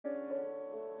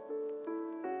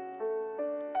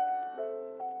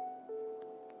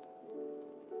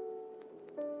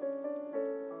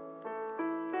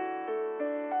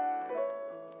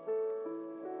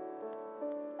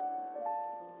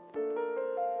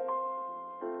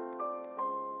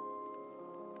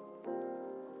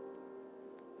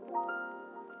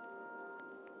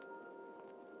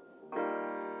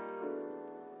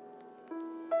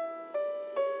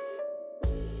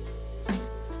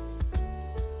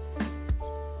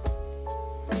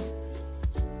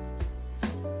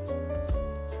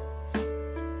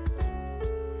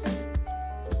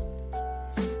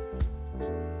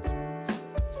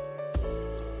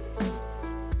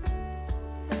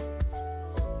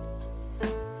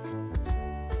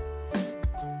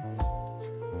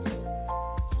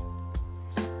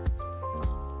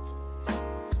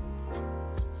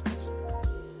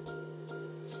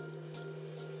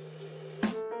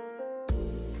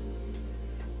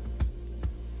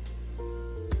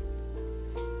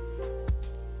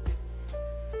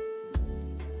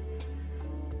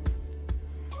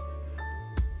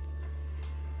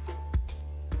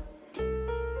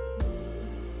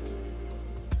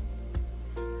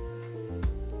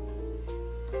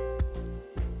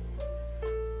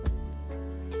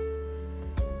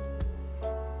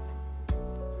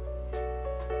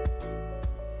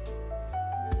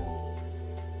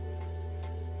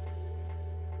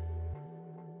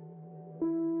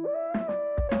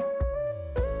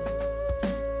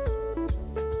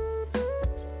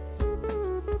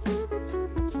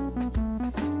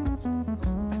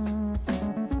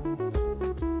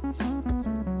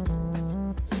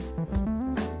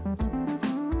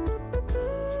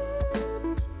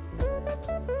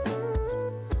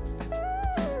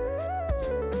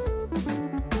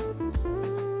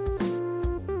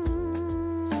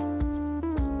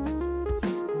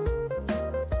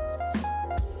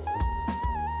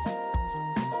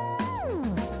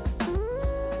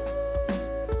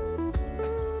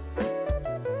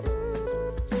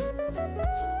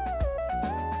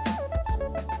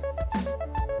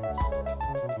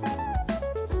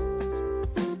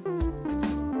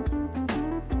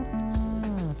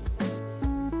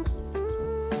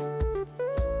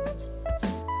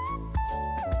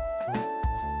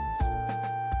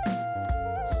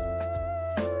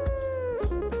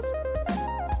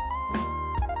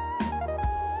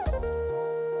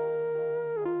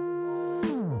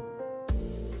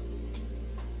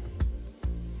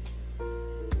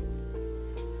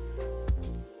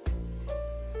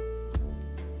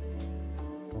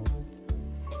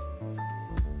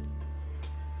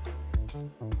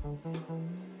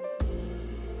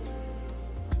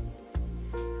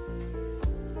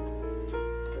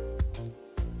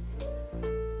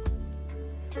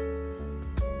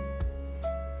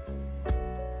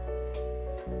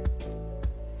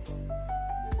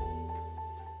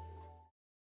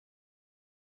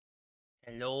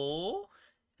Hello?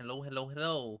 Hello, hello,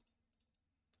 hello.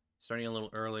 Starting a little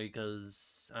early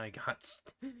because I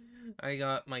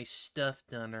got my stuff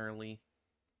done early,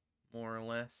 more or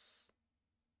less.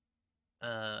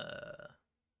 Alright.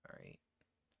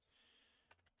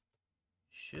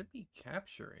 Should be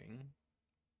capturing.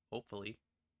 Hopefully.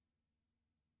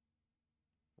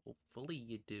 Hopefully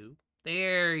you do.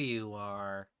 There you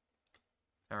are.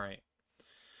 Alright.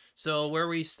 So where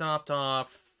we stopped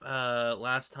off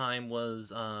last time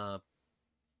was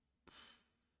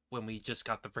when we just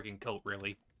got the freaking coat,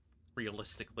 really,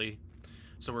 realistically.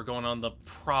 So we're going on the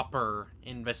proper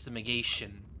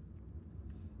investigation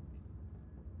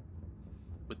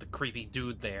with the creepy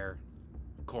dude there,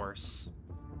 of course.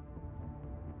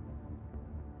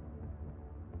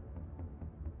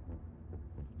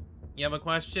 You have a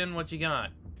question? What you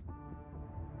got?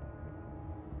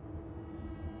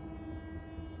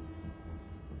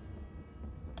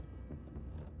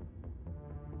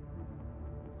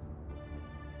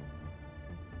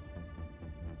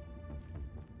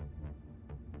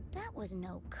 That was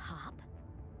no cop.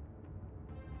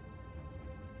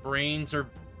 Brains are...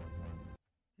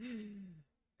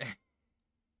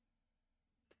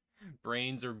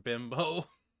 Brains are bimbo.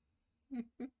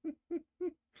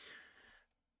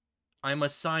 I'm a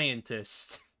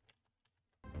scientist.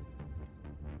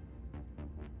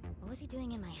 What was he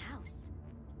doing in my house?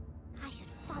 I should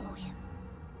follow him.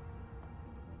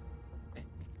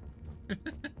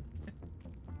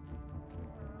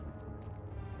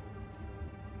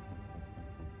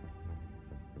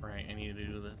 Right, I need to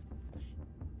do the...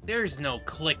 There's no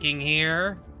clicking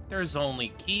here. There's only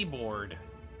keyboard.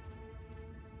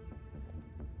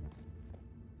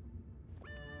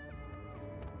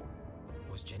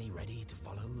 Was Jenny ready to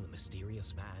follow the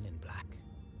mysterious man in black?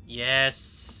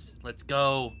 Yes. Let's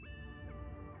go.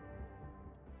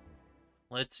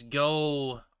 Let's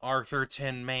go, Arthur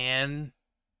Tin Man.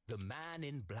 The man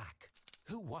in black.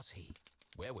 Who was he?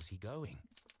 Where was he going?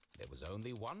 There was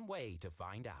only one way to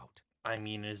find out. I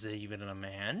mean, is it even a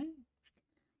man?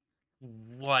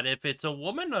 What if it's a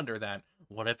woman under that?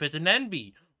 What if it's an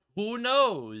envy? Who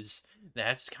knows?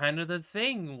 That's kind of the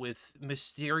thing with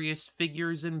mysterious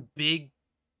figures in big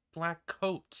black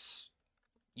coats.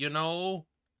 You know?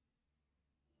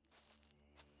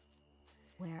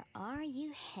 Where are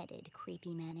you headed,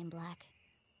 creepy man in black?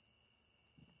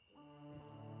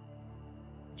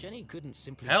 Jenny couldn't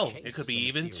simply Hell, chase it could be the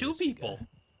even two mysterious people. figure.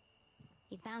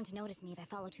 He's bound to notice me if I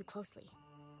follow too closely.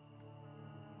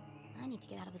 I need to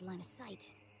get out of his line of sight.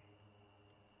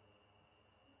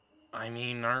 I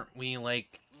mean, aren't we,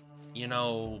 like, you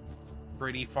know,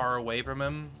 pretty far away from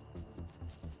him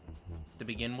to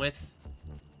begin with?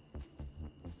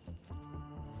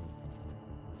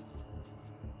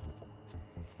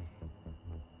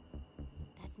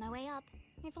 That's my way up.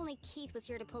 If only Keith was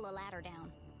here to pull a ladder down.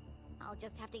 I'll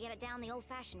just have to get it down the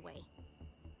old-fashioned way.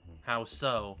 How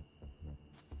so?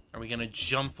 Are we gonna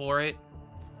jump for it?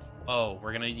 Oh,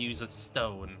 we're gonna use a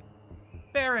stone.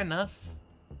 Fair enough.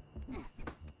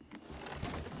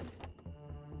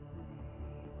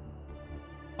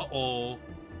 Uh-oh.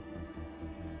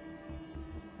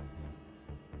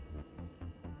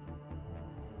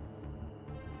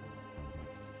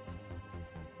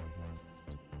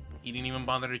 He didn't even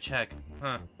bother to check.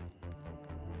 Huh.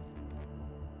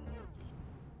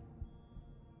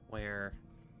 Where?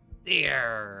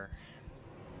 There!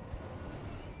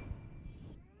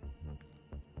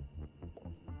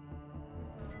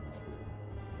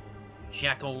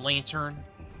 Jack-o'-lantern.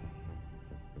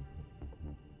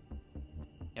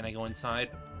 Can I go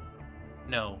inside?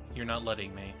 No, you're not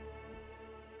letting me.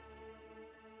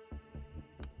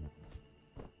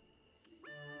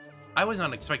 I was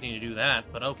not expecting to do that,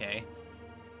 but okay.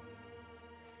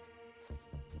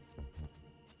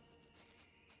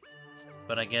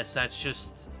 But I guess that's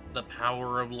just the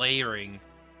power of layering.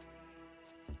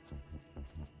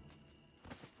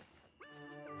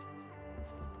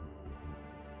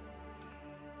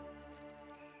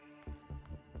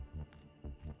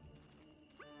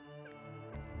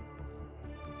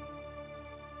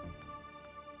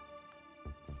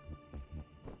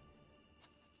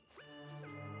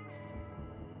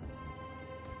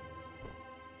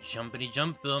 Jumpity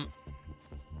jump bump.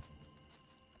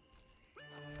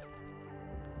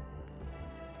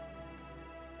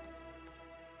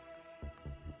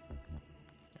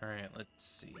 Alright, let's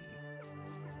see.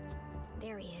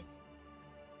 There he is.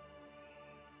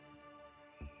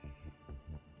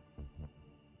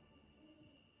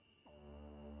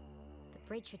 The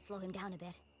bridge should slow him down a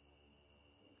bit.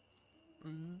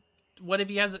 What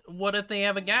if they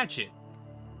have a gadget?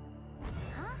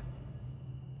 Huh?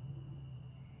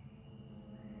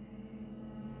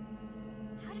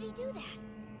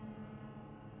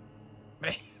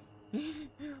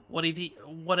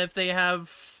 What if they have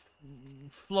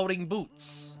floating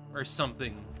boots or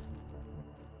something?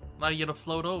 Allow you to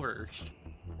float over,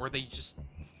 or they just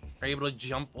are able to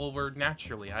jump over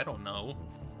naturally. I don't know.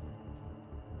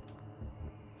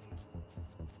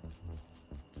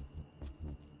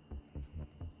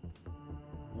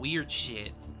 Weird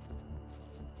shit.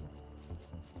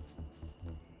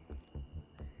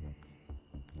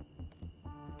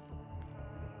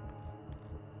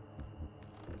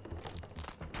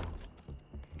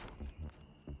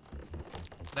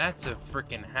 That's a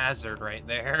freaking hazard right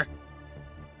there.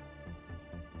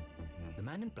 The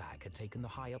man in black had taken the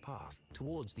higher path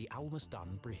towards the almost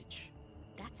done bridge.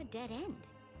 That's a dead end.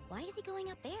 Why is he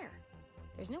going up there?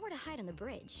 There's nowhere to hide on the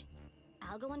bridge.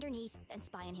 I'll go underneath and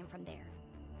spy on him from there.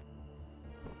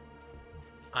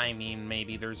 I mean,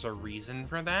 maybe there's a reason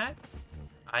for that?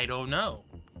 I don't know.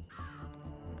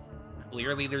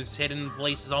 Clearly there's hidden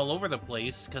places all over the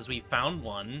place, because we found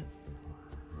one.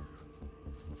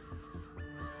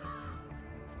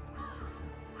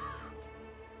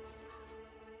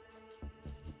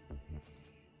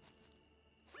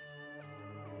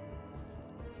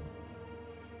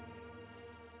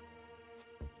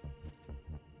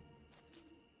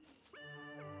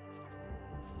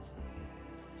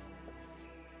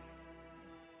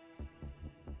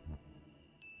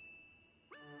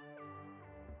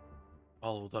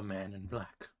 Follow the man in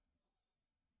black.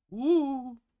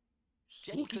 Woo!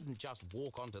 Jenny couldn't just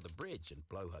walk onto the bridge and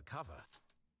blow her cover.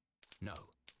 No,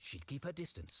 she'd keep her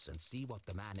distance and see what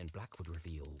the man in black would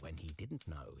reveal when he didn't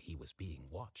know he was being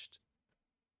watched.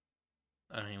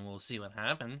 I mean, we'll see what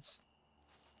happens.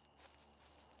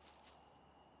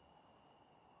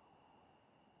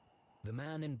 The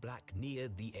man in black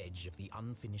neared the edge of the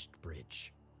unfinished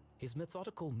bridge. His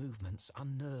methodical movements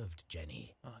unnerved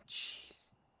Jenny. Oh, jeez.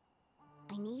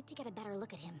 I need to get a better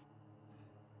look at him.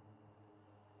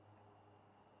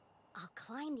 I'll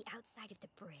climb the outside of the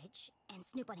bridge and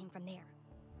snoop on him from there.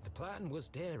 The plan was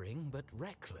daring but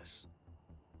reckless.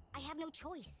 I have no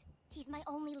choice. He's my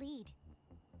only lead.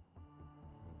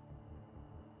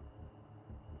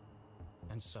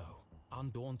 And so,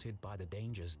 undaunted by the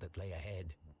dangers that lay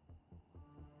ahead,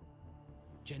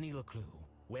 Jenny LeClue,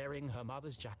 wearing her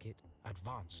mother's jacket,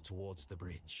 advanced towards the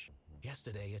bridge.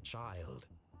 Yesterday a child,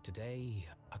 today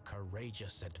a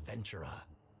courageous adventurer.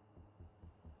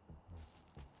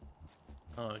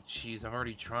 Oh, jeez, I've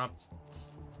already dropped...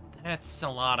 That's a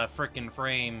lot of frickin'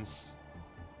 frames.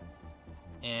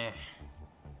 Eh.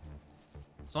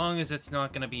 As long as it's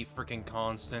not gonna be frickin'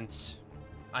 constant,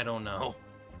 I don't know.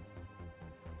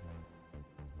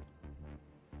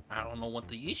 I don't know what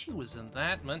the issue is in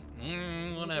that, but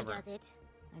whatever. Easy does it.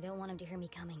 I don't want him to hear me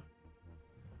coming.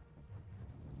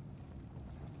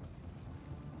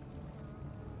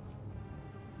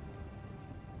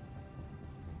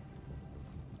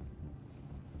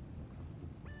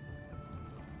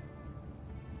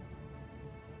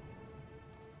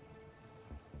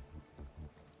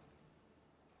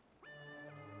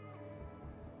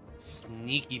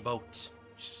 Sneaky boat.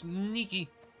 Sneaky.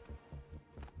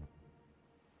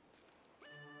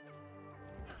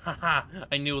 Haha,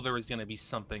 I knew there was gonna be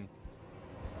something.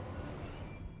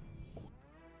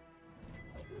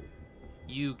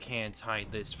 You can't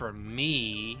hide this from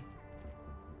me.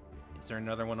 Is there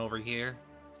another one over here?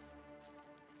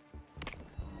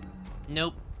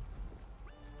 Nope.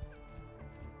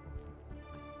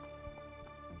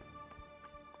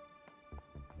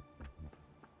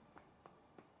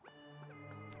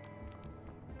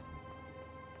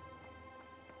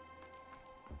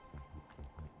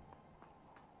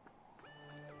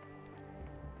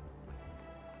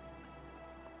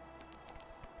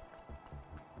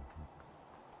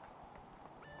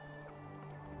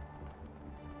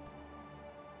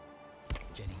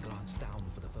 Jenny glanced down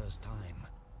for the first time.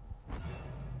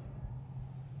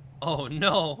 Oh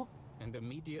no! And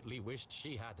immediately wished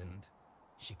she hadn't.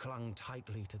 She clung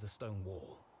tightly to the stone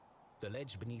wall. The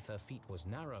ledge beneath her feet was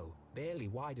narrow, barely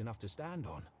wide enough to stand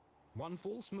on. One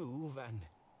false move and...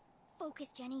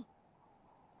 Focus, Jenny.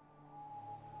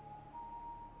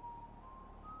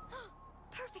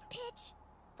 Perfect pitch!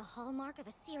 The hallmark of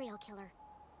a serial killer.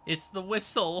 It's the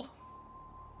whistle.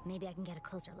 Maybe I can get a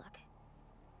closer look.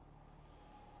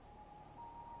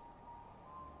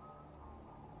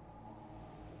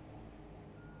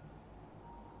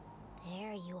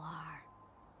 There you are.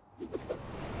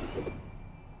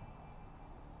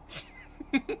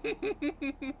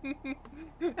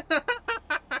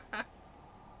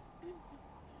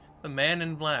 The man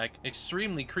in black,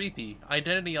 extremely creepy,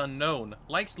 identity unknown,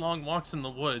 likes long walks in the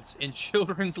woods in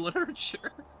children's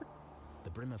literature.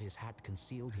 The brim of his hat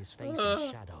concealed his face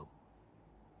in shadow.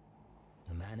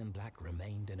 the man in black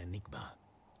remained an enigma.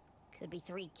 Could be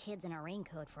 3 kids in a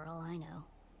raincoat for all I know.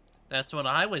 That's what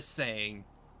I was saying.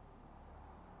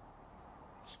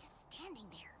 He's just standing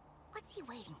there. What's he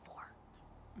waiting for?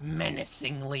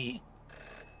 Menacingly.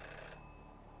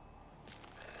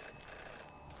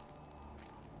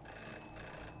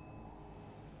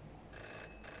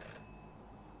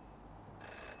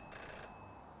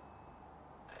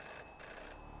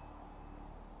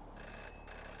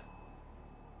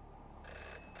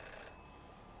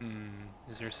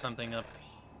 Is there something up?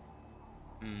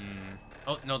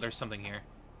 Oh, no, there's something here.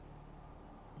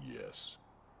 Yes.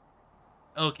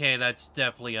 Okay, that's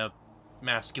definitely a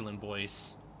masculine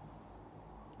voice.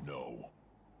 No.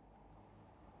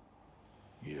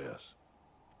 Yes.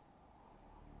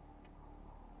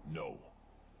 No.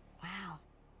 Wow,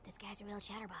 this guy's a real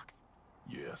chatterbox.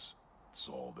 Yes. It's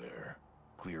all there.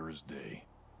 Clear as day.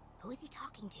 Who is he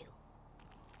talking to?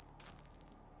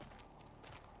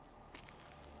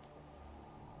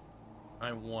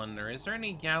 I wonder, is there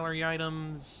any gallery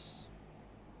items?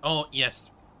 Oh, yes.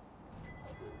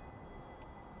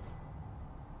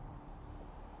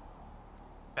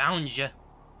 Found ya.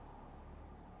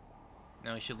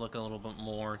 Now we should look a little bit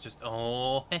more. Just,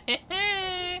 oh,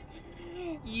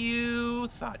 you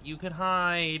thought you could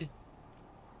hide.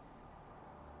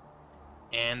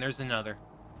 And there's another.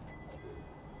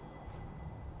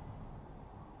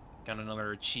 Got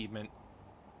another achievement.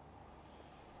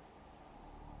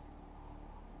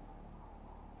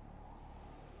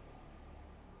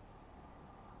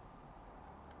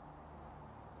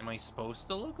 Am I supposed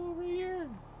to look over here?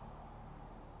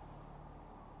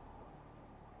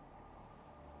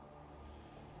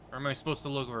 Or am I supposed to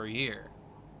look over here?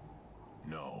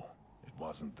 No, it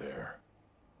wasn't there.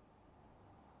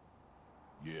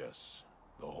 Yes,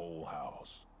 the whole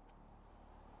house.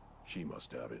 She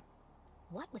must have it,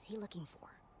 What was he looking for?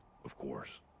 of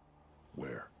course.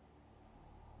 Where?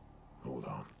 Hold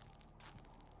on.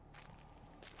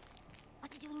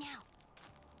 What's he doing now?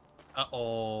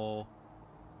 Uh-oh.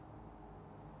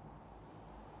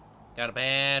 Got a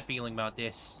bad feeling about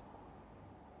this.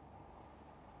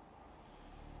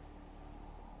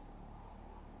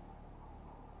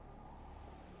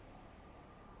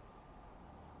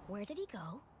 Where did he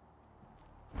go?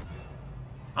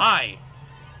 Hi!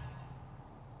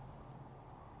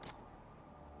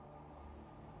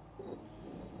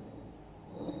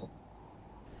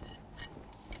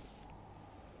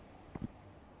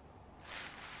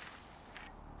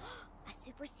 A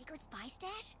super secret spy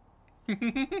stash? I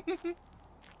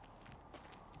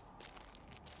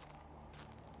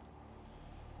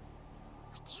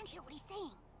can't hear what he's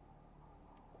saying.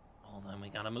 Well, then we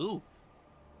gotta move.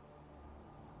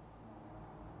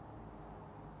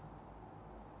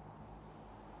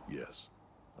 Yes,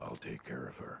 I'll take care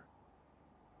of her.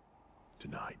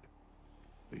 Tonight.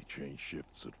 They change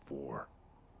shifts at 4.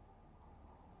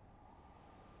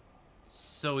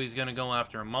 So he's gonna go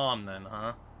after Mom then,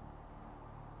 huh?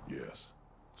 Yes,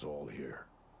 it's all here.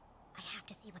 I have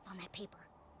to see what's on that paper.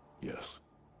 Yes,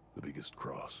 the biggest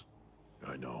cross.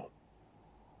 I know.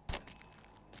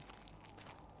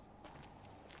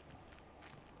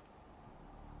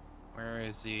 Where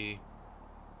is he?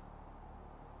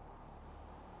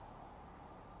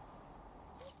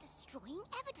 He's destroying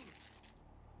evidence.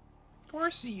 Of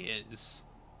course he is.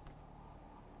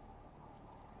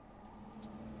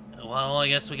 Well, I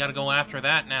guess we gotta go after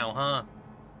that now, huh?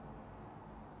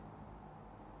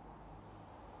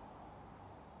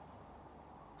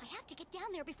 I have to get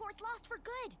down there before it's lost for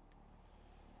good.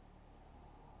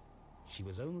 She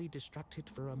was only distracted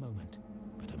for a moment,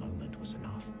 but a moment was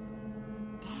enough.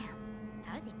 Damn,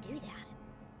 how does he do that?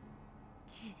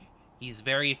 He's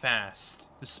very fast,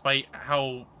 despite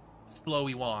how slow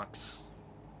he walks.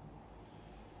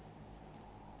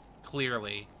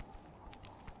 Clearly.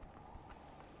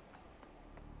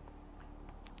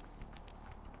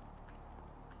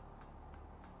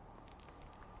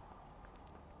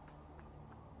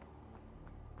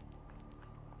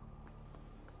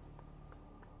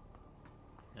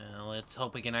 Let's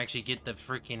hope we can actually get the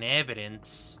freaking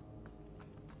evidence.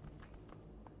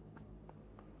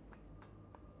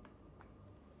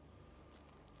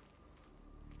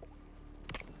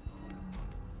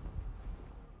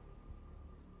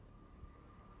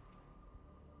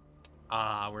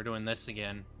 Ah, we're doing this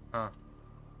again, huh?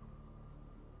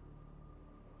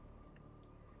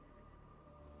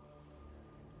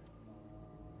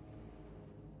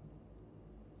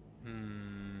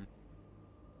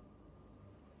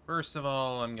 First of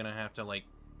all, I'm gonna have to, like,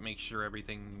 make sure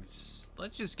everything's...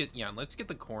 Let's just get... Yeah, let's get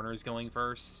the corners going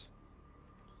first.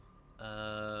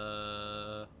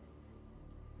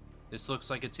 This looks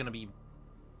like it's gonna be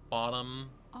bottom.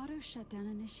 Auto shutdown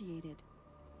initiated.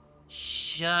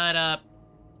 Shut up.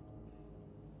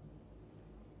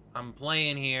 I'm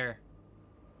playing here.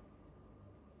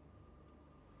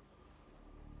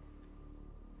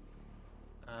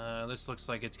 This looks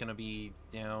like it's gonna be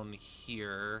down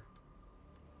here.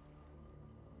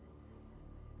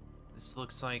 This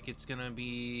looks like it's gonna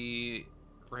be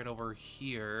right over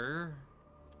here.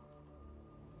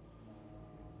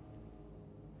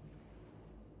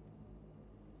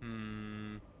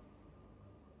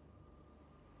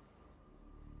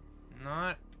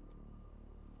 Not.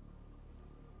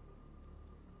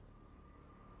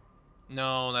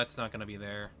 No, that's not gonna be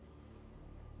there.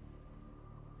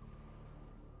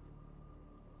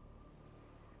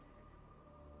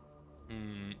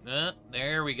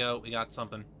 There we go. We got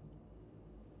something.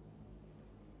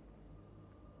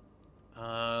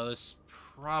 This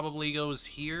probably goes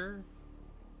here.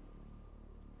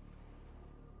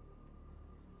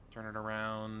 Turn it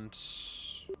around.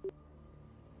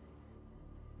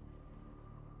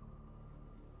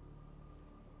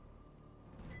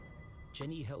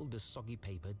 Jenny held the soggy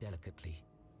paper delicately.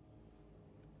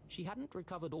 She hadn't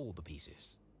recovered all the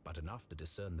pieces, but enough to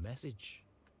discern the message.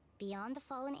 Beyond the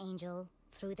fallen angel,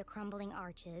 through the crumbling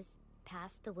arches,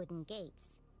 past the wooden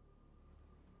gates.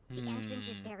 The entrance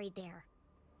is buried there.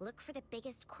 Look for the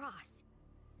biggest cross.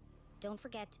 Don't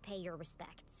forget to pay your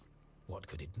respects. What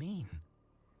could it mean?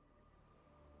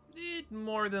 It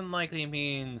more than likely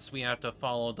means we have to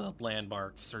follow the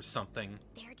landmarks or something.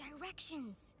 They're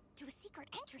directions to a secret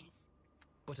entrance.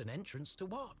 But an entrance to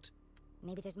what?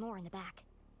 Maybe there's more in the back.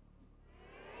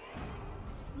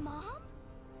 Mom?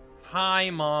 Hi,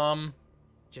 Mom.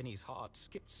 Jenny's heart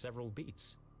skipped several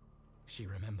beats. She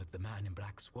remembered the man in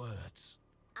black's words.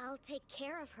 I'll take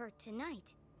care of her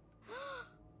tonight.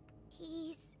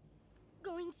 He's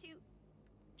going to...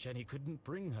 Jenny couldn't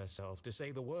bring herself to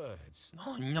say the words.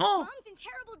 Oh, no. Mom's in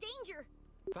terrible danger.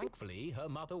 Thankfully, her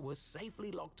mother was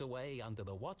safely locked away under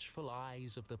the watchful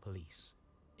eyes of the police.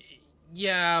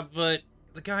 Yeah, but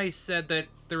the guy said that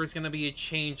there was going to be a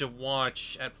change of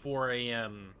watch at 4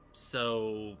 a.m.,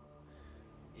 so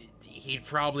he'd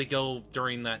probably go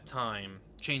during that time.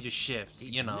 Change of shift,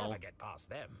 He'd you know. never get past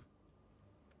them.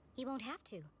 He won't have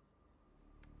to.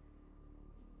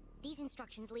 These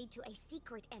instructions lead to a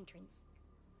secret entrance.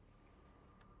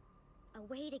 A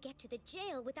way to get to the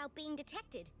jail without being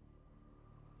detected.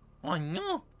 Oh,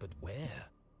 no. But where?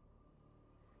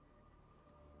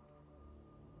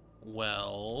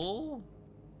 Well...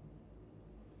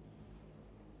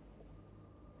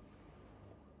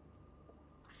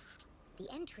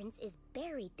 The entrance is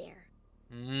buried there.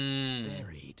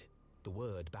 Buried. The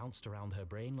word bounced around her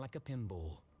brain like a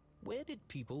pinball. Where did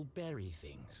people bury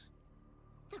things?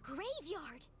 The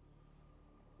graveyard!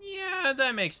 Yeah,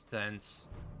 that makes sense.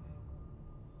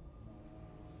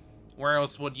 Where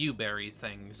else would you bury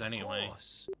things, anyway? Of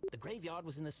course. The graveyard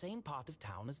was in the same part of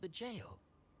town as the jail.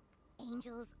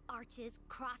 Angels, arches,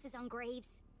 crosses on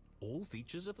graves. All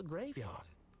features of the graveyard.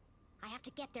 I have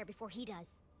to get there before he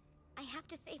does. I have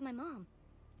to save my mom.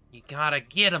 You gotta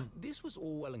get him. This was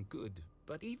all well and good,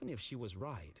 but even if she was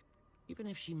right, even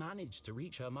if she managed to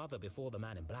reach her mother before the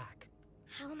man in black...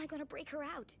 How am I going to break her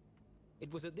out?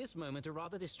 It was at this moment a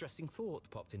rather distressing thought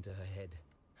popped into her head.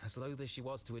 As loath as she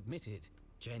was to admit it,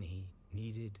 Jenny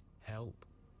needed help.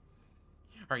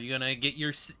 Are you gonna get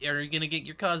your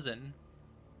cousin?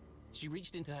 She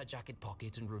reached into her jacket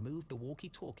pocket and removed the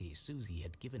walkie-talkie Susie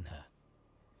had given her.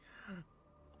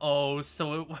 Oh,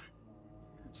 so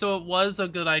it was a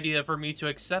good idea for me to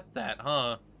accept that,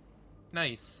 huh?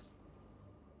 Nice.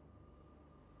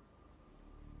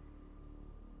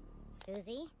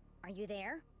 Susie, are you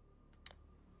there?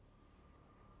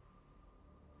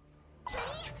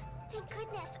 Jenny? Thank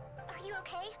goodness. Are you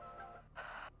okay?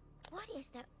 What is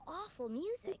that awful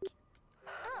music?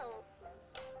 Oh.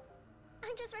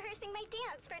 I'm just rehearsing my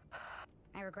dance for...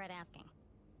 I regret asking.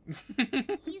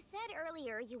 You said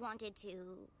earlier you wanted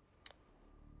to...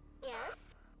 Yes?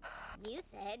 You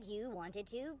said you wanted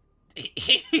to...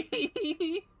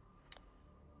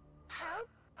 Help?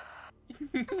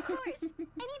 Of course.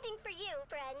 Anything for you,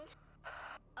 friend.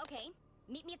 Okay,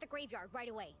 meet me at the graveyard right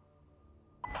away.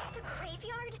 The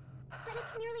graveyard? But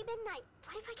it's nearly midnight.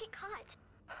 What if I get caught?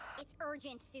 It's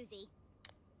urgent, Susie.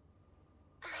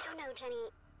 I don't know,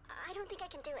 Jenny. I don't think I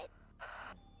can do it.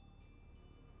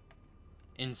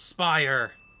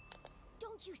 Inspire.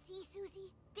 Don't you see,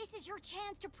 Susie? This is your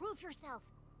chance to prove yourself.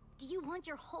 Do you want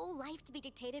your whole life to be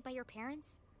dictated by your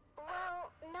parents?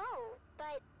 Well, no,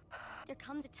 but... There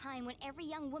comes a time when every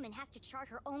young woman has to chart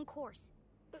her own course.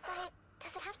 But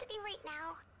does it have to be right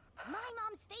now? My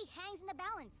mom's fate hangs in the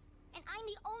balance. and I'm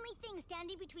the only thing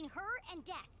standing between her and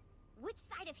death. Which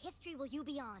side of history will you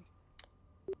be on?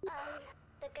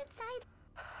 The good side?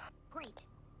 Great.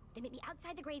 Then meet me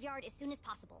outside the graveyard as soon as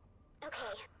possible.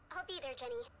 Okay, I'll be there,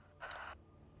 Jenny.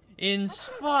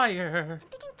 Inspire! I'm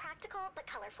thinking practical but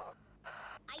colorful.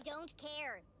 I don't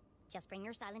care. Just bring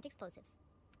your silent explosives.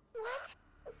 What?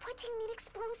 What do you need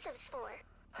explosives for?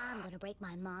 I'm gonna break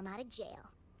my mom out of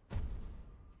jail.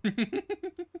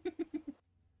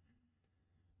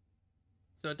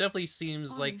 So it definitely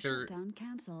seems like they're... Shutdown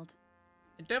cancelled.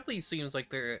 It definitely seems like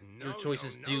their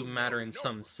choices do matter in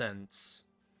some sense.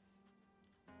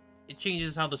 It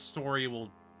changes how the story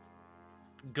will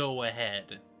go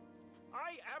ahead.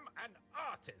 I am an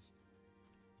artist.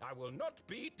 I will not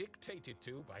be dictated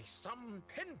to by some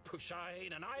pin pusher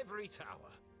in an ivory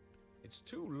tower. It's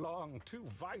too long, too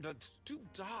violent, too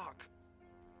dark.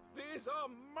 These are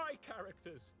my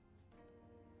characters.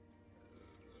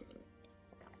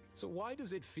 So why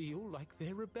does it feel like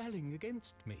they're rebelling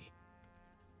against me?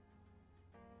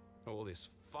 All this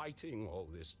fighting, all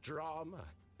this drama,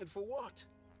 and for what?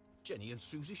 Jenny and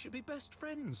Susie should be best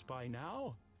friends by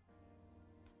now.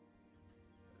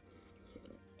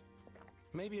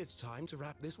 Maybe it's time to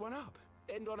wrap this one up.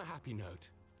 End on a happy note.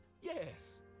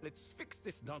 Yes, let's fix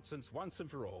this nonsense once and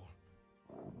for all.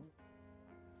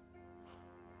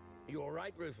 You all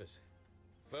right, Rufus?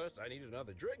 First, I need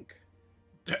another drink.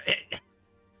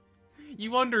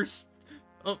 You understand?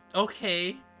 Oh,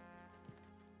 okay.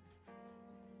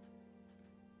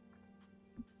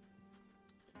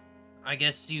 I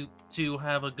guess you two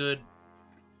have a good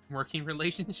working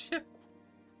relationship.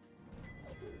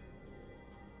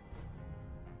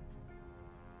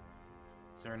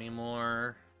 Is there any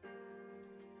more?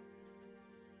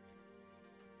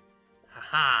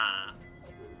 Haha!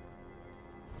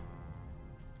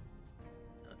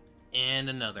 And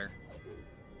another.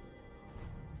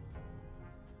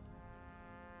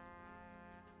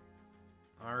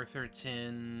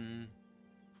 Arthurton.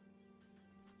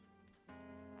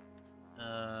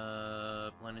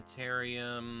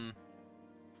 Planetarium.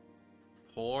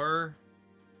 Poor.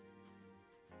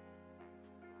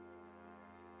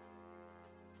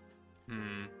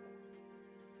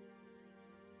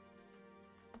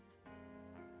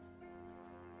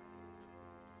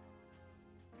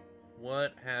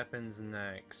 What happens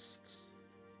next?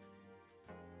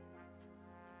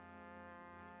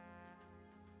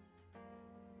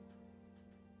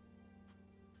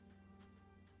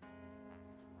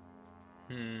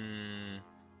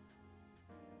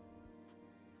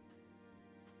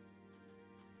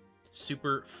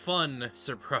 Super fun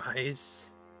surprise.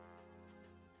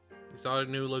 We saw a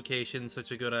new location,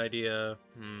 such a good idea.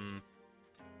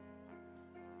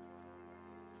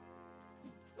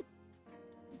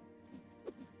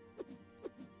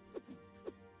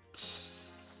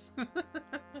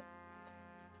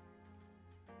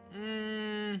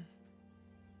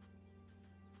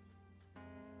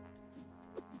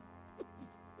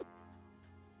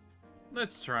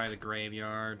 Let's try the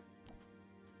graveyard.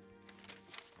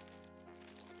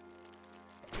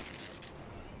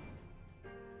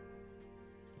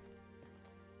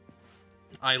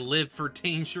 I live for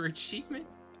danger achievement.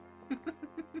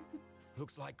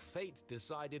 Looks like fate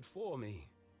decided for me.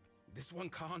 This one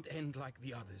can't end like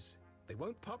the others. They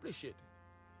won't publish it.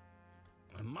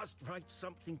 I must write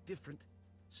something different,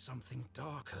 something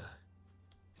darker.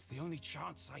 It's the only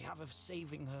chance I have of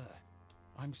saving her.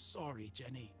 I'm sorry,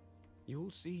 Jenny.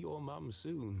 You'll see your mum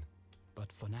soon.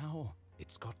 But for now,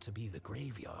 it's got to be the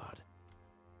graveyard.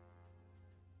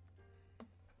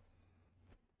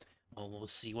 Well, we'll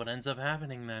see what ends up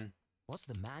happening then. Was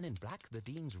the man in black the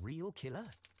Dean's real killer?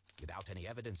 Without any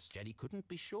evidence, Jenny couldn't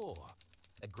be sure.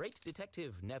 A great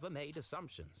detective never made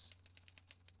assumptions.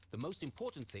 The most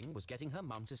important thing was getting her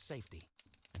mum to safety.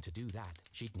 And to do that,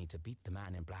 she'd need to beat the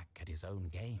man in black at his own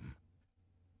game.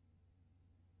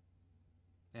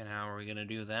 And how are we gonna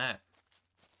do that?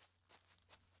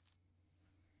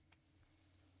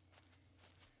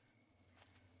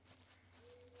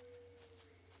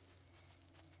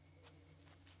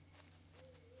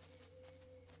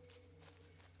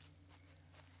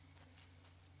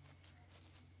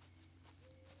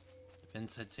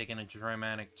 Events had taken a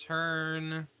dramatic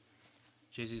turn.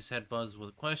 Jay-Z's head buzzed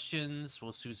with questions.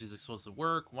 Will Susie's explosive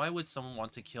work? Why would someone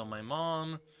want to kill my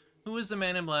mom? Who is the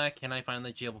man in black? Can I find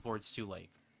the jail before it's too late?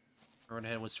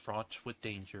 Redhead was fraught with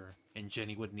danger, and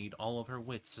Jenny would need all of her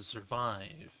wits to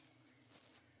survive.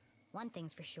 One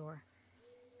thing's for sure.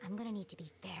 I'm gonna need to be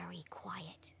very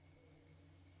quiet.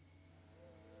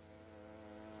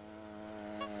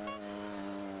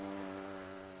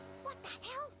 What the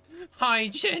hell? Hi,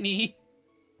 Jenny!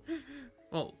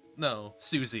 Well, no,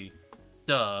 Susie.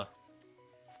 Duh.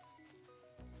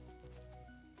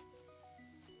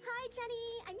 Hi, Jenny.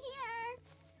 I'm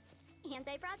here. And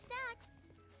I brought snacks.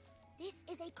 This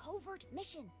is a covert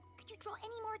mission. Could you draw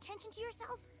any more attention to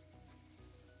yourself?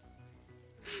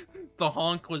 The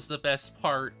honk was the best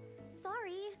part.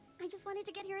 Sorry. I just wanted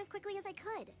to get here as quickly as I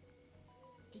could.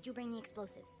 Did you bring the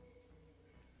explosives?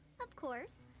 Of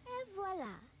course. Et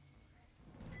voila.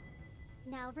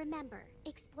 Now remember,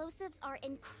 explosives are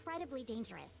incredibly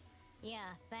dangerous. Yeah,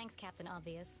 thanks, Captain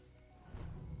Obvious.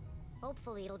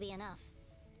 Hopefully it'll be enough.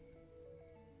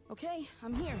 Okay,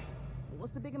 I'm here.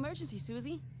 What's the big emergency,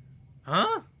 Susie?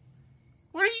 Huh?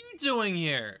 What are you doing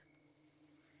here?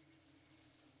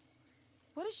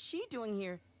 What is she doing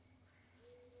here?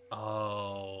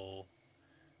 Oh.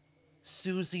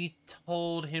 Susie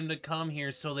told him to come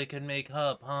here so they could make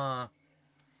up, huh?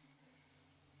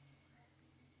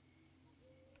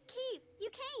 Keith, you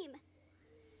came!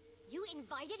 You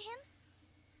invited him?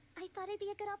 I thought it'd be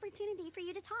a good opportunity for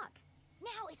you to talk.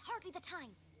 Now is hardly the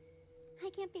time. I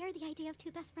can't bear the idea of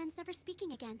two best friends never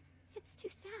speaking again. It's too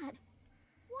sad.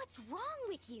 What's wrong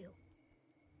with you?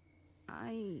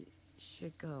 I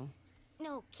should go.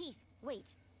 No, Keith,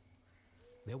 wait.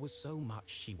 There was so much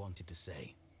she wanted to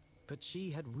say, but she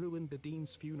had ruined the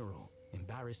Dean's funeral,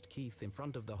 embarrassed Keith in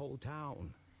front of the whole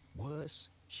town. Worse,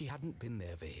 she hadn't been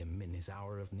there for him in his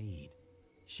hour of need.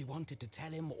 She wanted to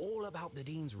tell him all about the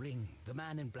Dean's ring, the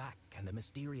man in black, and the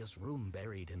mysterious room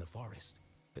buried in the forest.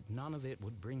 But none of it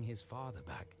would bring his father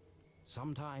back.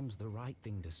 Sometimes the right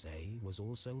thing to say was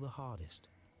also the hardest.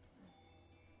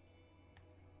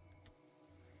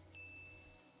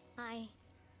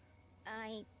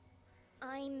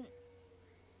 I'm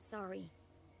sorry.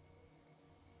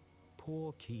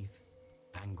 Poor Keith,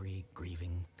 angry,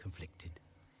 grieving, conflicted.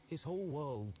 His whole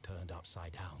world turned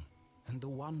upside down, and the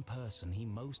one person he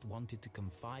most wanted to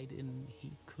confide in,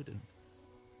 he couldn't.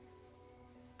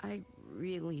 I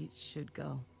really should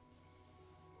go.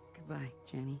 Goodbye,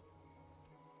 Jenny.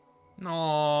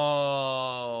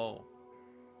 No.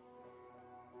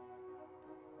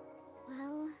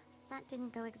 Well, that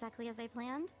didn't go exactly as I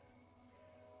planned.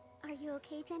 Are you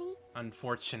okay, Jenny?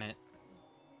 Unfortunate.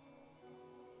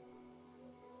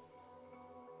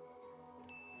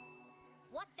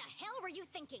 What the hell were you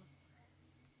thinking?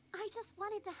 I just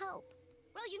wanted to help.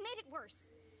 Well, you made it worse.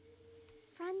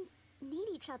 Friends need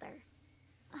each other.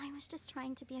 I was just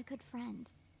trying to be a good friend.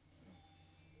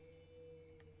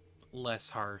 Less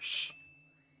harsh.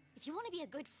 If you want to be a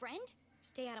good friend,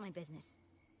 stay out of my business.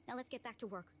 Now let's get back to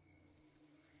work.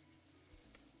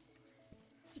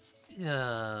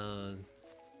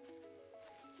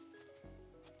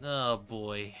 Oh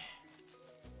boy.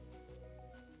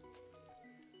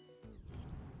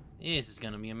 This is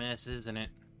gonna be a mess, isn't it?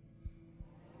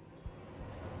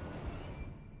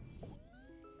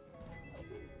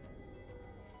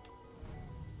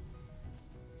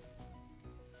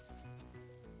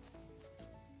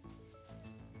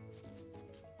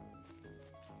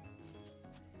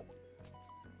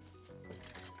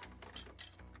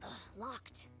 Ugh,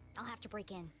 locked. I'll have to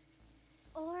break in.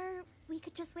 Or we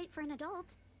could just wait for an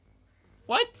adult.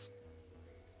 What?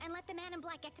 And let the man in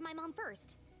black get to my mom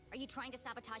first. Are you trying to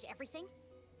sabotage everything?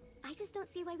 I just don't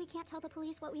see why we can't tell the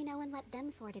police what we know and let them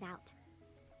sort it out.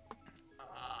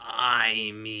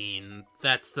 I mean,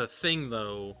 that's the thing,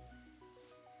 though.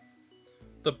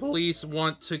 The police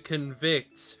want to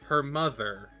convict her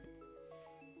mother.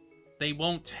 They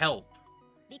won't help.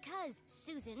 Because,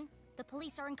 Susan, the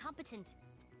police are incompetent.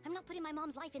 I'm not putting my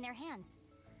mom's life in their hands.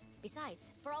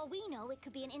 Besides, for all we know, it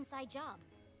could be an inside job.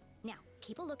 Now,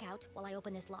 keep a lookout while I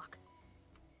open this lock.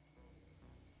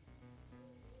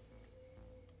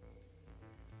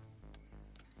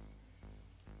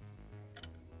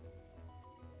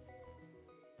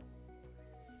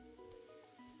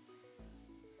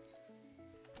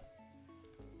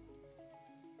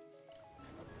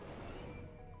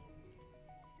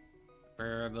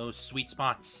 Where are those sweet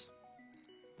spots?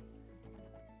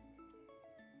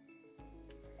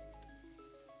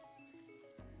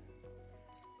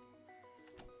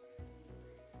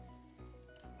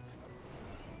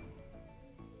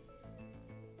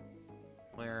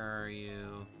 Where are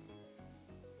you?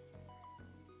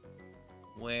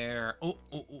 Where? Oh,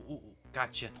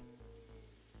 gotcha.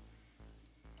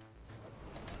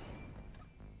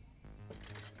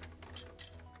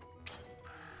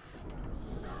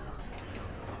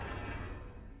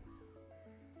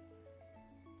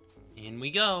 In we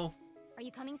go. Are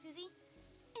you coming, Susie?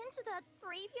 Into the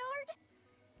graveyard?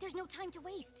 There's no time to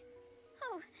waste.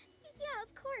 Oh, yeah,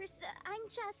 of course. I'm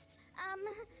just,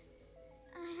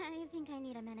 I think I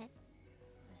need a minute.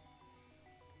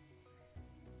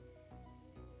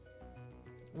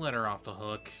 Let her off the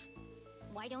hook.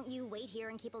 Why don't you wait here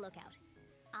and keep a lookout?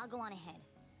 I'll go on ahead.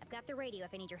 I've got the radio if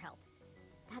I need your help.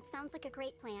 That sounds like a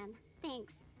great plan.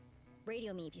 Thanks.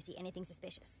 Radio me if you see anything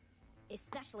suspicious.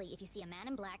 Especially if you see a man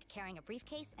in black carrying a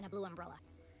briefcase and a blue umbrella.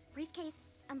 Briefcase,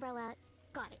 umbrella,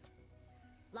 got it.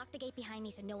 Lock the gate behind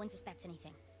me so no one suspects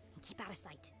anything. And keep out of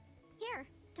sight. Here,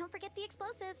 don't forget the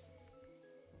explosives.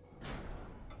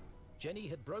 Jenny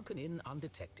had broken in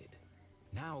undetected.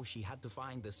 Now she had to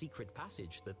find the secret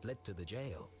passage that led to the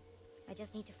jail. I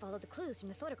just need to follow the clues from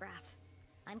the photograph.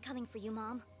 I'm coming for you,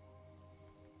 Mom.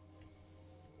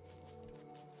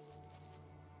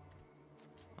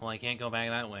 Well, I can't go back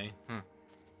that way.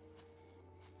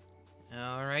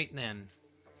 Alright then.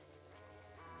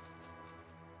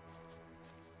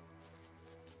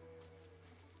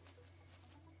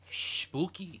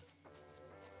 Spooky.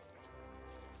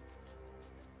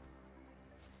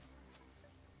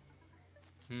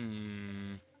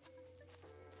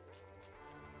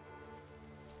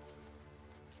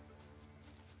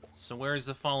 So where's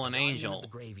the fallen angel? Of the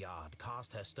graveyard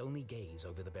cast her stony gaze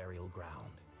over the burial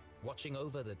ground, watching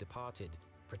over the departed,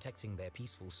 protecting their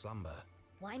peaceful slumber.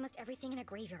 Why must everything in a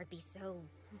graveyard be so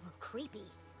creepy?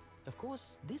 Of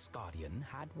course, this guardian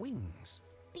had wings.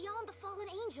 Beyond the fallen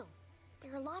angel!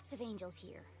 There are lots of angels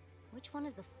here. Which one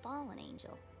is the fallen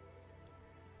angel?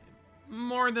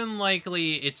 More than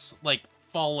likely, it's, like,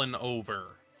 fallen over.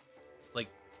 Like,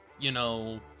 you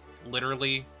know,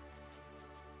 literally.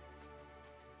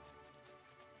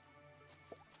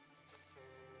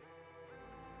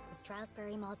 The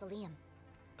Strasberry Mausoleum.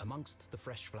 Amongst the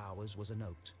fresh flowers was a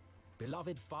note.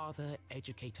 Beloved father,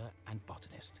 educator, and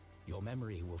botanist, your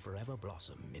memory will forever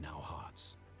blossom in our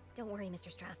hearts. Don't worry, Mr.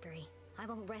 Strasberry. I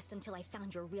won't rest until I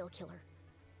found your real killer.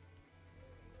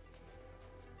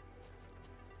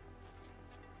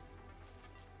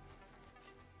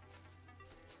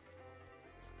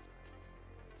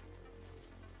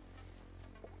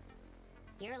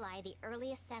 Here lie the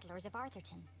earliest settlers of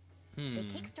Arthurton. They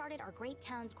kick-started our great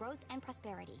town's growth and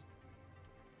prosperity.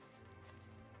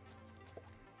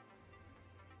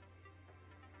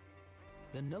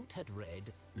 The note had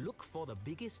read, "Look for the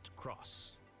biggest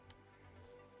cross."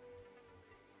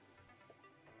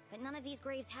 But none of these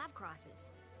graves have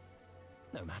crosses.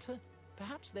 No matter.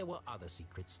 Perhaps there were other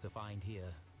secrets to find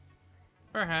here.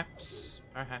 Perhaps.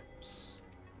 Perhaps.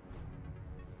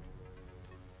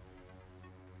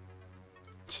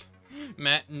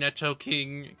 Matt Neto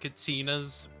King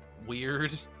Katina's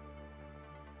weird.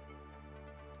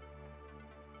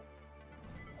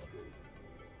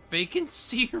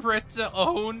 Vacancy rent to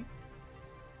own?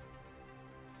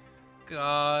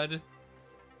 God.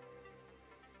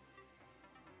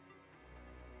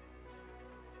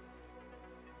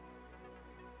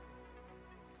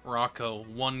 Rocco,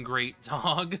 one great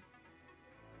dog.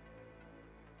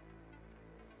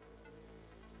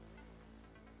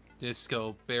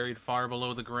 Disco, buried far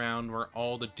below the ground where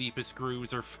all the deepest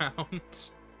grooves are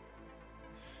found.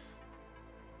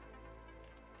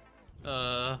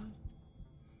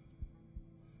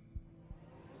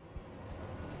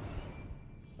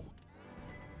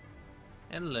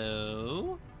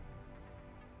 Hello?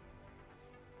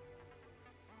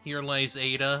 Here lies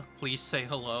Ada. Please say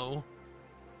hello.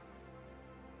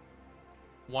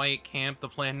 Wyatt Camp, the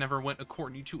plan never went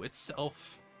according to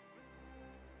itself.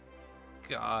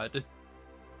 God.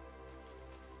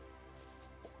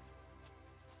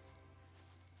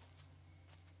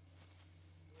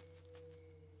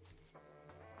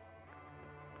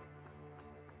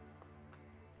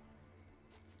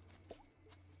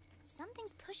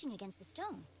 Something's pushing against the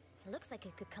stone. It looks like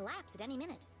it could collapse at any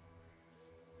minute.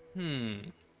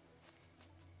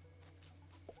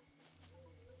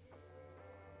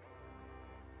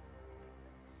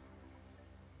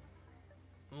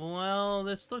 Well,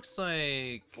 this looks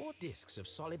like... 4 discs of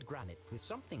solid granite with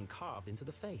something carved into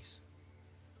the face.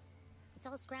 It's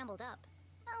all scrambled up.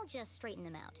 I'll just straighten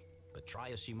them out. But try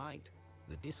as she might,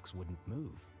 the discs wouldn't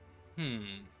move.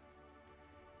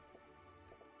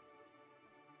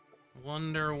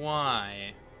 Wonder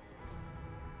why.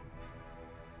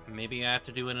 Maybe I have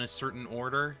to do it in a certain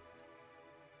order?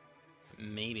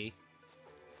 Maybe.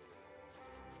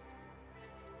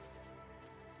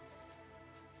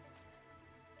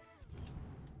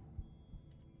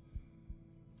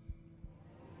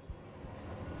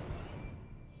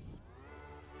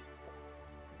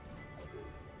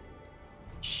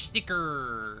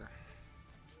 Sticker.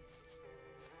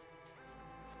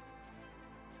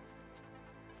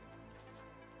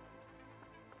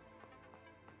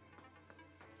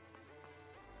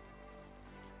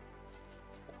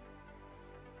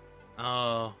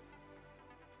 Oh.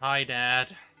 Hi,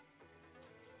 Dad.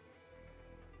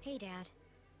 Hey, Dad.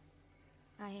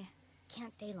 I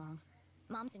can't stay long.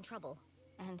 Mom's in trouble,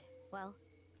 and, well...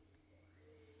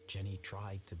 Jenny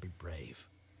tried to be brave,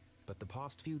 but the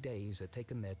past few days had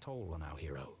taken their toll on our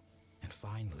hero, and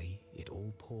finally, it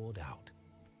all poured out.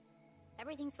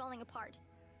 Everything's falling apart.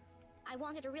 I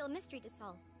wanted a real mystery to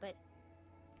solve, but...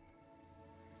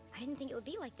 I didn't think it would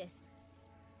be like this.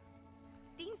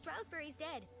 Dean Stroudsbury's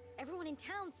dead. Everyone in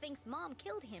town thinks Mom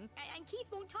killed him, and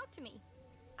Keith won't talk to me.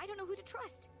 I don't know who to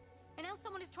trust. And now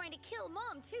someone is trying to kill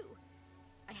Mom, too.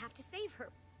 I have to save her,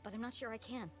 but I'm not sure I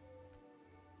can.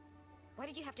 Why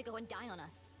did you have to go and die on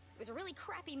us? It was a really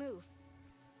crappy move.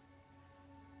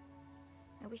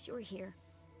 I wish you were here.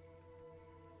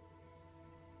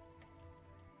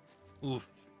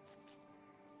 Oof.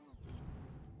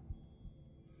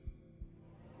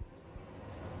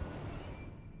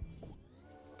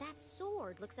 That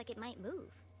sword looks like it might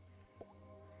move.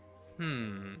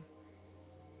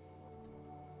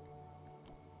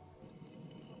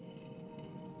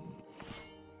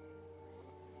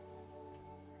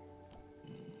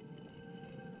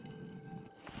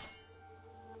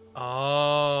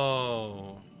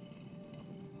 Oh.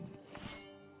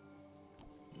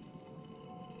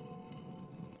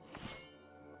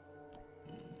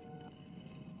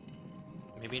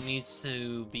 Maybe it needs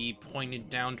to be pointed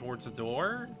down towards the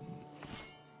door?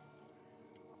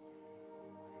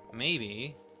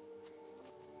 Maybe.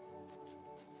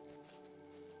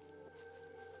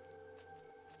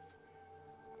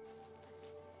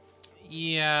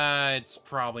 Yeah, it's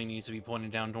probably needs to be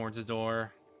pointed down towards the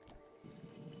door.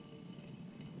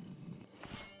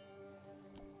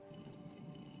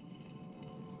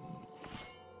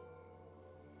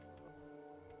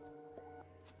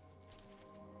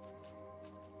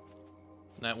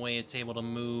 That way it's able to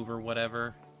move or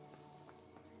whatever.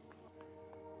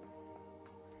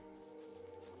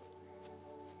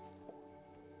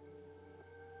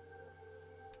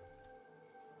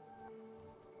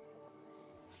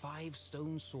 Five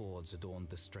stone swords adorned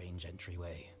the strange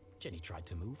entryway. Jenny tried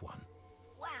to move one.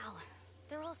 Wow,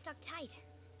 they're all stuck tight.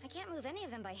 I can't move any of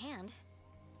them by hand.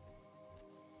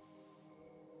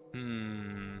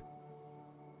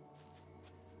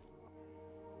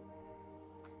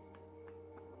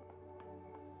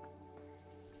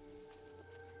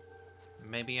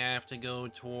 Maybe I have to go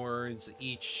towards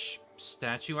each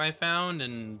statue I found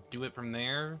and do it from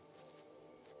there?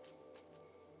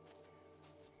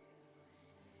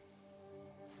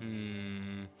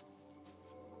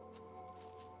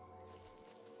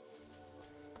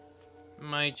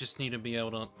 Might just need to be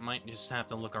able to... Might just have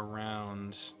to look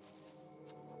around.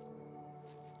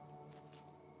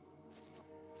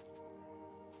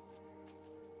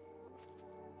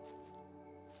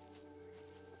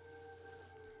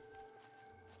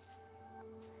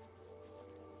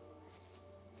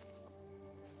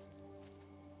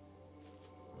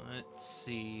 Let's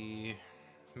see...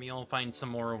 Maybe I'll find some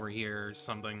more over here or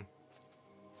something.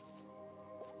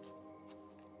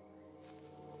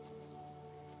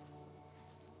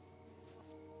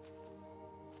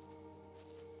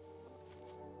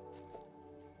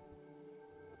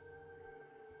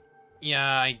 Yeah,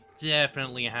 I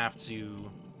definitely have to,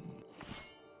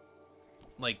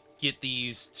 like, get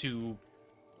these to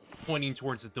pointing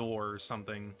towards the door or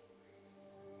something.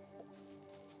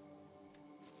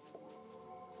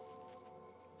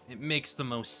 It makes the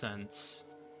most sense.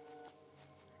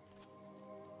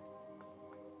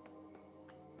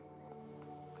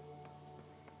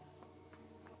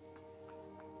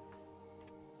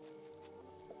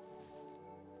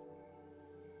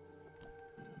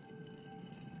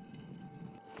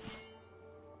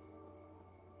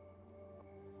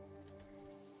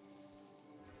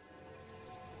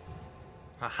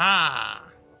 Haha!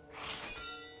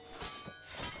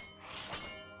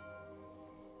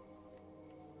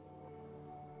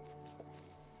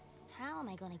 How am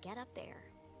I gonna get up there?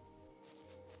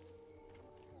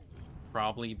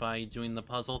 Probably by doing the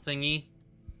puzzle thingy.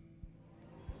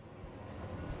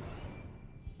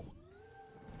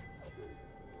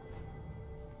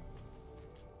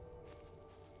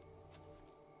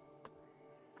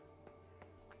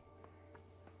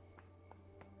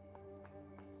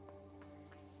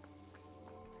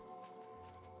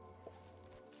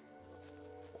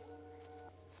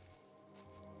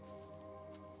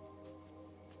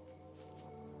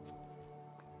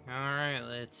 Alright,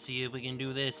 let's see if we can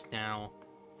do this now.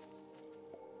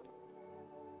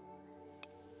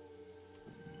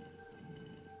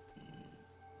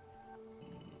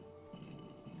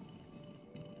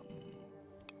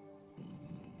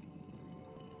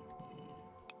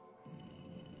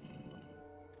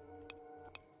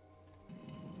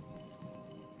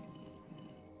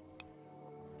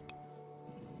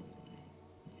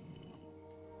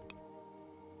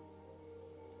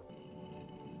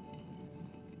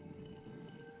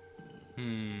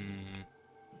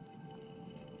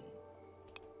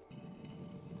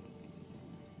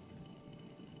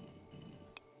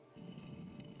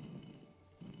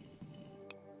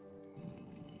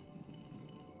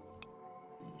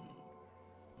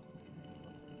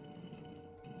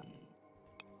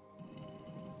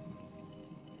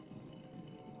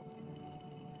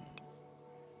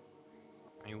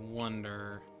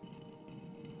 wonder.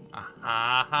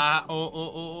 Aha! Oh,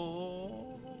 oh,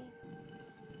 oh,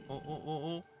 oh, oh,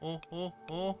 oh, oh, oh,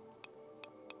 oh, oh.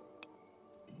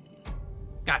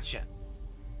 Gotcha.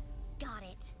 Got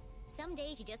it. Some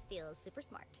days you just feel super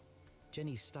smart.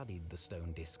 Jenny studied the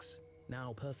stone discs,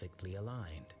 now perfectly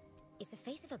aligned. It's the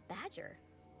face of a badger.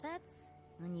 That's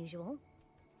unusual.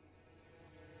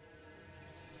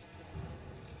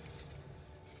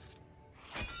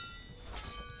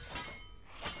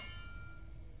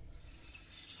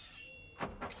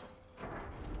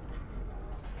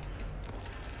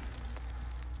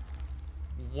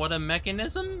 What a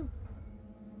mechanism?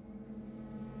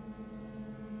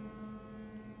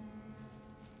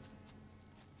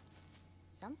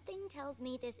 Something tells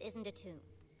me this isn't a tomb.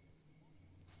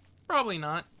 Probably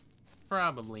not.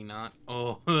 Probably not.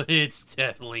 Oh, it's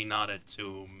definitely not a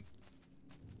tomb.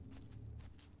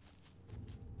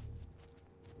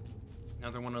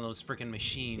 Another one of those freaking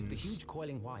machines. If the huge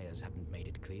coiling wires hadn't made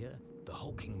it clear, the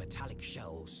hulking metallic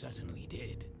shell certainly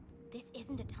did. This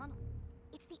isn't a tunnel.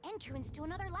 It's the entrance to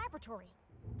another laboratory.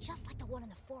 Just like the one in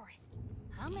the forest.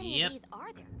 How many of these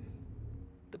are there?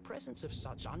 The presence of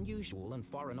such unusual and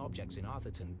foreign objects in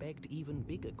Arthurton begged even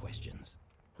bigger questions.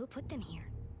 Who put them here?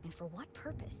 And for what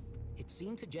purpose? It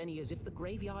seemed to Jenny as if the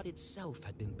graveyard itself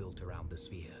had been built around the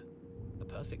sphere. A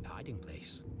perfect hiding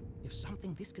place. If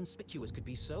something this conspicuous could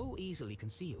be so easily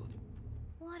concealed.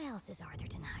 What else is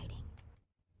Arthurton hiding?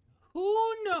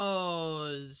 Who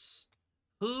knows?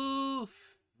 Who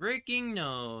freaking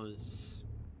knows?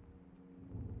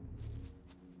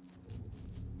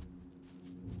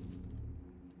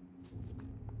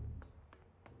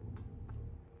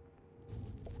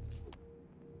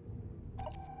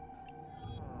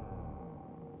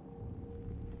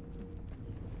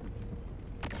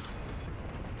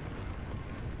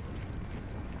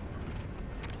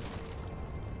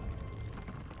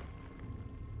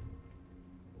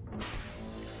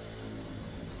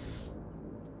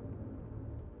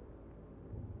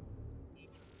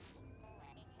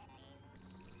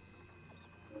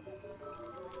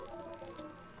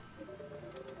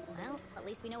 Well, at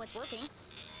least we know it's working.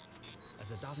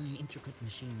 As a dozen intricate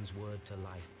machines whirred to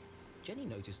life, Jenny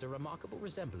noticed a remarkable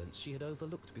resemblance she had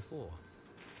overlooked before.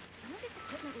 Some of this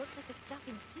equipment looks like the stuff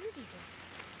in Susie's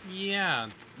lab. Yeah,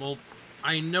 well,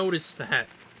 I noticed that.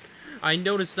 I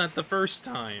noticed that the first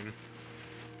time.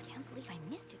 Can't believe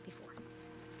I missed it before.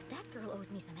 That girl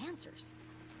owes me some answers.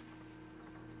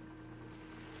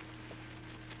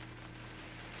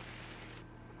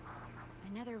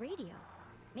 Another radio.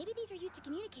 Maybe these are used to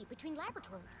communicate between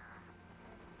laboratories.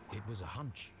 It was a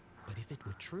hunch, but if it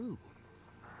were true...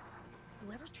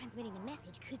 Whoever's transmitting the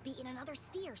message could be in another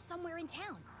sphere somewhere in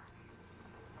town.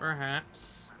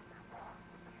 Perhaps.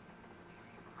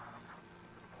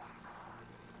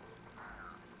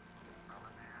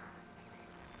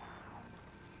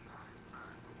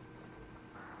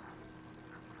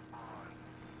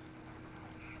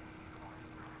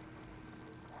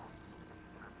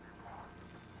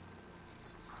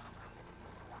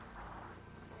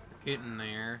 Getting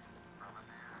there.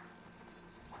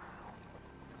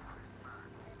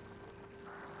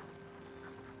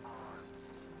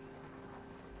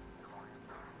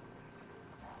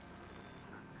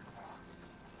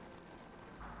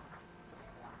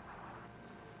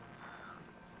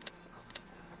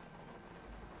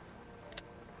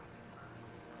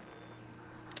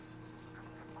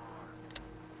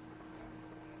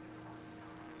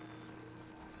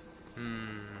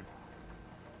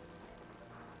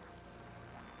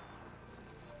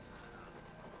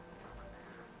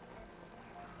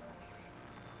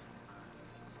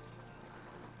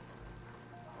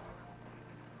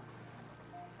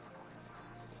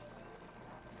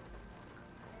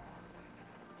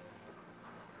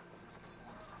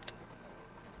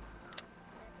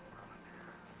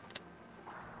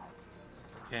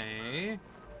 Okay.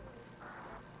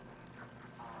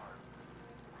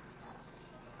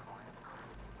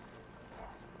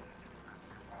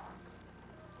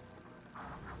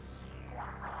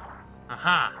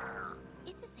 Aha!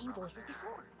 It's the same voice as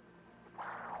before.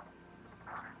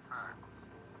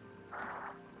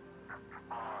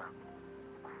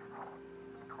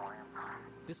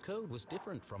 This code was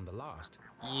different from the last.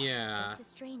 Yeah. Just as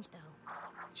strange, though.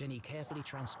 Jenny carefully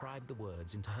transcribed the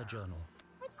words into her journal.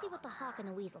 Let's see what the hawk and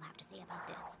the weasel have to say about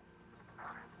this.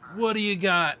 What do you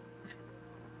got?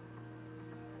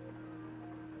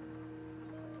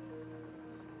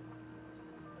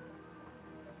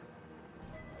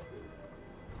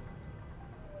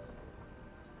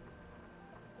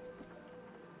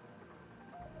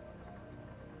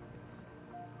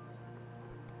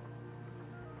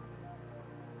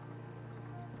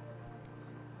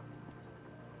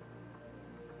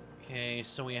 Okay,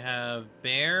 so we have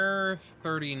Bear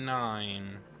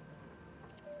 39.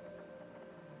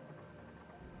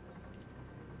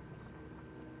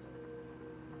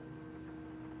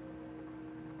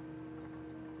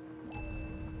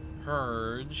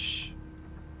 Purge.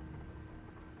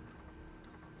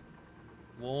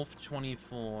 Wolf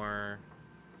 24.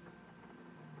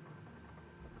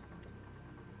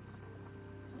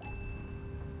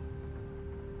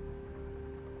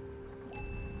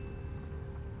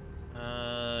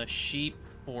 Sheep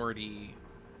 40.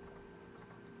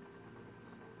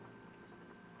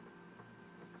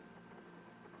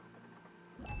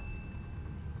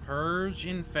 Purge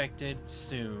infected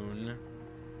soon.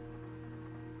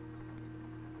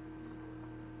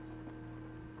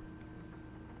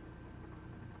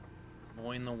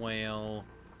 Boy and the whale.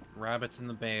 Rabbits and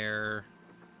the bear.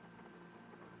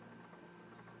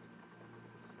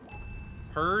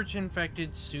 Purge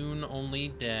infected soon, only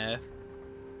death.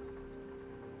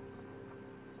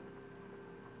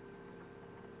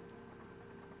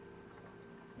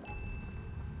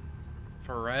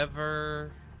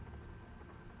 Forever.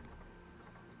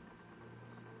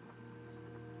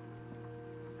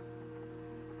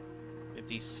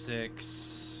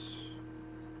 $56.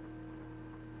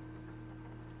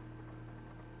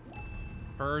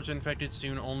 Purge infected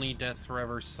soon, only death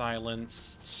forever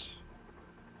silenced.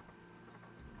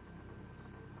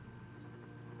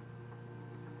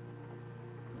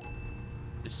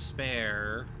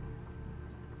 Despair.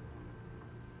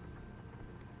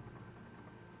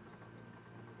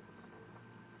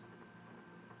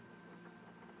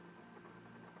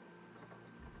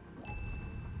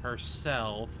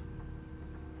 Herself.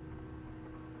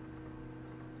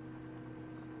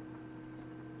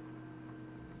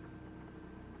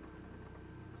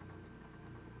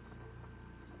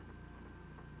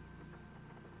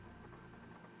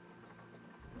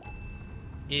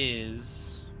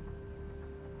 Is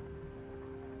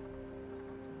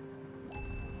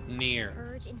near.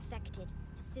 Purge infected,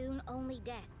 soon only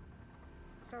death.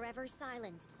 Forever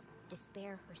silenced,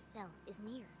 despair herself is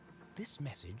near. This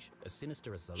message, as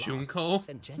sinister as the Junko? last,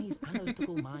 sent Jenny's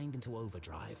analytical mind into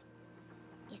overdrive.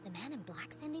 Is the man in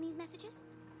black sending these messages?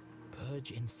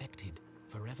 Purge infected,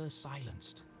 forever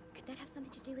silenced. Could that have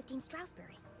something to do with Dean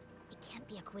Strasberry? It can't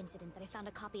be a coincidence that I found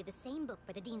a copy of the same book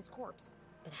by the Dean's corpse.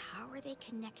 But how are they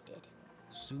connected?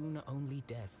 Soon only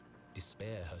death,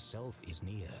 despair herself is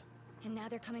near. And now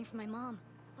they're coming for my mom.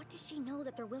 What does she know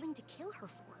that they're willing to kill her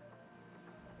for?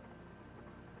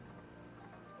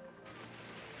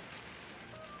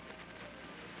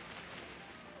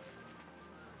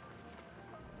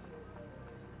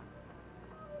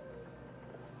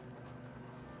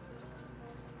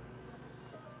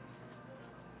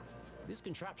 This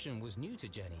contraption was new to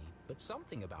Jenny, but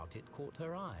something about it caught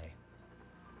her eye.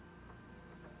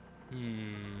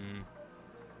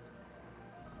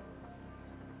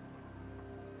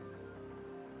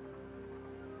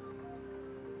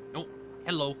 Oh,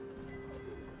 hello.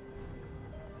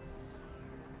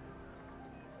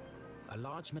 A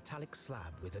large metallic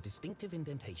slab with a distinctive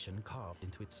indentation carved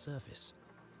into its surface.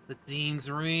 The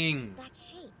Dean's ring. That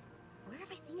shape. Where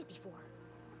have I seen it before?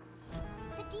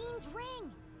 The Dean's ring!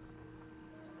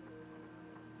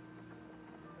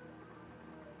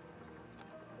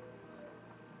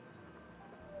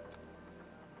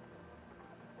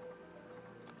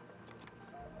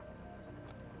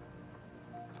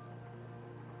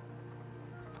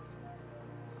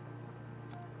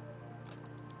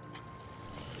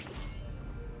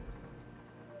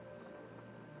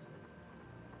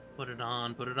 Put it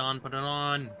on, put it on, put it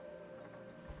on.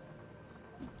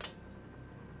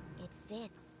 It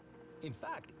fits. In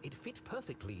fact, it fit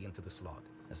perfectly into the slot,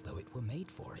 as though it were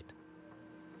made for it.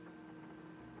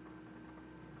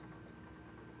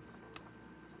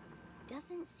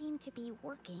 Doesn't seem to be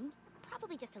working.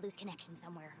 Probably just a loose connection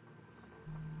somewhere.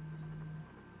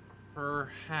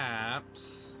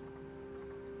 Perhaps.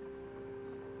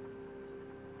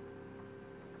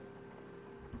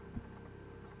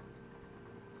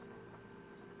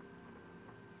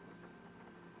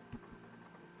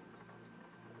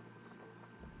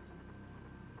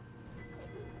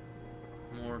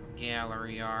 More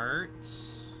gallery art.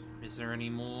 Is there any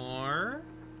more?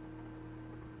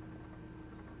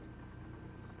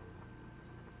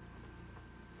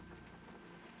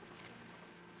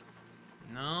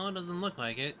 No, it doesn't look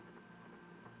like it.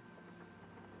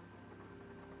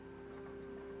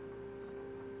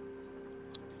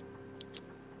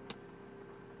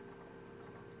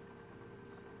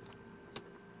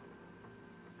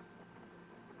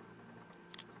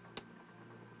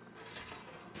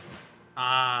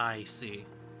 Ah, I see.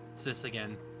 It's this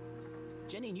again.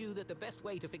 Jenny knew that the best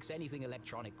way to fix anything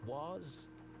electronic was...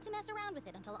 to mess around with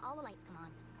it until all the lights come on.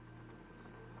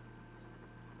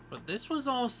 But this was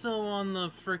also on the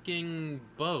freaking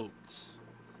boat.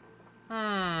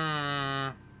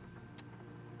 Hmm.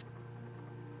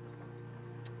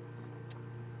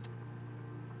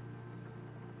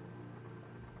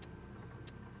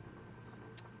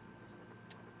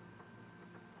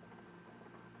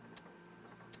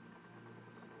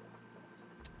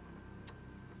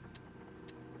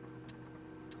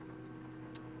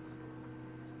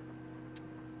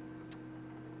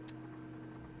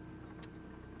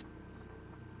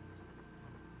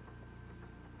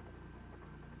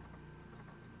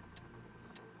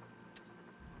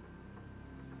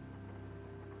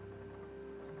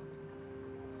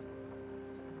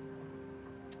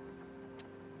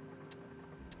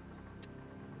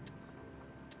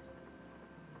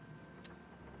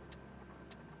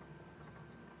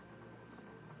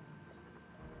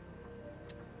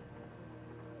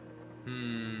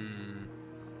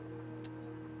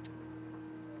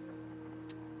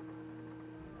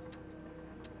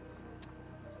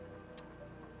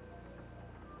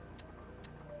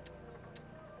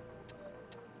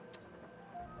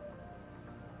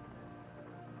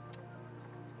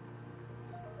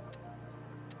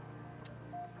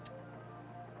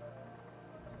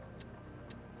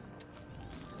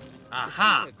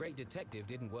 Aha! Being a great detective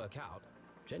didn't work out.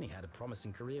 Jenny had a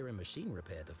promising career in machine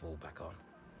repair to fall back on.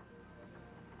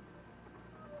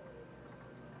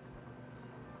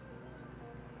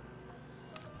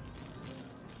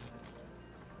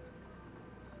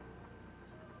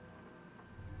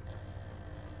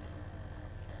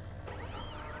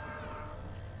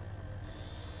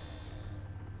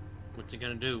 What's he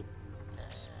gonna do?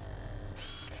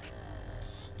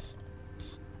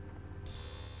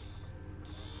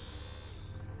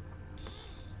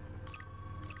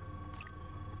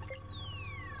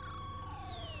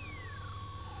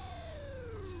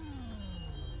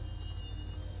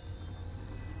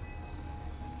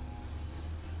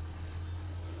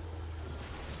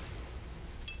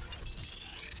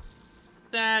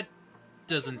 That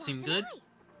doesn't I've seem lost an good. eye.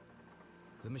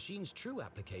 The machine's true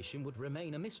application would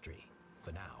remain a mystery,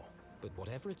 for now. But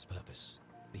whatever its purpose,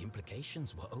 the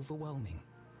implications were overwhelming.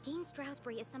 Dean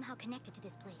Stroudsbury is somehow connected to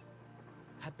this place.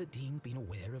 Had the Dean been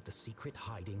aware of the secret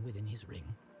hiding within his ring?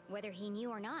 Whether he knew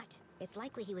or not, it's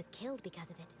likely he was killed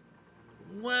because of it.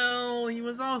 Well, he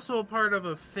was also a part of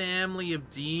a family of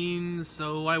deans,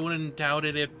 so I wouldn't doubt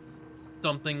it if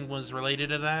something was related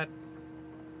to that.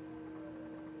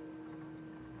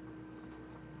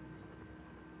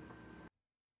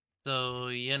 So,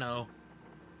 you know.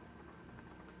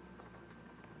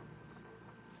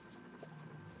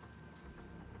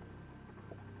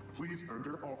 Please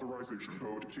enter authorization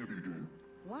code to begin.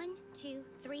 1, 2,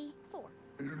 3, 4.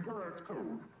 Incorrect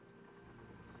code.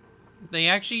 They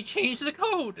actually changed the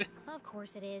code! Of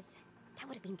course it is. That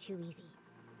would have been too easy.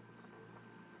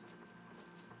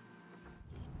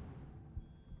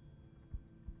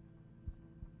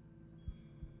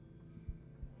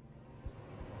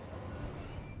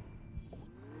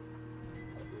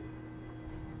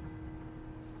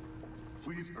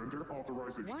 Please enter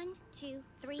authorization. 1, 2,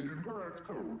 3. Incorrect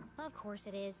code. Of course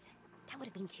it is. That would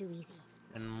have been too easy.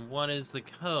 And what is the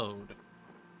code?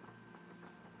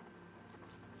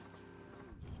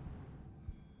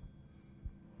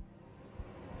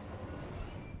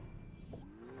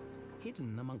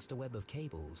 Hidden amongst a web of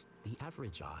cables, the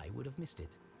average eye would have missed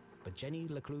it. But Jenny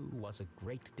LeClue was a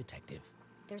great detective.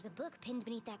 There's a book pinned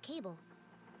beneath that cable.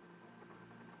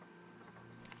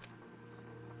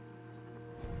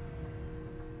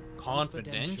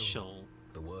 Confidential.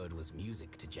 The word was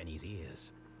music to Jenny's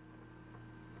ears.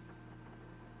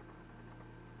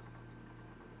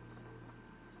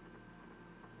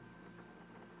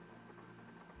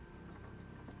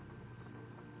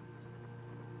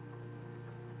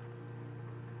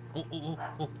 Oh, oh,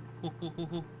 oh, oh, oh, oh,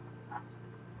 oh.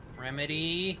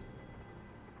 Remedy.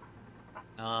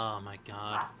 Oh my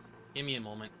god. Give me a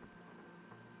moment.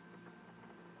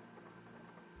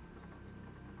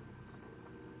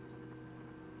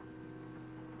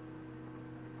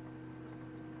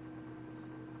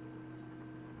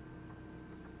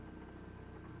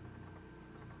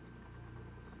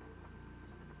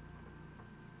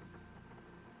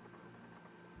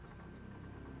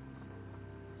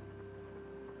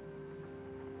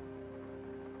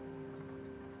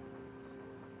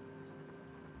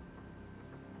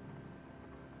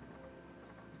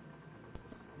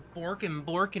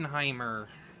 Borkenheimer.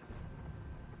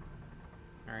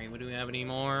 Alright, what do we have any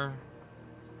more?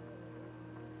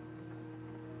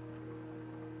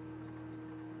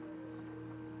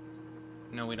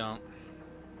 No, we don't.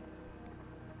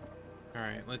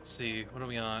 Alright, let's see. What do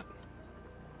we got?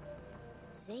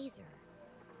 Zazer.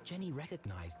 Jenny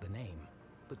recognized the name,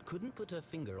 but couldn't put her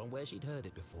finger on where she'd heard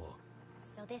it before.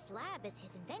 So this lab is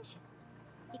his invention.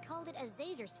 He called it a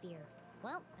Zazer sphere.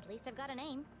 Well, at least I've got a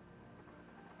name.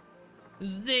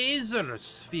 Zazer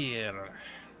sphere.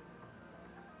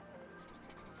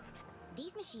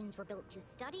 These machines were built to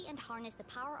study and harness the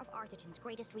power of Arthurton's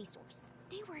greatest resource.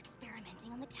 They were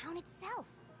experimenting on the town itself.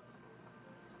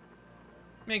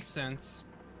 Makes sense.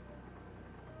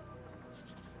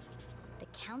 The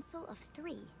Council of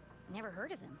Three. Never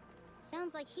heard of them.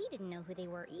 Sounds like he didn't know who they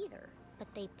were either.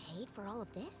 But they paid for all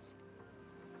of this?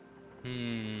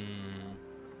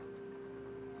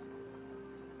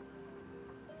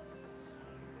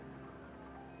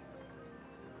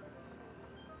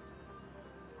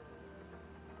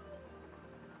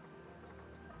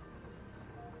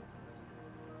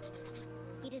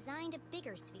 He designed a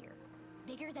bigger sphere.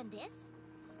 Bigger than this?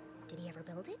 Did he ever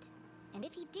build it? And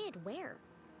if he did, where?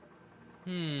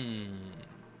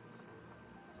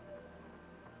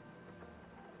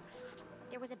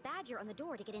 There was a badger on the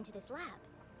door to get into this lab.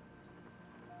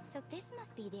 So this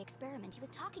must be the experiment he was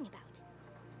talking about.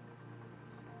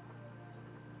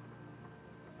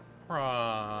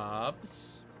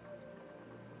 Props.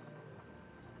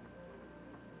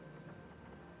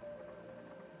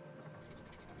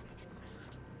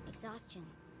 Exhaustion,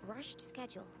 rushed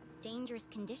schedule, dangerous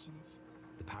conditions.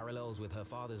 The parallels with her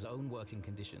father's own working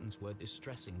conditions were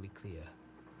distressingly clear.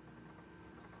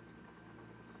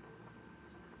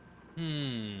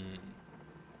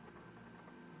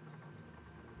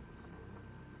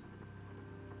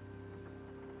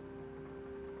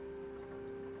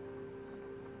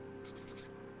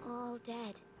 All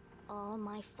dead. All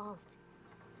my fault.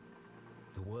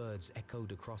 The words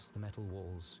echoed across the metal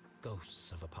walls,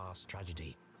 ghosts of a past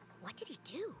tragedy. What did he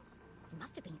do? It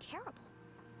must have been terrible.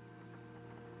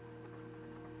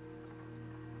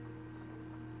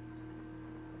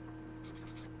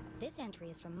 This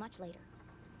entry is from much later.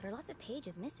 There are lots of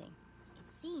pages missing. It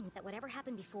seems that whatever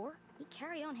happened before, he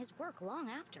carried on his work long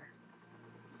after.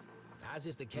 As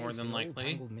is the More case than in all likely.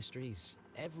 tangled mysteries,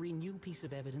 every new piece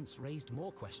of evidence raised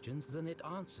more questions than it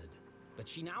answered. But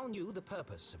she now knew the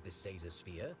purpose of this Zazer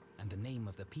sphere and the name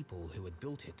of the people who had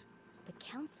built it. The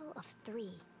Council of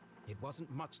Three. It wasn't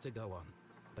much to go on,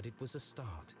 but it was a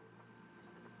start.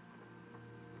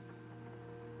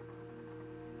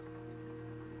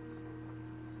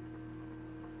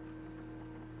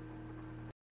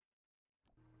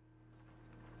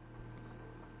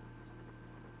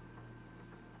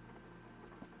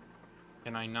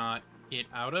 Can I not get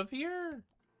out of here?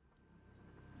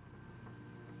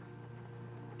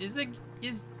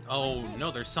 Oh, What's no,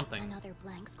 this? there's something. Another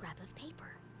blank scrap of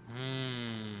paper.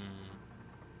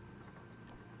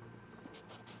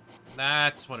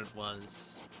 That's what it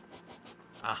was.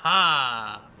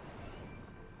 Aha!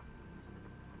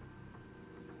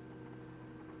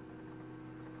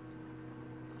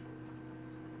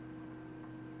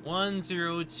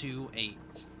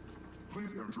 $1028.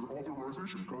 Please enter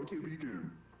authorization code to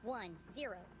begin.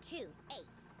 1028.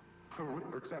 Code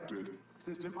accepted.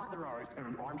 System authorized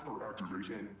and armed for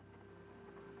activation.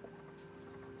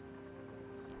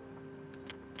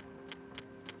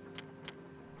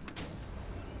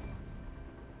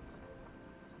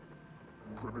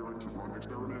 Preparing to run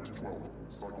experiment 12,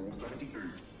 cycle 78.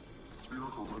 Sphere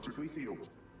hermetically sealed.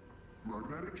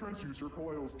 Magnetic transducer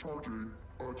coils charging.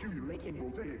 Accumulating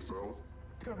voltaic cells.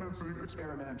 Commencing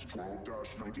experiment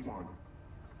 12-91.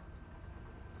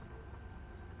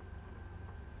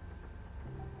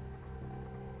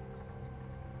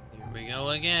 Here we go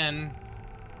again.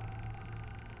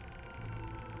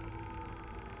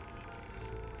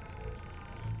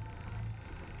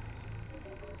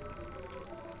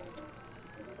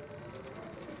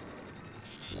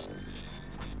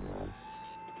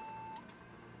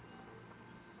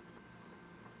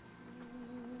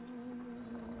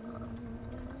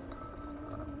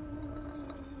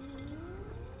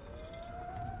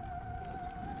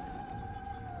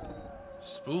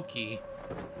 Spooky.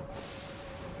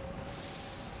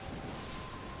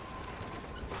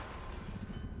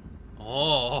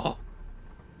 Oh.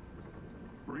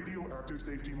 Radioactive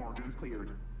safety margins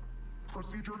cleared.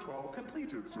 Procedure 12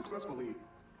 completed successfully.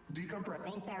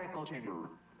 Decompressing spherical chamber.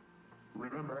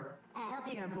 Remember, a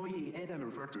healthy employee is an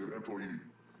effective employee.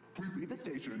 Please leave the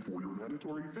station for your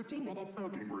mandatory 15-minute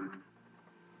smoking break.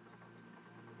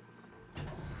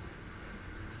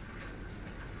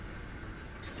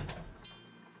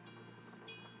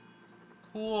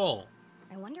 Cool.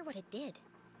 I wonder what it did.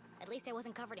 At least I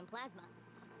wasn't covered in plasma.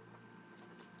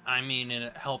 I mean,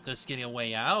 it helped us get a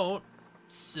way out.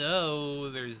 So,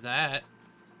 there's that.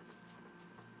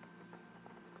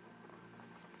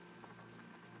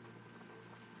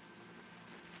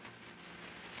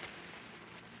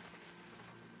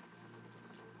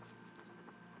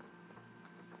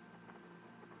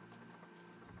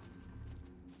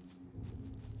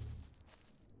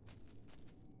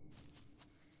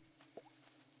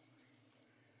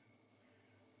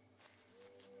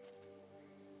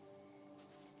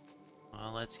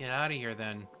 Well, let's get out of here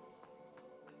then.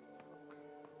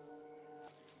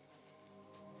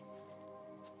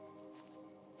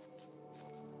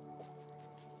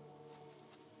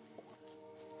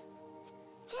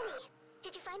 Jenny,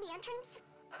 did you find the entrance?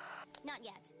 Not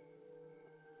yet.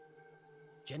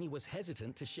 Jenny was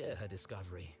hesitant to share her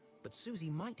discovery, but Susie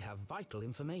might have vital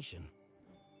information.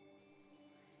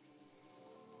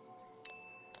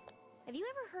 Have you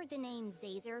ever heard the name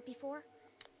Zazer before?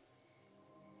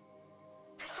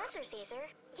 Professor Zazer?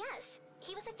 Yes.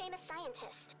 He was a famous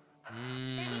scientist.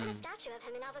 There's even a statue of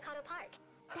him in Avocado Park.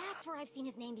 That's where I've seen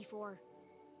his name before.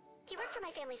 He worked for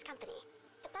my family's company,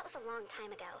 but that was a long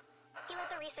time ago. He led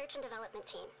the research and development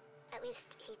team. At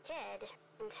least he did,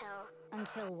 until...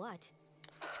 Until what?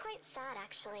 It's quite sad,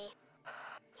 actually.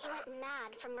 He went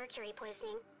mad from mercury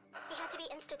poisoning. He had to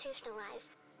be institutionalized.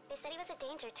 They said he was a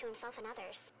danger to himself and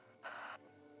others.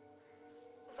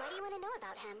 Why do you want to know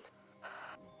about him?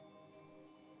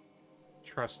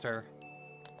 Trust her.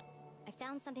 I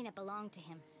found something that belonged to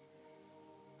him.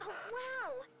 Oh,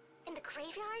 wow! In the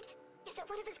graveyard? Is it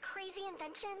one of his crazy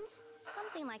inventions?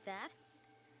 Something like that.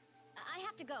 I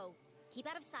have to go. Keep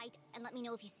out of sight and let me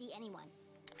know if you see anyone.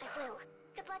 I will.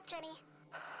 Good luck, Jenny.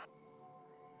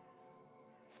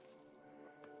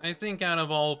 I think out of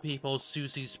all people,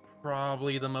 Susie's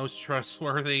probably the most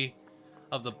trustworthy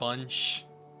of the bunch.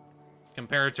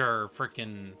 Compared to her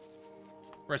frickin'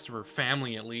 rest of her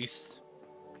family, at least.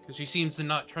 Because she seems to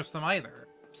not trust them either.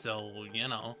 So, you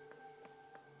know.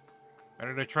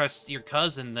 Better to trust your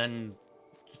cousin than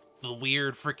the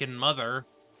weird frickin' mother.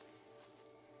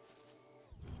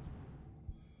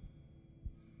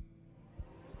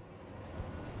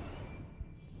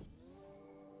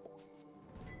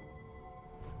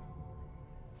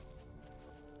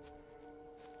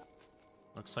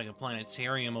 Looks like a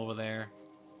planetarium over there.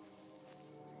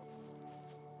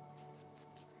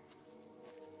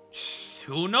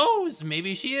 Who knows?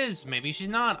 Maybe she is. Maybe she's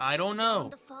not. I don't know.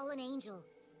 The fallen angel.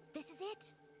 This is it.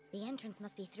 The entrance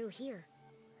must be through here.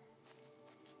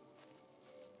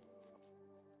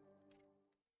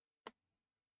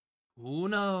 Who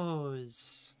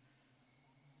knows?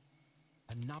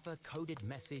 Another coded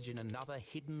message in another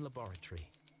hidden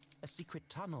laboratory. A secret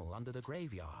tunnel under the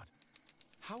graveyard.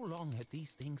 How long had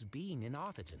these things been in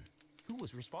Arthurton? Who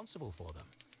was responsible for them?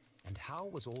 And how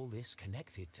was all this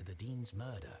connected to the Dean's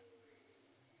murder?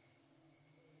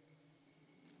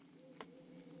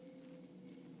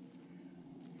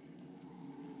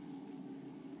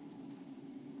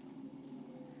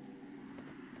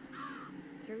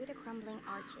 Through the crumbling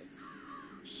arches.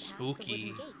 Past the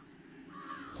Spooky. wooden gates.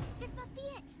 This must be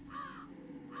it.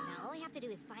 Now all I have to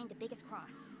do is find the biggest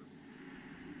cross.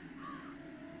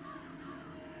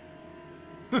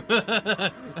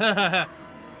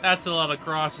 That's a lot of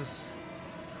crosses.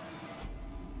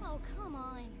 Oh, come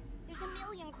on. There's a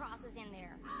million crosses in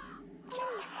there.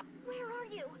 Jenny, where are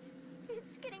you?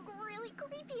 It's getting really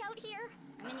creepy out here.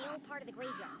 I'm in the old part of the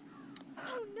graveyard.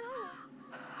 Oh, no.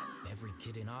 Every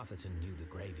kid in Arthurton knew the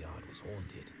graveyard was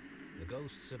haunted. The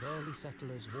ghosts of early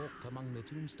settlers walked among the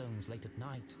tombstones late at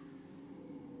night,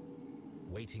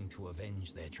 waiting to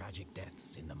avenge their tragic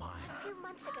deaths in the mine. A few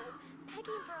months ago,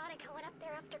 Peggy and Veronica went up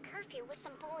there after curfew with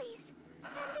some boys.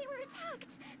 And they were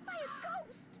attacked by a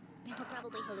ghost. They were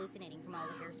probably hallucinating from all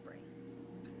the hairspray.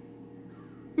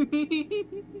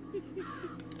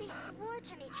 They swore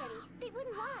to me, Jenny. They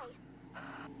wouldn't lie.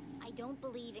 I don't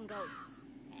believe in ghosts.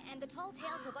 And the tall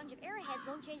tales of a bunch of airheads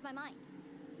won't change my mind.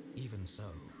 Even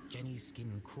so, Jenny's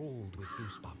skin crawled with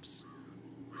goosebumps.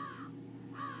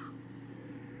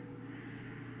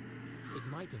 It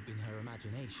might have been her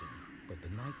imagination, but the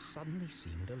night suddenly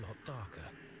seemed a lot darker.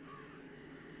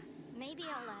 Maybe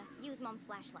I'll use Mom's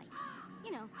flashlight.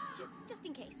 You know, just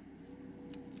in case.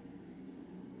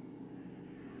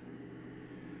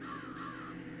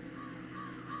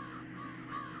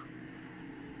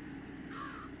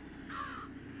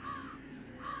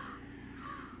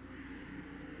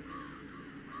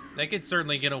 They could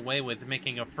certainly get away with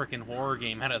making a frickin' horror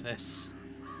game out of this.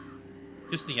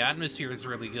 Just the atmosphere is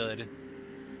really good.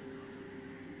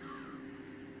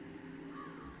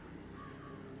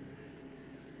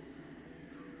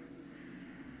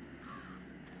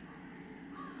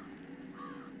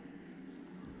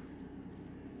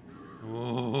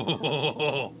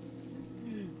 Oh.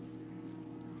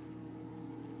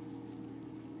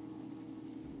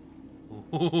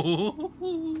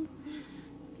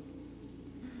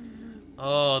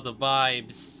 Oh, the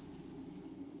vibes.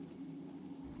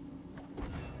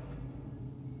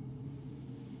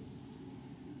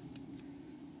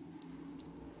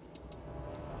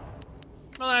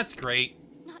 Well, that's great.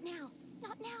 Not now.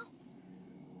 Not now.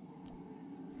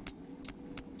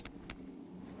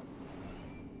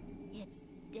 It's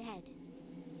dead.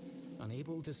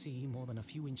 Unable to see more than a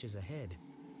few inches ahead,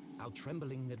 our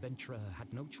trembling adventurer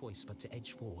had no choice but to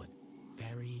edge forward,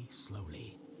 very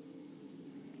slowly.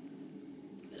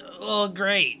 Oh,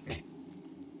 great.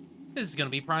 This is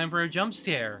gonna be prime for a jump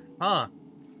scare, huh?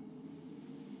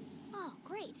 Oh,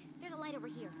 great. There's a light over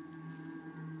here.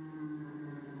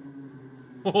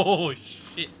 Oh,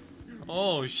 shit.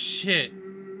 Oh, shit.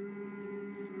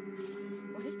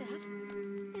 What is that?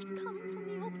 It's coming from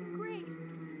the open grave.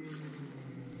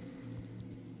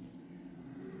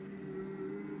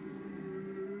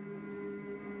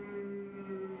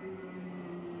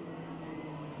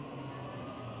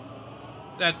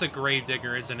 That's a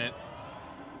gravedigger, isn't it?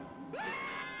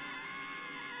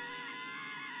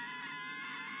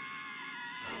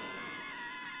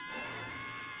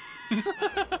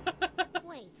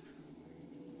 Wait.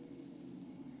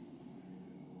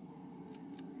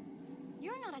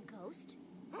 You're not a ghost.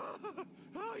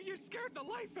 Oh, you scared the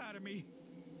life out of me.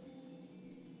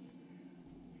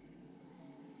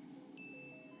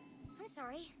 I'm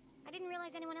sorry. I didn't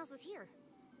realize anyone else was here.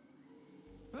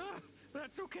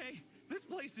 That's okay. This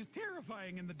place is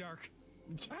terrifying in the dark.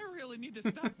 I really need to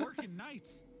stop working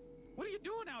nights. What are you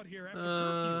doing out here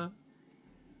after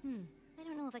curfew? I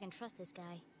don't know if I can trust this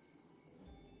guy.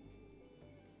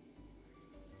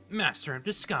 Master of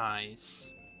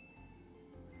Disguise.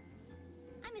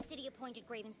 I'm a city-appointed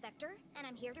grave inspector, and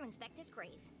I'm here to inspect this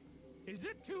grave. Is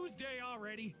it Tuesday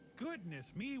already?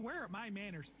 Goodness me, where are my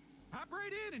manners? Hop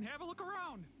right in and have a look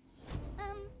around.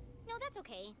 No, that's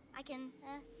okay. I can,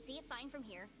 see it fine from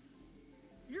here.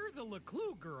 You're the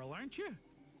LeClue girl, aren't you?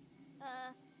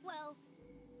 Well,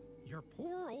 Your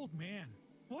poor old man.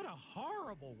 What a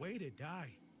horrible way to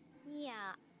die.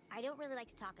 yeah, I don't really like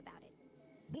to talk about it.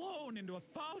 Blown into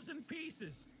 1,000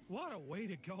 pieces. What a way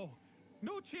to go.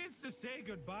 No chance to say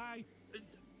goodbye.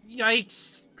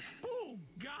 Yikes. Boom!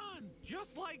 Gone!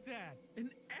 Just like that. An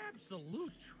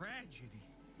absolute tragedy.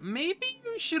 Maybe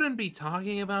you shouldn't be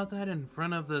talking about that in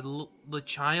front of the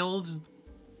child.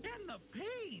 And the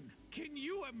pain! Can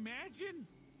you imagine?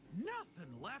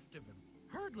 Nothing left of him.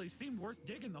 Hardly seemed worth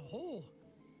digging the hole.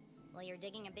 Well, you're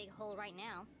digging a big hole right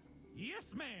now.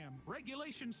 Yes, ma'am.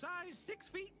 Regulation size 6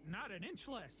 feet, not an inch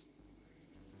less.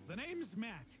 The name's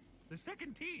Matt. The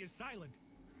second T is silent.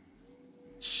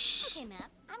 Shh. Okay, Matt,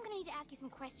 I'm gonna need to ask you some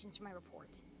questions for my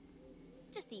report.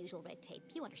 Just the usual red tape,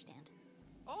 you understand.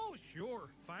 Oh,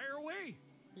 sure. Fire away.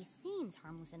 He seems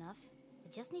harmless enough. I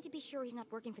just need to be sure he's not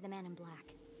working for the man in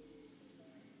black.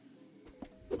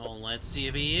 Well, let's see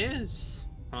if he is.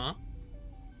 Huh?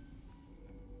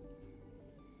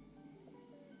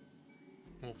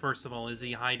 Well, first of all, is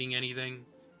he hiding anything?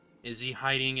 Is he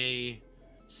hiding a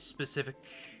specific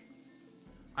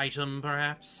item,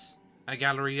 perhaps? A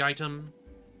gallery item?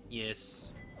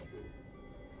 Yes.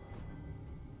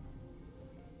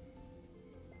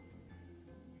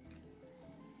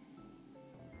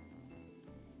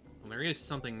 Well, there is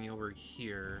something over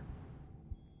here.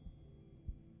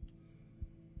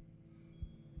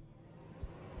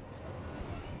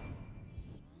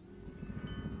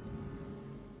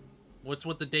 What's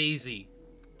with the daisy?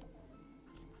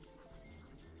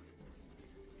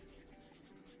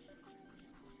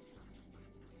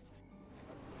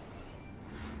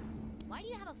 Why do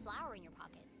you have a flower in your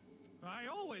pocket? I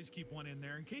always keep one in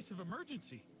there in case of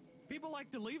emergency. People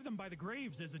like to leave them by the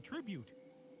graves as a tribute.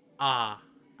 Ah,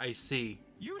 I see.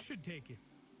 You should take it.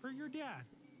 For your dad.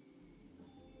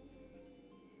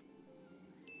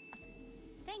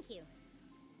 Thank you.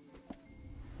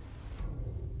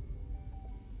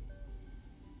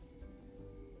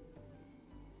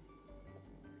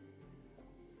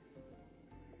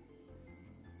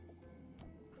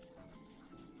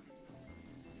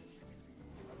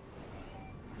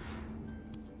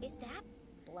 Is that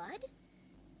blood?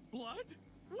 Blood?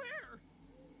 Where?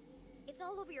 It's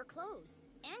all over your clothes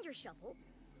and your shovel.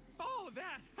 Oh,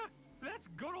 that! That's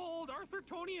good old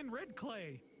Arthurtonian red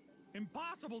clay.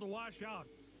 Impossible to wash out.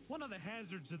 One of the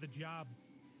hazards of the job.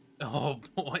 Oh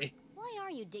boy. Why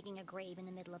are you digging a grave in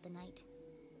the middle of the night?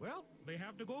 Well, they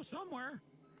have to go somewhere.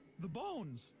 The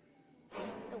bones.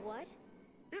 The what?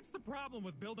 It's the problem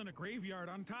with building a graveyard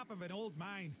on top of an old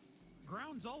mine.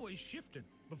 Ground's always shifting.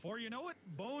 Before you know it,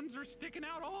 bones are sticking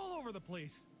out all over the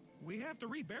place. We have to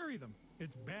rebury them.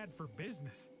 It's bad for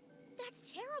business.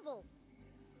 That's terrible.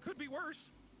 Could be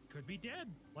worse. Could be dead,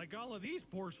 like all of these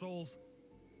poor souls.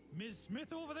 Ms.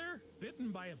 Smith over there,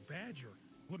 bitten by a badger.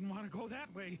 Wouldn't want to go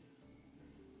that way.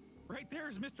 Right there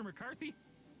is Mr. McCarthy.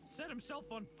 Set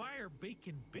himself on fire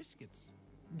baking biscuits.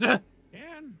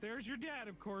 And there's your dad,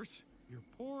 of course. Your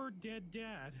poor dead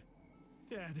dad.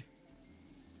 Dead.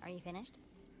 Are you finished?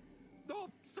 Oh,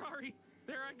 sorry.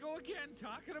 There I go again,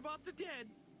 talking about the dead.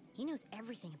 He knows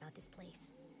everything about this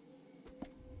place.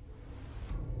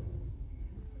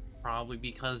 Probably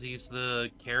because he's the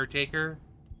caretaker.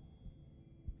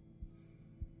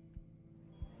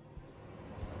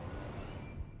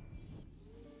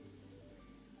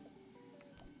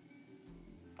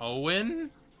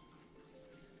 Owen?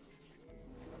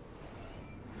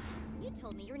 You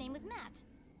told me your name was Matt.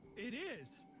 It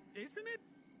is, isn't it?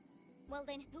 Well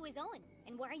then, who is Owen?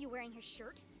 And why are you wearing his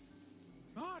shirt?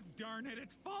 Oh, darn it,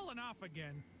 it's fallen off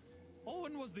again.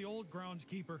 Owen was the old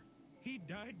groundskeeper. He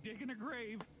died digging a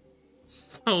grave.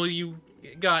 So you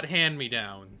got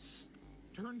hand-me-downs.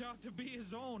 Turned out to be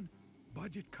his own.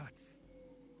 Budget cuts.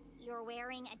 You're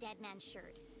wearing a dead man's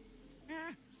shirt.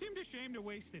 Seemed a shame to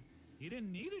waste it. He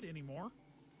didn't need it anymore.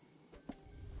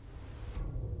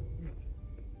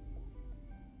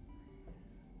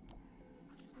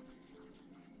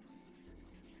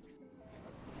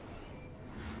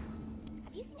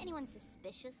 Have you seen anyone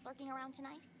suspicious lurking around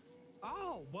tonight?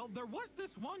 Oh, well, there was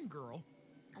this one girl.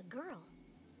 A girl?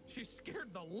 She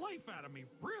scared the life out of me.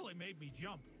 Really made me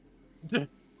jump.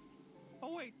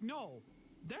 Oh, wait, no.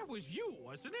 That was you,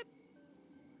 wasn't it?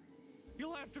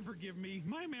 You'll have to forgive me.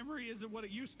 My memory isn't what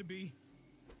it used to be.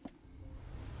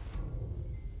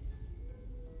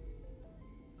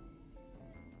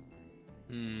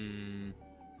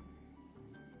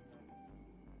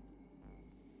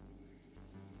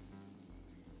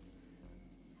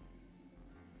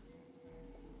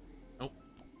 Oh,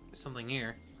 there's something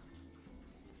here.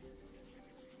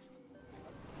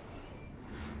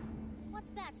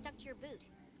 What's that stuck to your boot?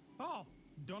 Oh,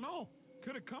 dunno.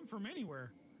 Could have come from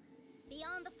anywhere.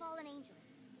 Beyond the fallen angel.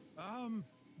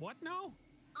 What now?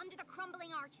 Under the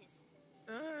crumbling arches.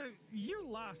 You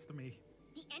lost me.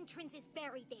 The entrance is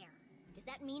buried there. Does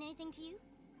that mean anything to you?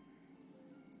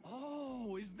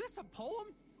 Oh, is this a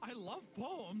poem? I love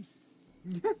poems.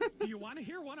 Do you want to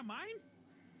hear one of mine?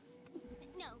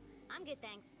 No, I'm good,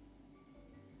 thanks.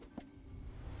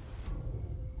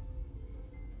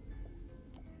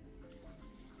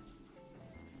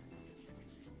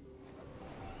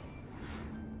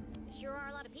 Sure are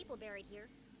a lot of people buried here.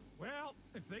 Well,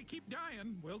 if they keep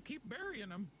dying, we'll keep burying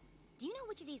them. Do you know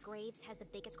which of these graves has the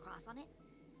biggest cross on it?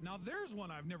 Now there's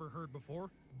one I've never heard before.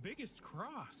 Biggest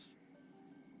cross.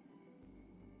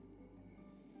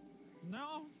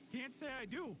 No, can't say I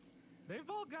do. They've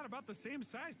all got about the same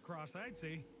sized cross, I'd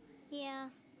say. Yeah,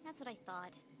 that's what I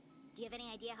thought. Do you have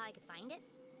any idea how I could find it?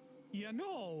 You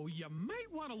know, you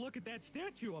might want to look at that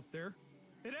statue up there.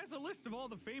 It has a list of all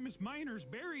the famous miners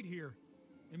buried here.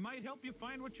 It might help you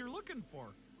find what you're looking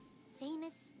for.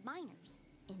 Famous miners.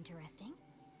 Interesting.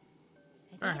 I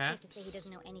think Perhaps. it's safe to say he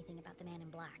doesn't know anything about the man in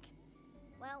black.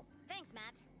 Well, thanks,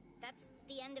 Matt. That's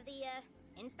the end of the,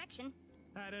 inspection.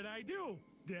 How did I do?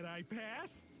 Did I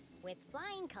pass? With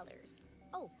flying colors.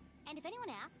 Oh, and if anyone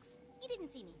asks, you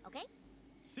didn't see me, okay?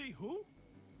 See who?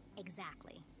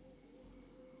 Exactly.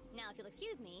 Now, if you'll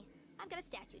excuse me, I've got a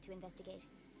statue to investigate.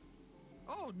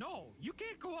 Oh, no. You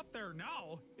can't go up there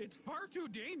now. It's far too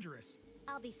dangerous.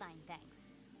 I'll be fine, thanks.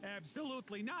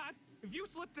 Absolutely not. If you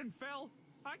slipped and fell,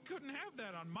 I couldn't have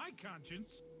that on my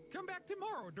conscience. Come back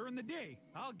tomorrow during the day.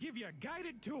 I'll give you a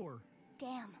guided tour.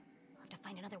 Damn. I'll have to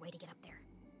find another way to get up there.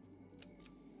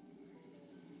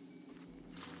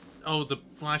 Oh, the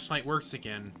flashlight works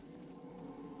again.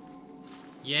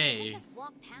 Yay. I can't just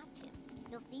walk past him.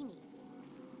 He'll see me.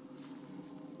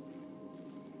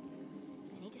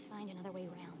 I need to find another way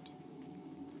around.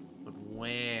 But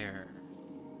where?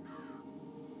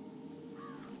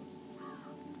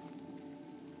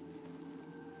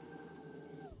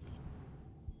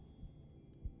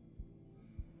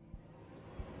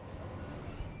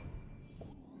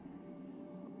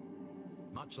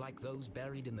 Much like those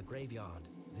buried in the graveyard,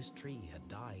 this tree had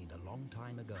died a long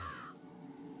time ago.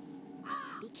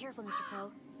 Be careful, Mr.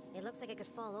 Crow. It looks like it could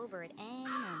fall over at any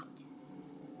moment.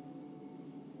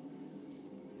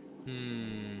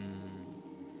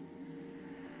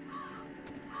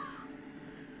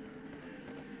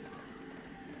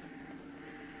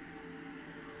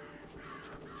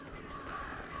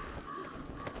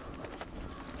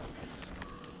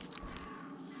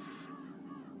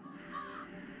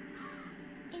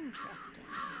 Interesting.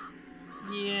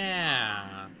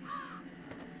 Yeah.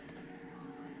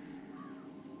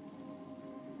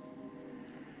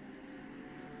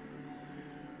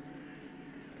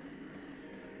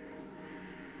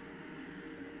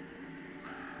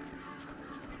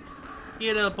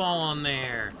 Get up on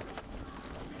there.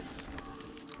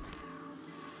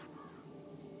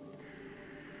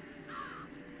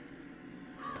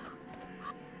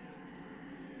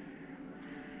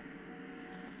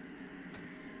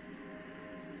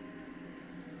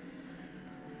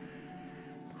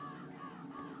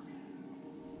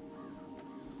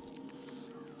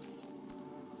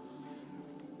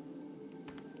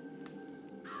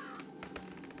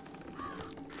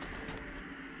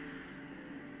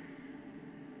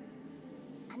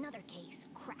 Another case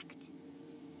cracked.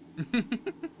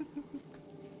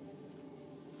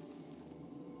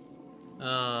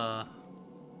 All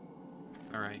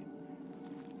right.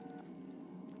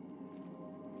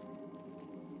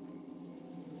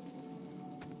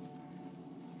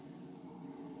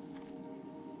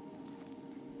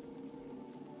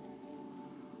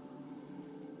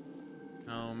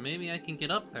 Oh, maybe I can get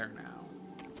up there now.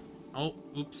 Oh,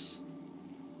 oops.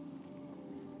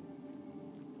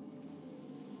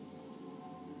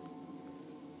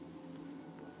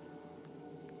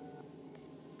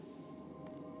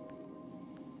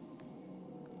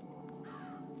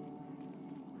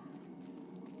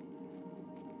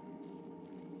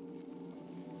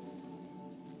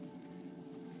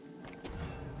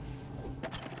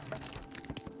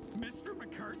 Mr.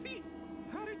 McCarthy?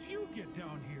 How did you get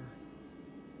down here?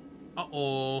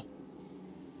 Uh-oh.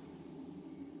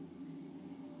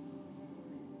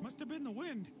 Must have been the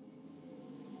wind.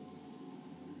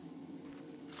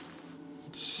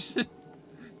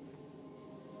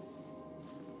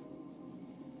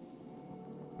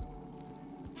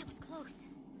 That was close.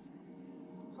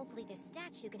 Hopefully this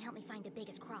statue can help me find the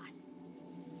biggest cross.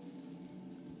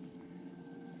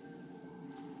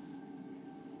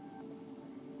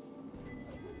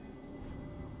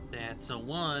 That's a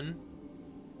 1.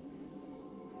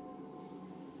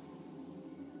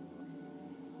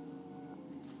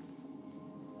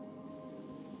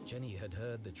 Jenny had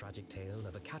heard the tragic tale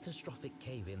of a catastrophic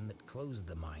cave-in that closed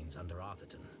the mines under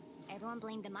Arthurton. Everyone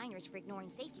blamed the miners for ignoring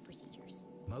safety procedures.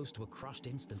 Most were crushed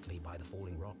instantly by the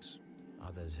falling rocks.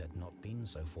 Others had not been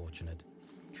so fortunate.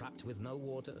 Trapped with no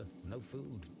water, no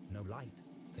food, no light,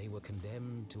 they were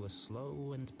condemned to a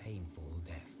slow and painful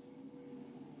death.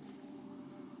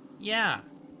 Yeah,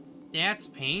 that's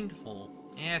painful.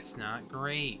 That's not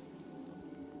great.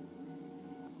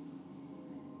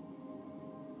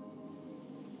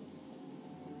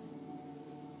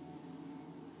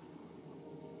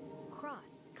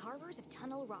 Cross, carvers of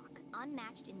tunnel rock,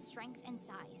 unmatched in strength and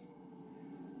size.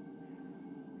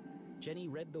 Jenny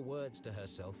read the words to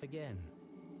herself again.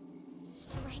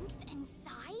 Strength and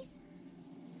size?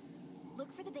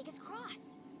 Look for the biggest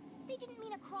cross. They didn't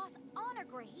mean a cross on a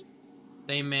grave.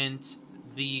 They meant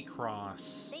the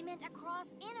cross. They meant a cross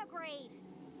in a grave.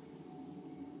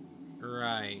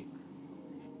 Right.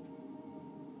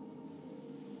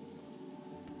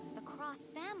 The Cross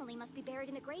family must be buried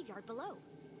in the graveyard below.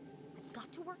 I've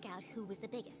got to work out who was the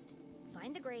biggest.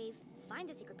 Find the grave, find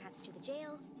the secret paths to the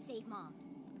jail, save Mom.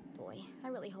 Boy, I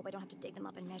really hope I don't have to dig them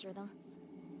up and measure them.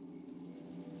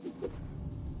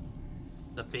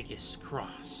 The biggest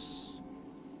cross.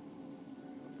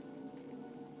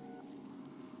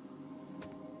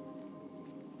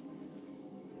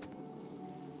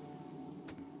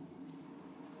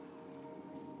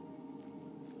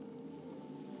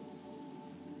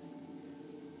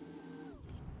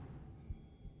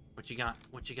 What you got?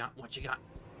 What you got? What you got?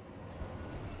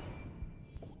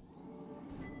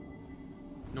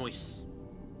 Noise.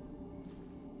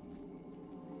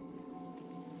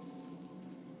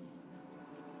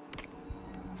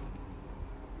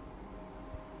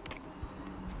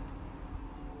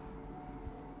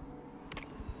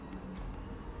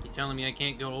 You telling me I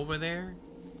can't go over there?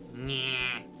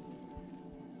 Nah.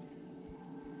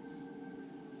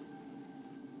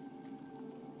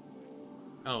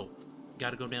 Oh,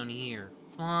 gotta go down here.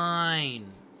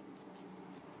 Fine.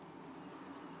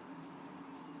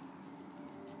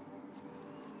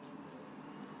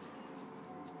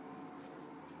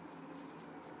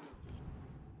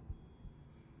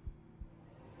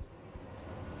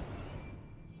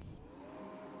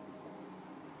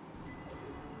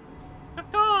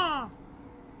 Caw-caw.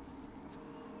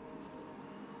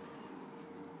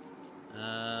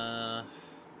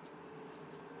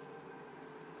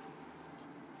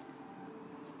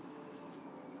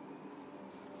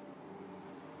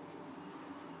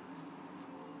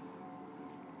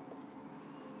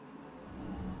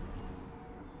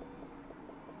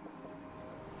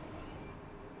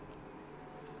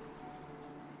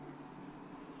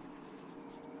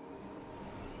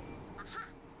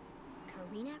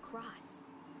 Karina Cross.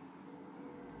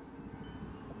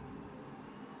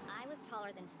 I was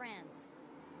taller than Franz.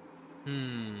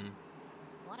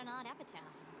 What an odd epitaph.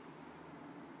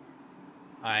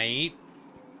 Aight.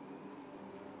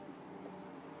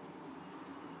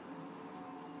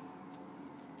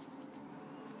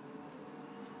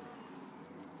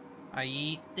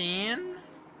 Aight then.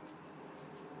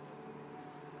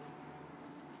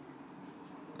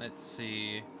 Let's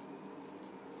see.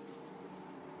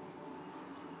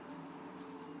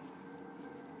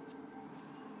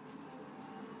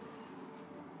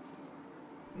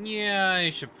 Yeah,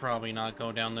 I should probably not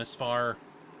go down this far.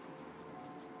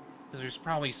 Because there's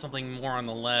probably something more on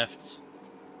the left.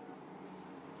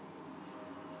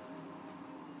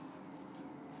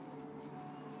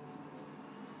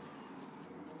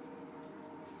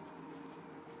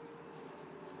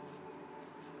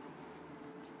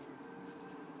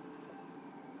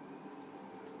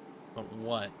 But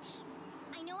what?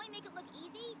 I know I make it look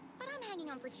easy, but I'm hanging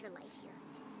on for dear life here.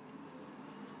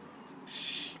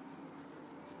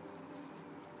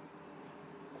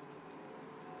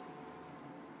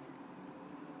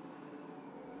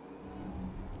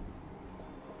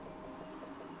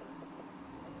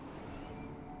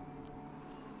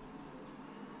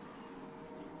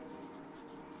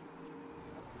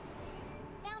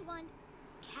 Found one.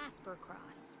 Casper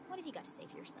Cross. What have you got to say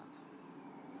for yourself?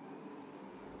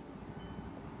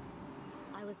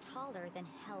 I was taller than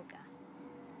Helga.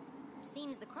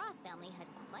 Seems the Cross family had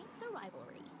quite the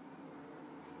rivalry.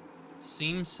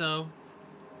 Seems so.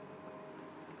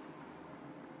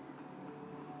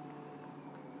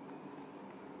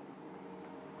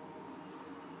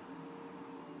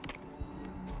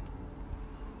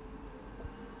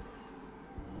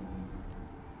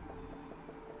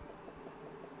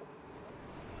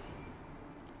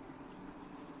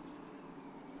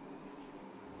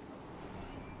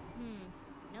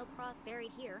 No cross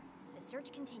buried here. The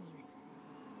search continues.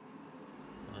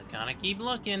 I gotta keep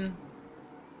looking.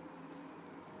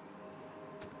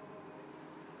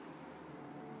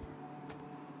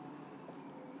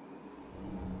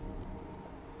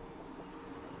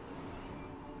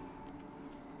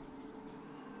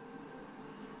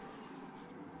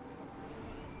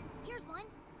 Here's one.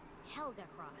 Helga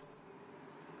Cross.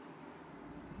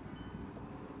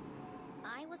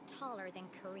 I was taller than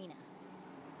Karina.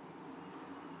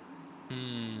 I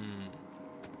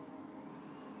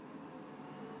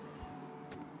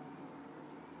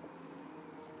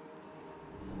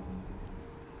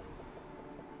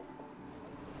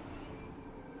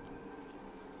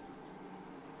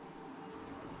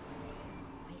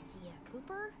see a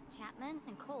Cooper, Chapman,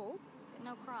 and Cole, but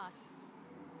no Cross.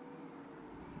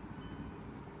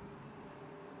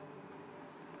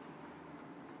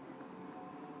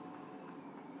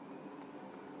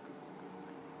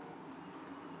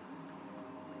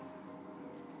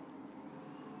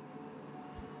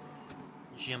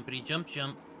 Jumpity jump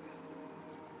jump.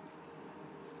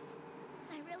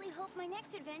 I really hope my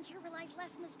next adventure relies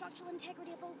less on the structural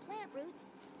integrity of old plant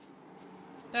roots.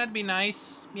 That'd be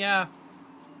nice. Yeah.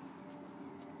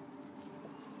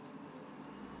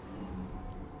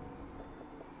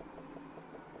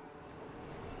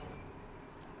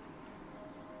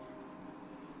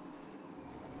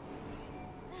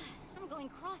 I'm going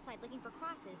cross-eyed looking for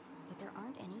crosses, but there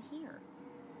aren't any here.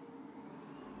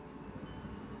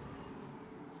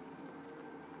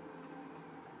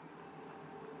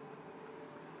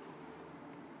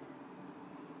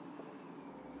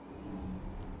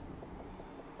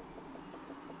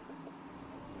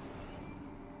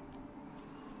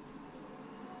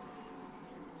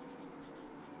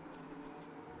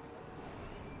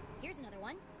 Here's another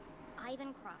one.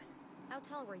 Ivan Cross. How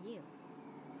tall were you?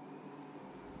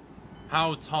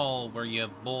 How tall were you,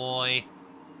 boy?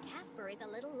 Casper is a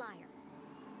little liar.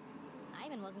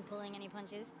 Ivan wasn't pulling any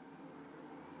punches.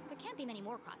 There can't be many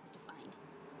more crosses to find.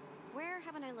 Where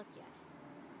haven't I looked yet?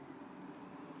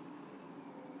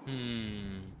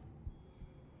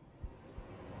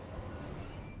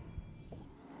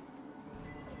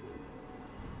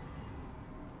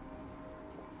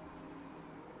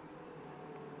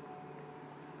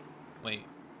 Wait.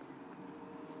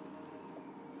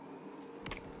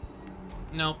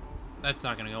 Nope. That's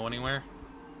not gonna go anywhere.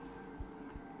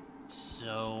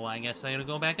 So I guess I gotta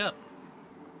go back up.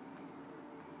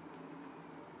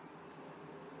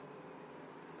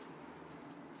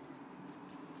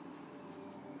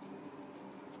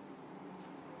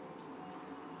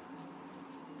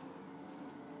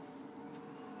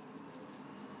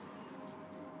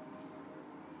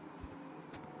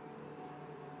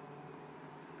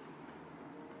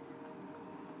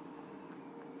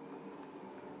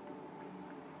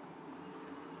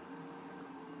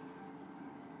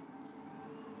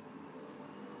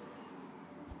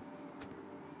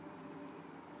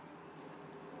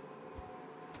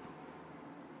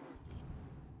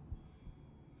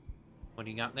 What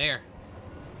do you got there?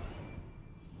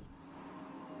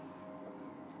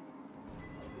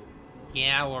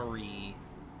 Gallery.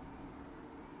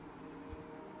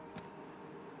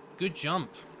 Good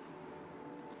jump.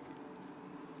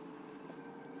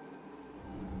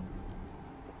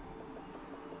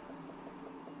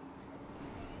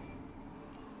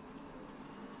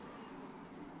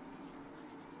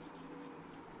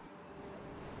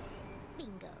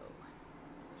 Bingo.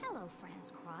 Hello,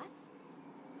 Franz Cross.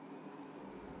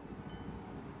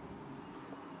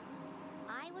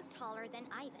 I was taller than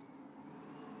Ivan.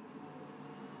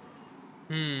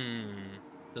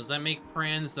 Does that make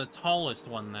Franz the tallest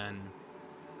one then?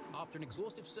 After an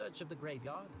exhaustive search of the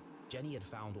graveyard, Jenny had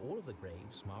found all of the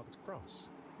graves marked cross.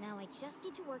 Now I just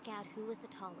need to work out who was the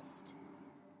tallest.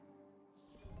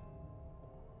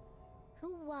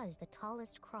 Who was the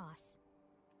tallest cross?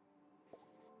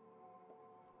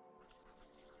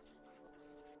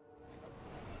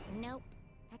 Nope,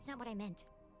 that's not what I meant.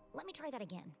 Let me try that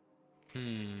again.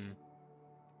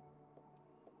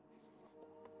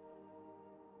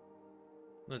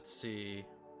 Let's see.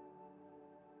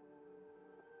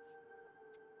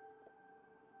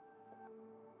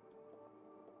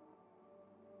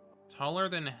 Taller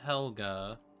than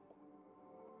Helga.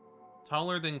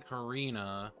 Taller than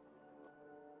Karina.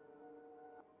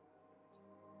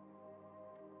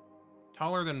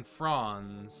 Taller than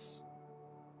Franz.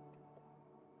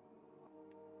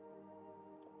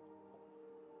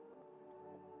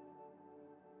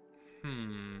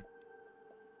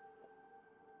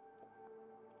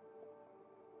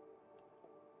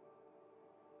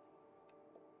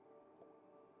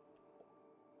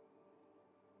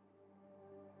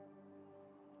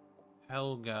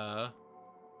 Helga.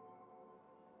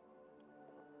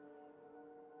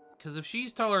 Because if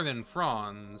she's taller than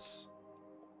Franz...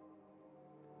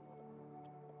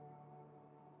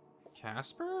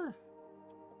 Casper?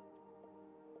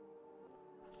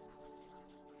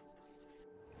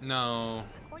 No.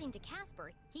 According to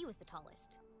Casper, he was the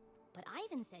tallest. But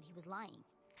Ivan said he was lying.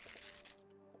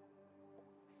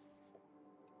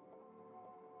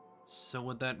 So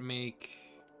would that make...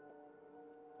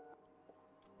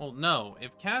 Well, no.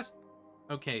 If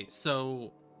Okay,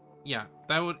 so... Yeah,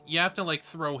 that would... You have to, like,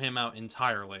 throw him out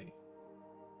entirely.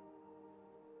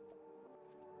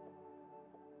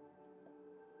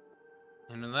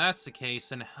 And if that's the case,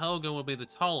 then Helga would be the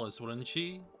tallest, wouldn't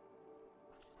she?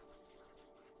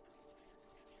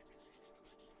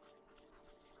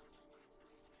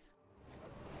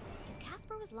 If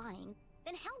Casper was lying,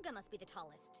 then Helga must be the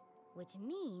tallest. Which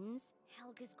means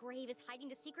Helga's grave is hiding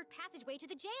the secret passageway to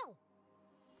the jail.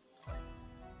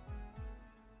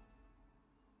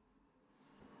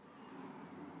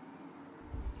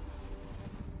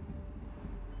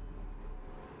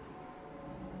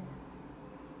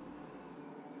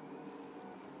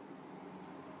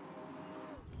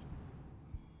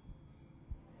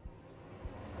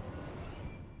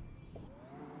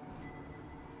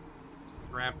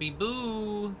 Scrappy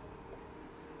Boo!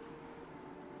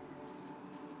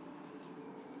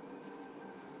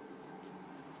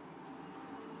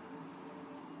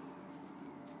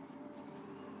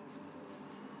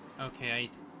 Okay, I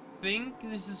think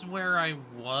this is where I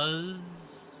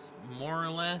was, more or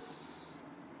less.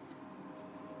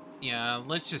 Yeah,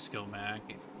 let's just go back.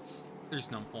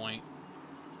 There's no point.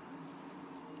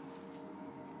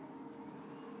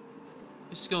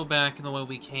 Just go back the way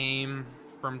we came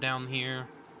from down here.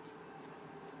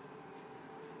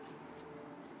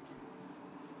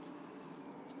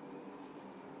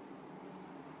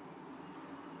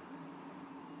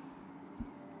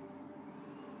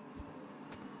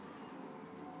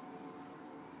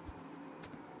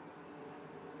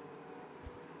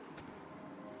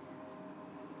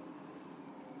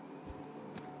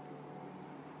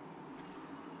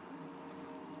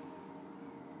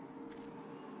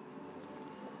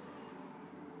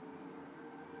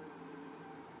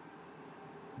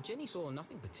 Jenny saw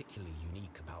nothing particularly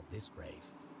unique about this grave.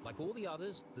 Like all the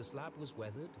others, the slab was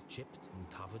weathered, chipped, and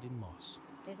covered in moss.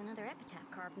 There's another epitaph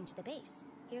carved into the base.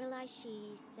 Here lies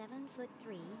she,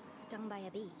 7'3", stung by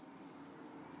a bee.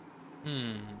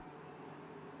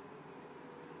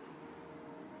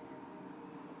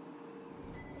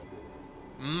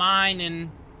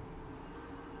 Mining.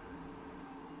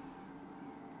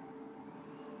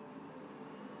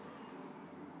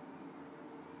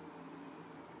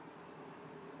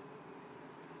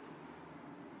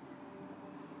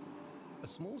 A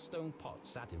small stone pot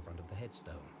sat in front of the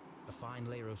headstone. A fine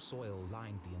layer of soil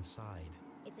lined the inside.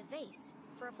 It's a vase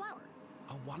for a flower.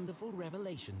 A wonderful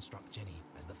revelation struck Jenny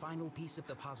as the final piece of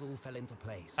the puzzle fell into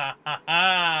place. Ha ha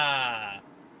ha!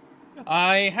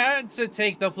 I had to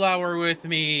take the flower with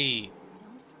me.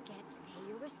 Don't forget to pay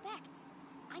your respects.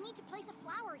 I need to place a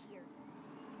flower here.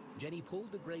 Jenny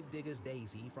pulled the gravedigger's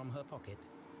daisy from her pocket.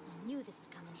 I knew this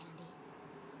would come in handy.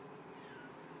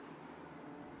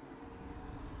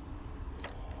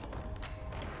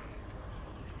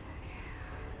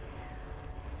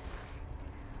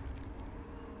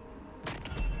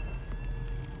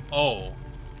 Oh.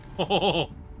 Oh.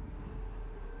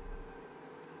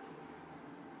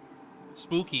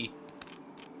 Spooky.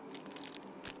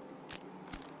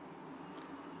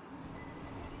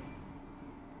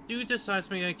 Due to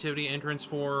seismic activity, entrance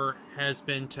 4 has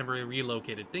been temporarily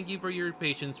relocated. Thank you for your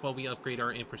patience while we upgrade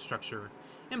our infrastructure.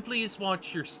 And please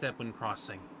watch your step when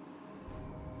crossing.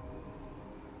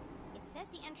 It says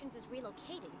the entrance was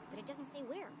relocated, but it doesn't say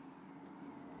where.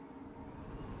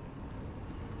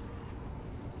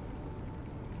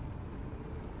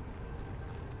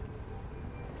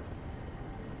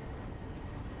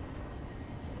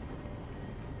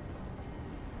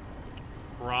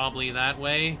 Probably that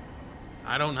way.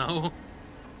 I don't know.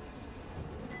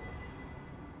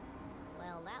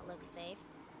 Well, that looks safe.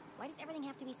 Why does everything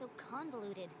have to be so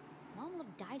convoluted? Mom will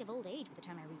have died of old age by the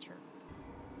time I reach her.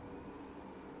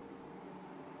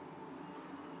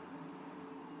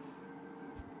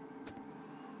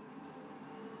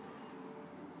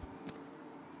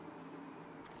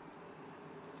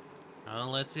 Well,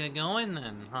 let's get going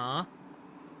then, huh?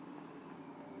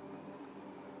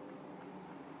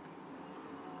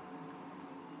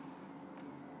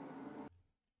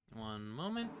 One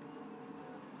moment.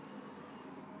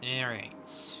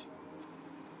 Alright.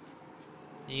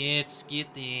 Let's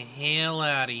get the hell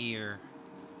out of here.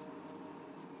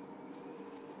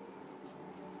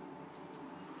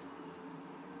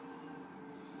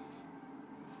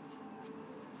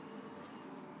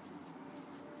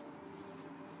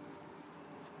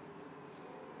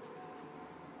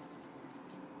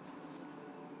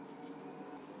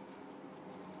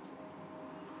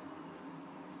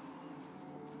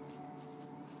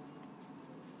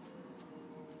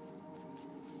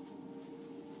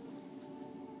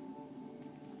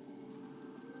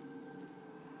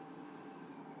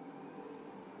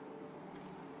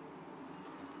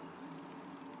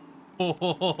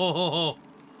 Oh,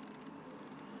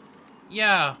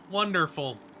 yeah,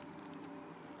 wonderful.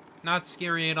 Not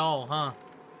scary at all, huh?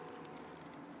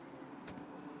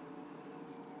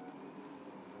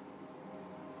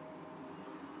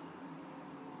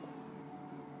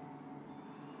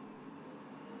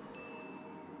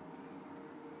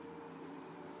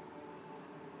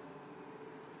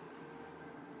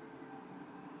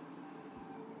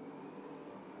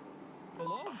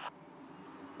 Hello?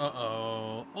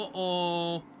 Uh-oh.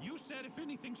 Uh-oh. You said if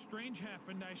anything strange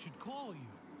happened, I should call you.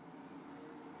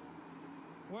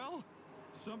 Well,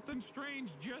 something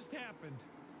strange just happened.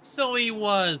 So he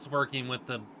was working with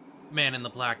the man in the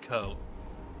black coat.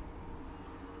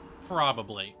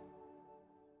 Probably.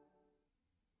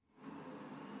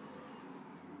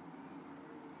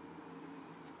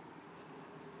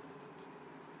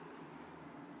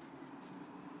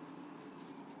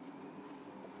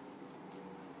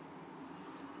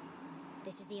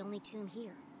 This is the only tomb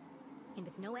here, and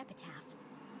with no epitaph.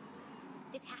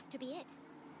 This has to be it.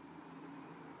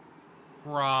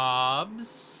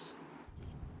 Robs.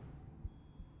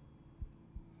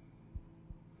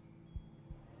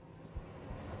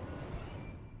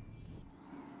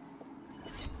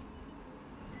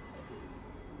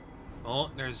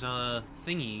 Oh, there's a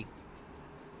thingy.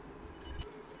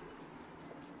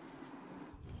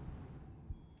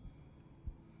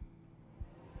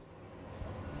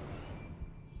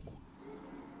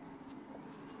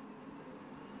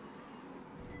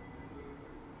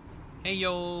 Hey,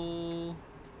 yo.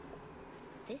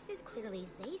 This is clearly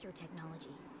Zazer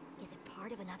technology. Is it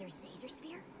part of another Zazer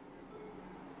sphere?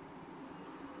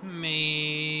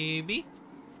 Maybe.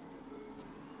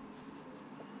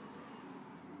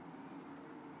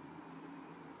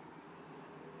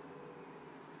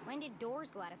 When did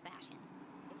doors go out of fashion?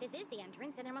 If this is the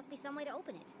entrance, then there must be some way to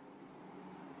open it.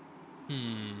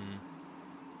 Hmm.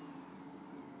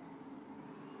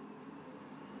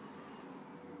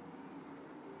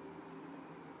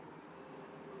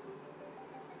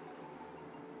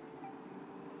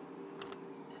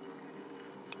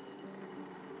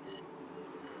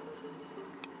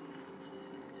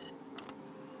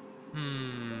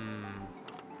 Hmm.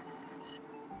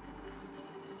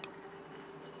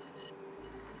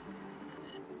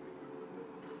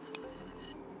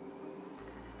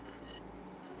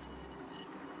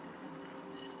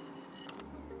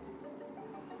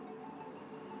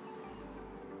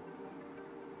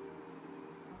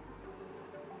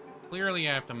 Clearly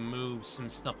I have to move some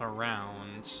stuff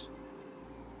around.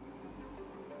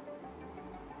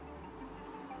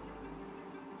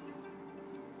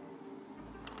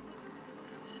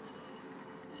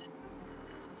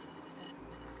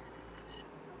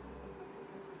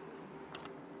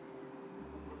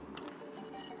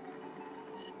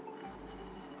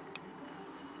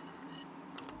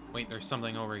 Wait, there's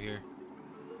something over here.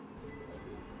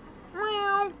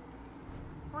 Meow.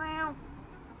 Meow.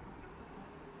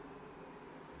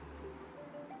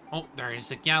 Oh, there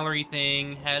is a gallery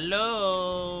thing.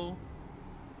 Hello.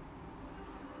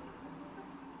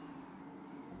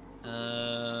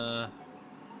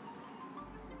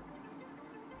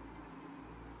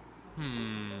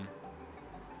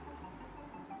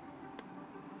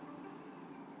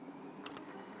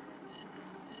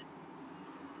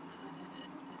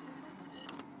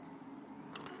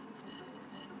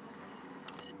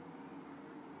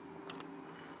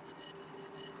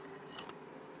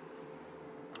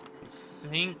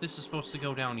 I think this is supposed to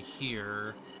go down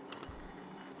here.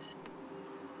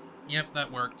 Yep, that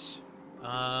worked.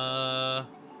 Yeah,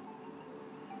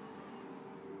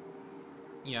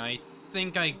 I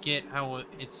think I get how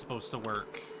it's supposed to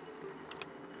work.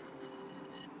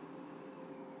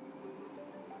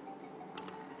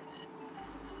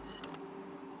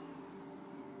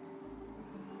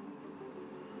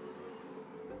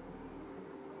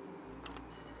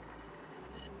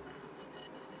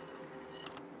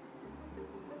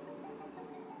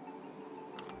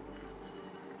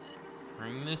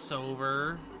 Bring this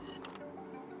over.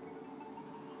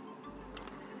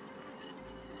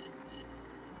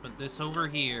 Put this over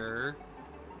here.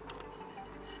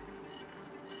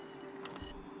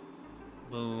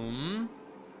 Boom.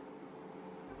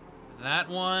 That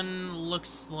one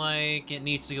looks like it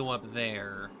needs to go up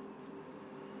there.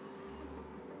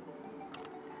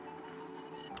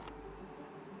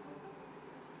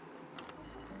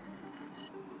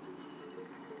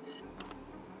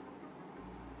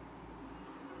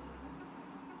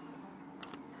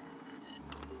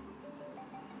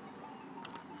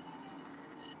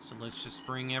 So let's just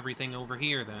bring everything over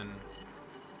here then.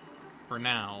 For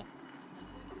now.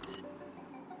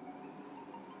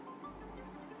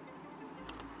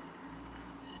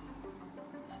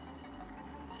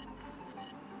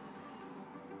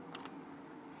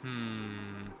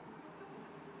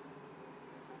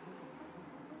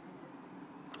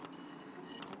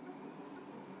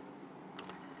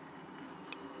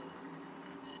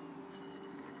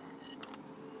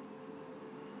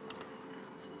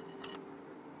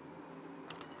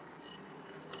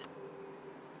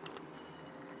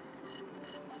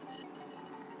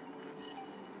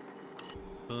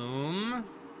 Boom.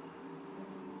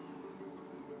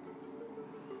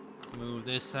 Move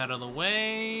this out of the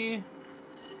way.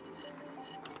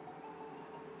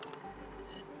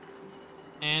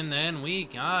 And then we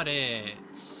got it.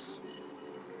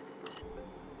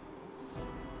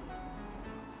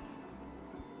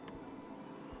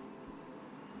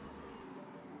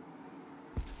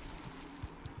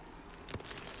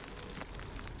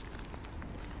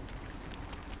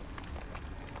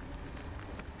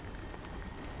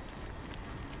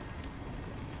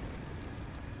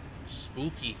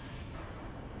 Spooky.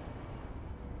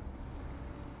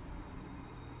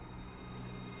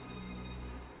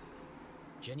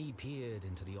 Jenny peered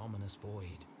into the ominous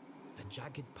void. A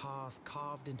jagged path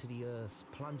carved into the earth,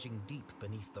 plunging deep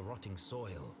beneath the rotting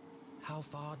soil. How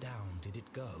far down did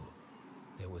it go?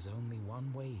 There was only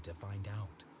one way to find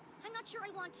out. I'm not sure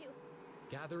I want to.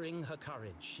 Gathering her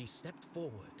courage, she stepped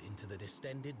forward into the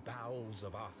distended bowels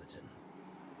of Arthurton.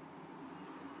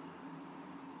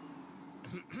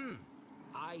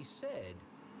 I said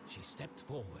she stepped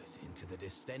forward into the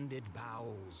distended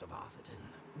bowels of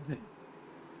Arthurton.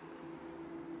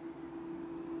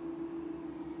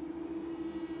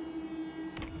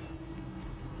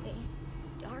 It's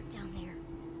dark down there.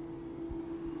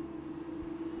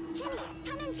 Jenny!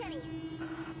 Come in, Jenny!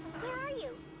 Where are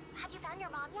you? Have you found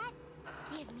your mom yet?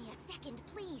 Give me a second,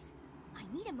 please. I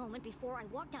need a moment before I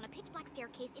walk down a pitch-black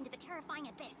staircase into the terrifying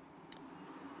abyss.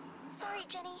 Sorry,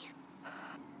 Jenny.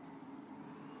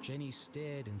 Jenny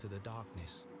stared into the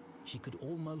darkness. She could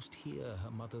almost hear her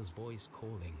mother's voice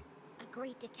calling. A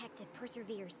great detective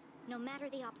perseveres, no matter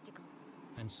the obstacle.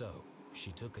 And so,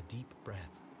 she took a deep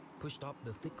breath, pushed up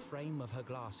the thick frame of her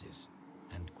glasses,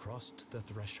 and crossed the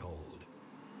threshold.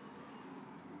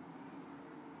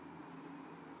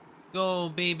 Go,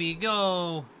 baby,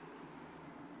 go!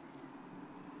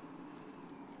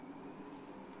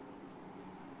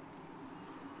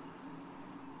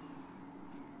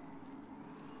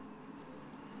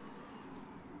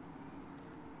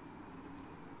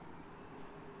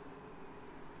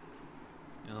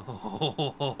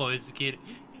 Oh,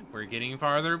 we're getting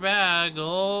farther back.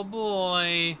 Oh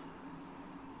boy.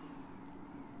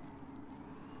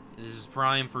 This is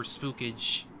prime for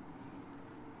spookage.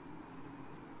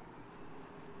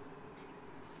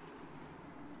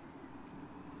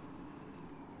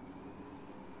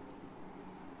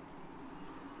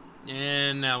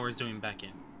 And now we're zooming back in.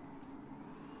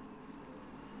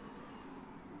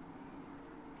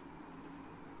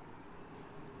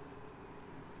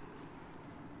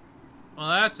 Well,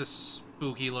 that's a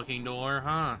spooky looking door,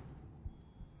 huh?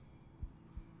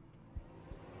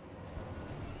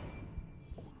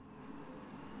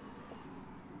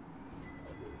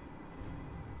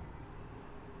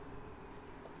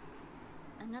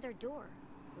 Another door.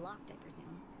 Locked, I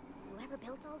presume. Whoever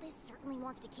built all this certainly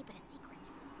wanted to keep it a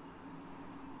secret.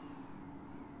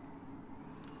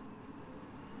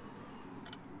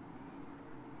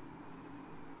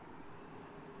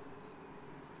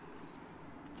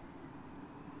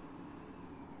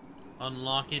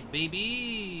 Unlock it,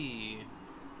 baby!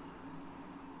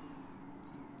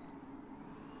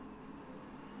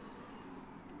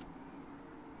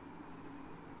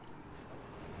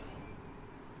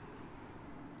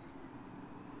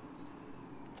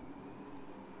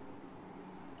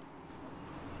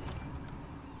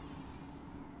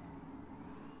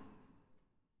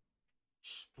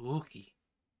 Spooky.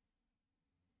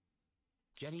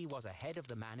 Jenny was ahead of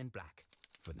the man in black,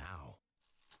 for now.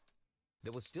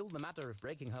 There was still the matter of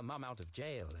breaking her mum out of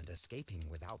jail and escaping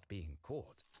without being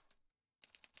caught.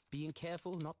 Being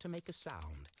careful not to make a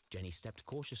sound, Jenny stepped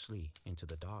cautiously into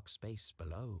the dark space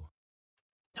below.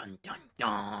 Dun dun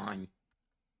dun!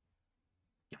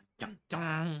 Dun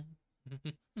dun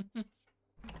dun!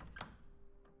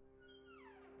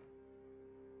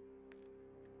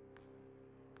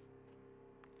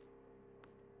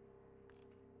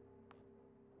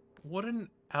 What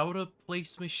an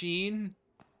out-of-place machine.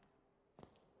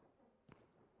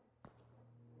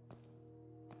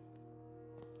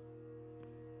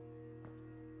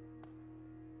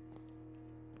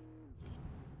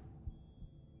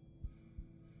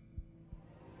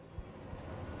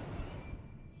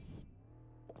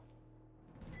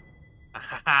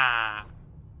 Ahaha!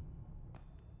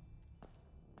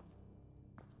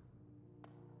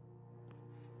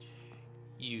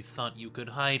 You thought you could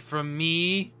hide from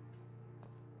me?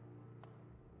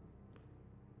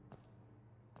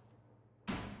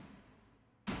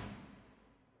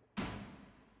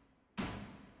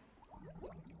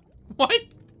 What?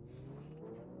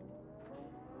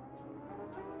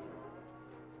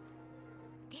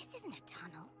 This isn't a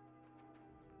tunnel.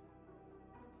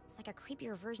 It's like a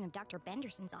creepier version of Dr.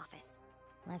 Benderson's office.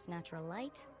 Less natural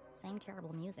light, same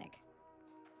terrible music.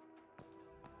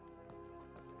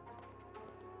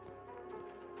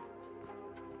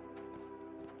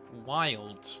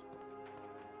 Wild.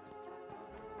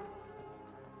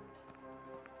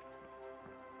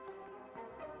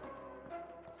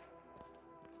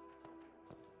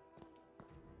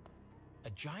 A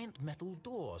giant metal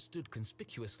door stood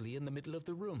conspicuously in the middle of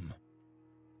the room.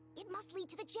 It must lead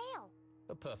to the jail.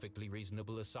 A perfectly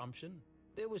reasonable assumption.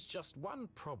 There was just one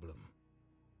problem.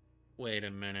 Wait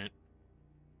a minute.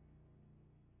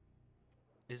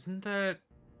 Isn't that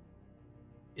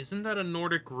a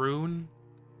Nordic rune?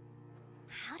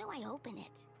 How do I open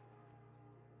it?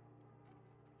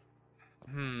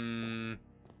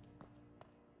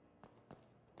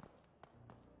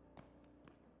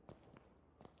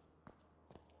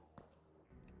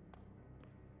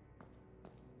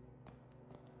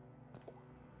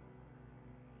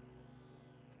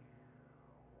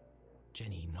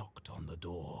 Jenny knocked on the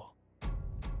door.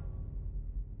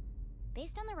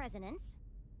 Based on the resonance,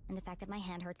 and the fact that my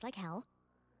hand hurts like hell,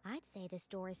 I'd say this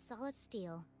door is solid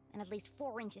steel and at least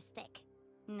 4 inches thick.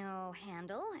 No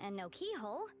handle and no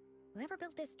keyhole. Whoever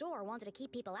built this door wanted to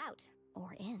keep people out,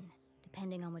 or in,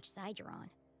 depending on which side you're on.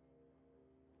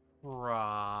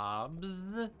 Robs.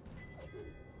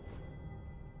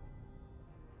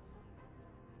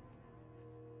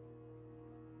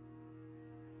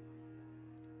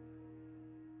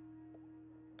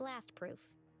 Blast proof.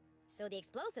 So the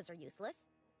explosives are useless.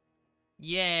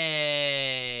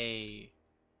 Yay!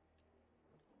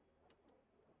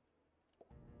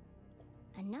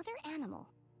 Another animal.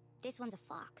 This one's a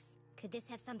fox. Could this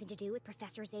have something to do with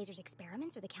Professor Zazer's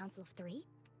experiments or the Council of Three?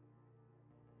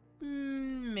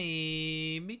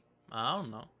 Maybe. I don't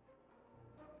know.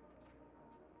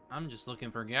 I'm just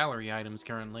looking for gallery items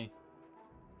currently.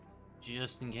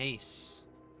 Just in case.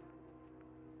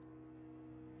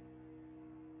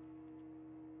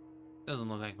 Doesn't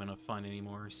look like I'm gonna find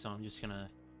anymore, so I'm just gonna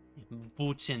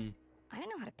boot in. I don't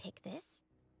know how to pick this.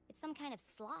 It's some kind of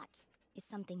slot. Is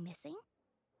something missing?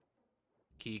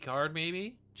 Key card,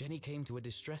 maybe? Jenny came to a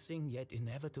distressing yet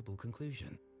inevitable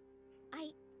conclusion.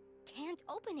 I can't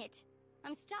open it.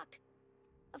 I'm stuck.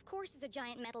 Of course it's a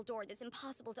giant metal door that's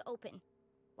impossible to open.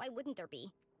 Why wouldn't there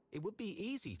be? It would be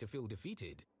easy to feel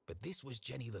defeated, but this was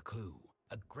Jenny LeClue,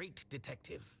 a great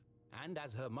detective. And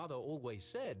as her mother always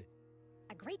said,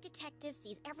 a great detective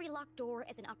sees every locked door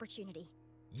as an opportunity.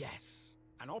 yes,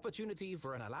 an opportunity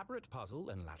for an elaborate puzzle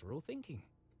and lateral thinking.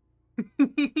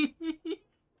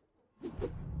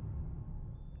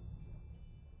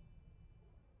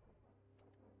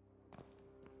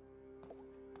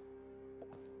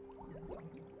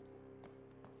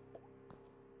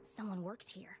 Someone works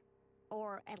here.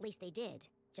 Or at least they did.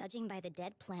 Judging by the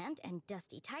dead plant and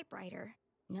dusty typewriter,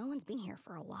 no one's been here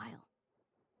for a while.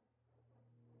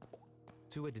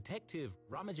 To a detective,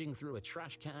 rummaging through a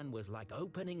trash can was like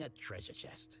opening a treasure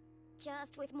chest.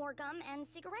 Just with more gum and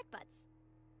cigarette butts.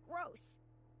 Gross.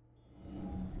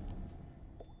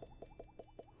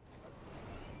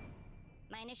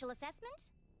 My initial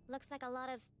assessment? Looks like a lot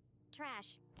of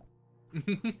trash.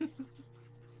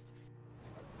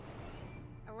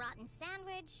 A rotten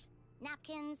sandwich,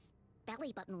 napkins,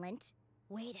 belly button lint.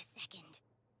 Wait a second.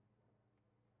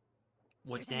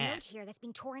 What's There's a that? note here that's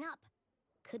been torn up.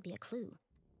 Could be a clue.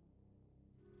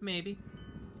 Maybe.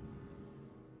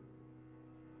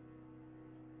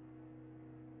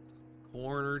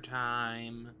 Corner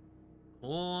time.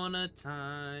 Corner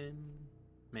time.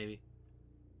 Maybe.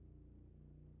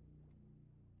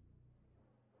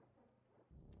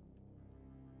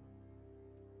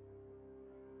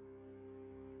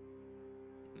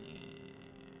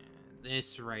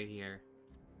 This right here.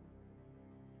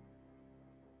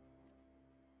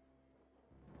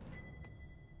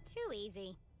 Too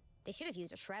easy. They should have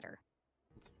used a shredder.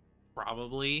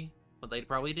 Probably. But they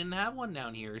probably didn't have one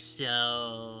down here,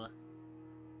 so...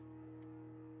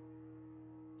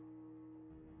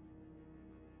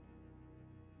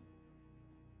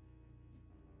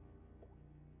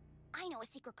 I know a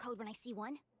secret code when I see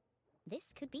one.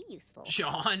 This could be useful.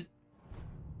 John!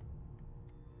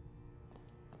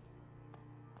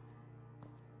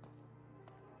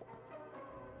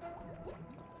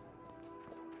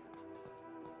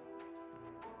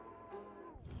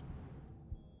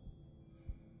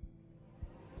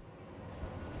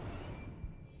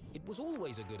 It was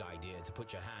always a good idea to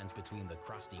put your hands between the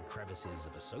crusty crevices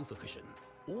of a sofa cushion.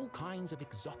 All kinds of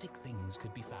exotic things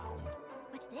could be found.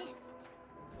 What's this?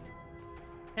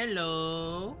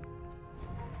 Hello.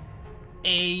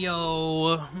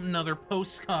 Ayo, another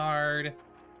postcard.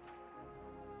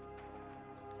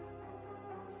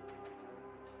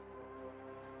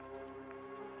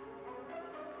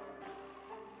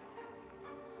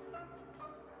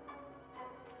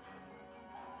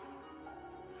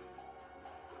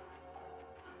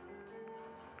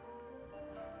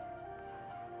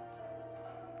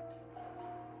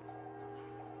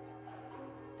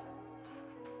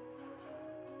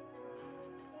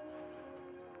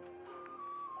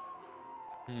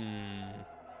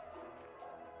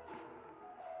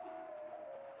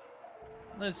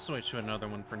 Let's switch to another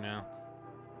one for now.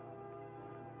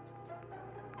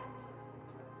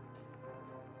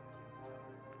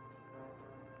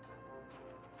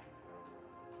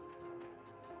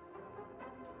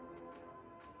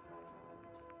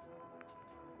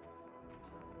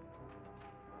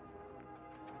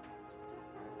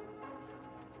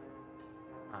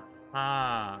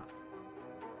 Aha.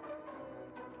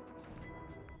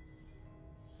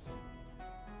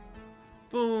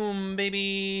 Boom,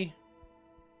 baby.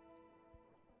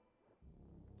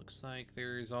 Looks like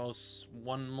there's also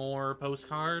one more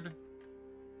postcard.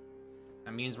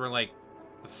 That means we're like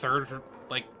the third,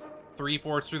 like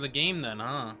 3/4 through the game then,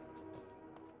 huh?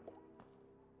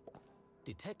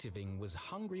 Detectiving was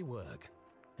hungry work,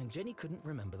 and Jenny couldn't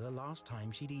remember the last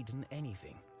time she'd eaten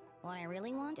anything. What I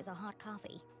really want is a hot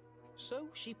coffee. So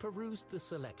she perused the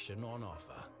selection on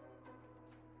offer.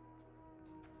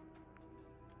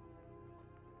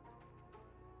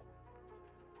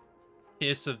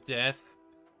 Kiss of death.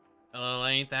 Oh,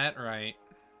 ain't that right?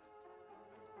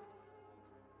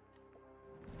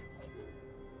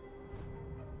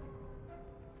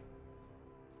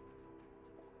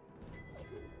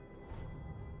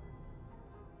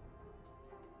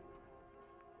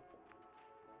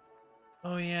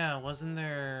 Oh yeah, wasn't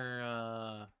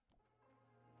there,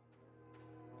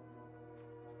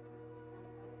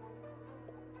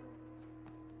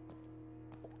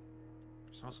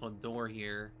 there's also a door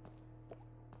here.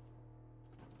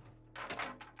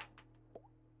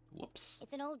 Whoops.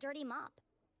 It's an old dirty mop.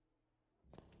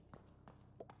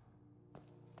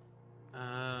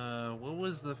 What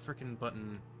was the frickin'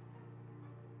 button?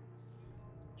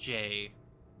 J.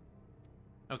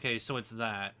 Okay, so it's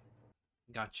that.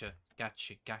 Gotcha.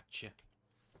 Gotcha. Gotcha.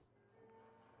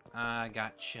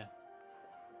 Gotcha.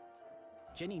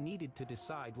 Jenny needed to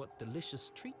decide what delicious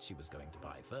treat she was going to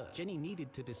buy first.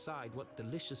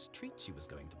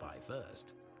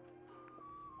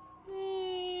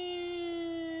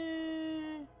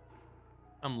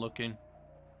 I'm looking.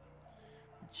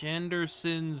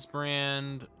 Jenderson's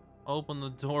brand. Open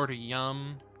the door to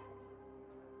Yum.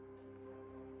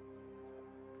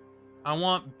 I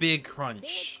want Big Crunch.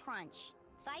 Big Crunch.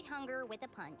 Fight hunger with a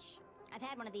punch. I've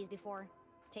had one of these before.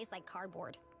 Tastes like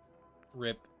cardboard.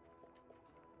 Rip.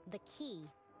 The key.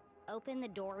 Open the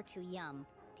door to Yum.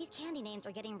 These candy names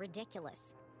are getting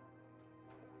ridiculous.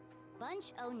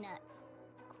 Bunch o' Nuts.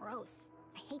 Gross.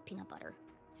 I hate peanut butter.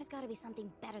 There's gotta be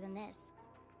something better than this.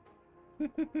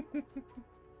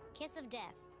 Kiss of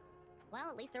Death.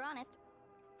 Well, at least they're honest.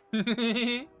 What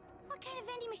kind of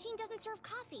vending machine doesn't serve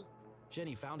coffee?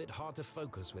 Jenny found it hard to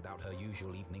focus without her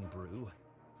usual evening brew.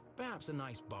 Perhaps a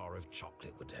nice bar of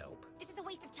chocolate would help. This is a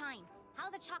waste of time.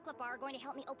 How's a chocolate bar going to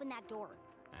help me open that door?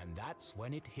 And that's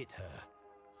when it hit her.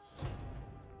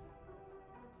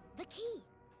 The key.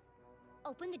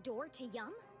 Open the door to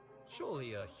Yum?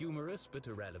 Surely a humorous but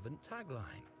irrelevant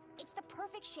tagline. It's the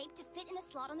perfect shape to fit in the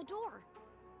slot on the door.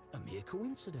 A mere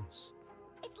coincidence.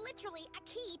 It's literally a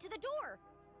key to the door.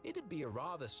 It'd be a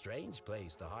rather strange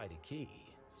place to hide a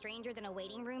key. Stranger than a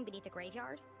waiting room beneath a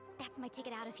graveyard? That's my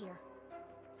ticket out of here.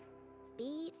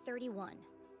 B31.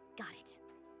 Got it.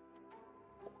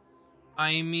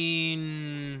 I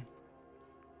mean...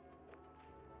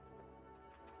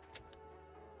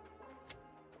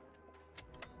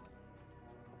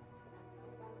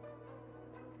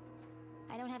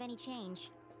 I don't have any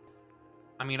change.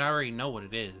 I mean, I already know what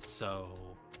it is, so...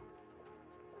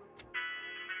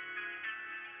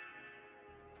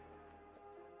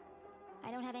 I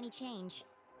don't have any change.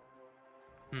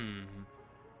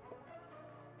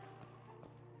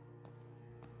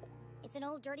 It's an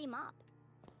old dirty mop.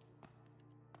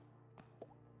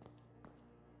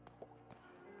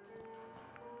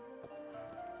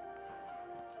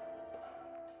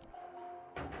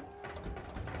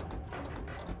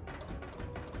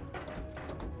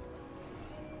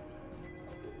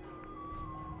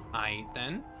 Aight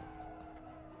then.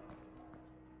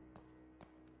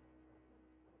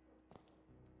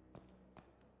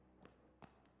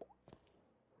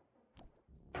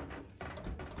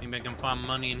 Maybe I can find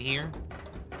money in here.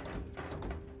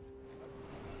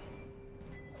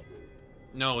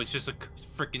 No, it's just a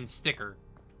freaking sticker.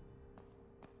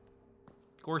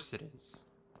 Of course it is.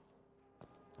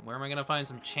 Where am I gonna find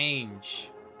some change?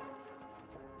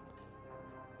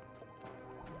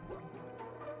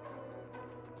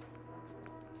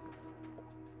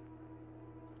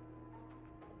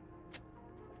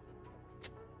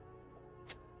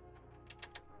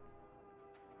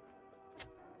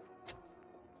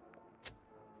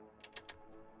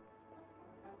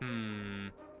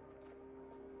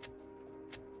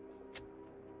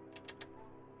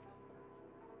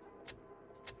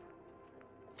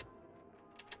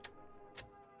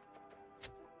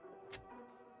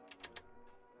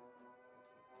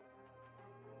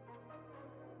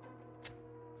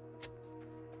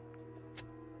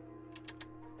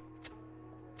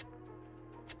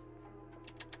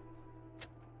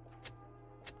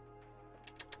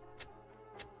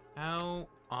 How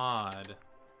odd.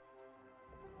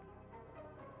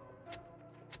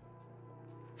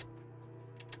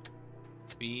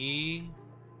 B3.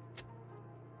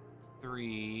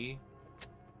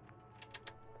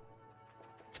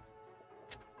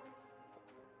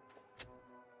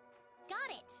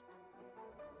 Got it.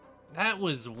 That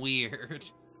was weird.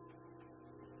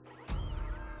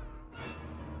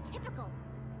 Typical.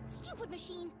 Stupid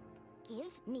machine.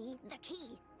 Give me the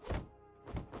key.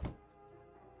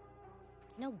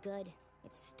 It's no good.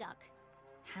 It's stuck.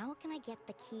 How can I get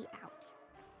the key out?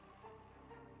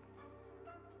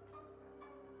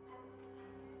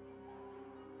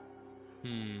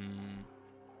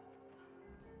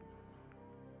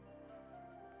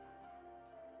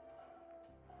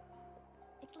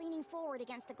 It's leaning forward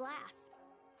against the glass.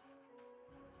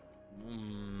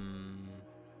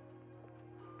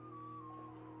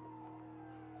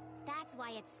 That's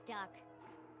why it's stuck.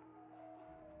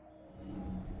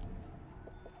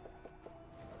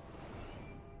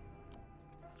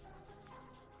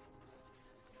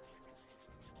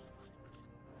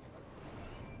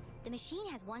 The machine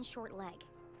has one short leg,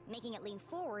 making it lean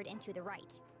forward and to the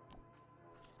right.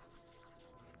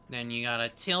 Then you gotta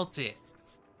tilt it.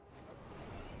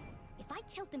 If I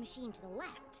tilt the machine to the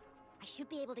left, I should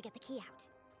be able to get the key out.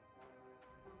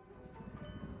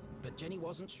 but Jenny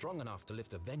wasn't strong enough to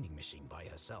lift a vending machine by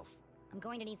herself. I'm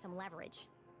going to need some leverage.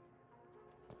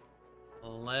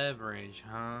 Leverage,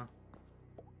 huh?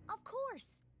 Of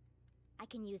course! I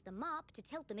can use the mop to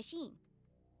tilt the machine.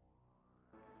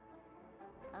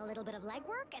 A little bit of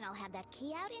legwork and I'll have that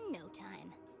key out in no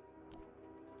time.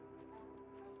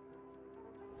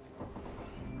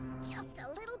 Just a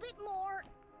little bit more.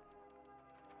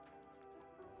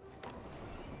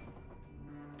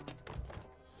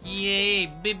 Yay,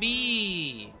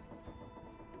 baby!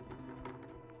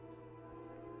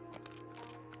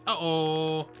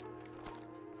 Uh-oh.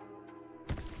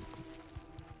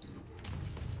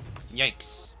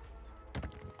 Yikes.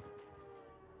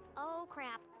 Oh,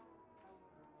 crap.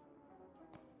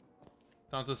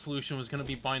 Thought the solution was gonna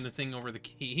be buying the thing over the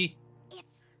key.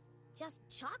 It's just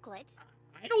chocolate.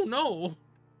 I don't know.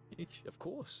 Of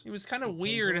course. It was kind of It came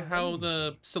weird from a how vending the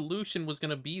machine. solution was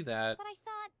gonna be that. But I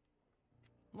thought...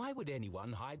 Why would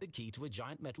anyone hide the key to a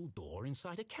giant metal door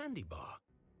inside a candy bar?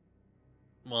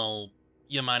 Well,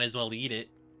 you might as well eat it.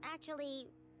 Actually,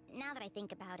 now that I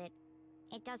think about it,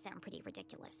 it does sound pretty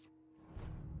ridiculous.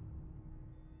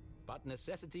 But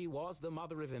necessity was the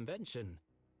mother of invention.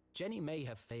 Jenny may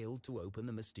have failed to open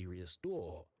the mysterious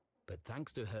door, but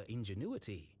thanks to her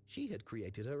ingenuity, she had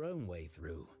created her own way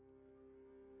through.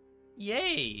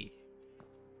 Yay!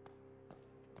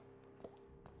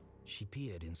 She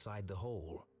peered inside the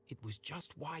hole. It was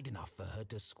just wide enough for her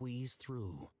to squeeze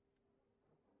through.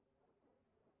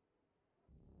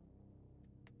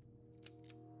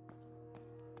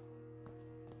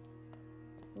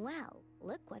 Well,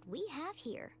 look what we have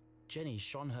here. Jenny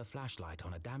shone her flashlight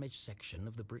on a damaged section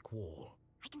of the brick wall.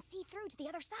 I can see through to the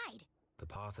other side. The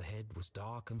path ahead was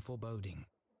dark and foreboding,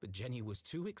 but Jenny was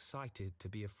too excited to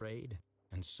be afraid,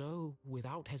 and so,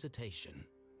 without hesitation,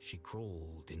 she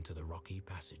crawled into the rocky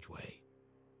passageway.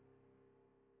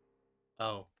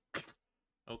 Oh.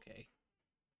 Okay.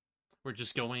 We're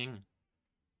just going.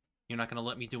 You're not gonna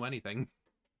let me do anything.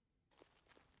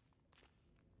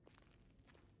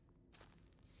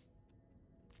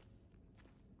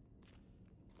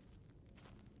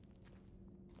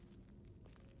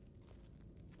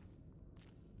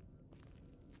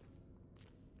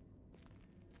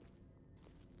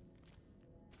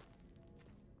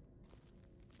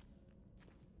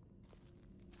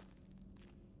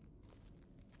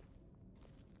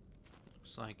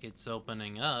 Looks like it's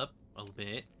opening up a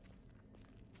bit.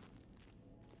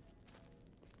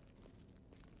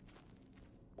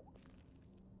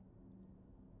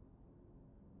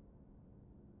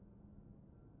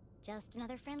 Just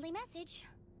another friendly message,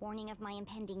 warning of my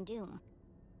impending doom.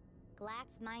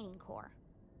 Glatz Mining Core.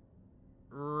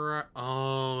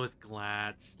 Oh, it's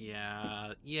Glatz.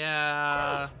 Yeah.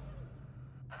 Yeah.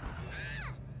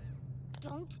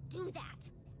 Don't do that!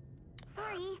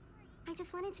 Sorry. I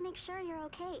just wanted to make sure you're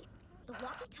okay. The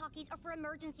walkie-talkies are for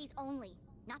emergencies only,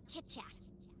 not chit-chat.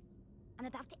 I'm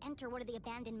about to enter one of the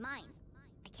abandoned mines.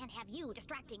 I can't have you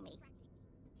distracting me.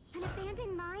 An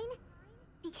abandoned mine?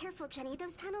 Be careful, Jenny.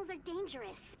 Those tunnels are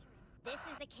dangerous. This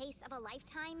is the case of a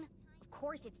lifetime? Of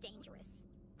course it's dangerous.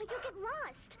 But you'll get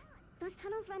lost. Those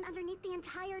tunnels run underneath the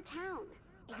entire town.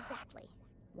 Exactly.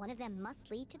 One of them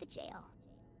must lead to the jail.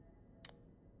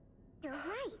 You're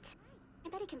right. I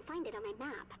bet I can find it on my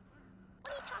map.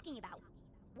 What are you talking about?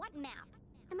 What map?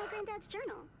 In my granddad's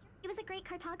journal. He was a great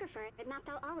cartographer and mapped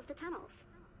out all of the tunnels.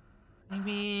 I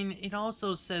mean, it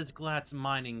also says Glatz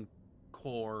Mining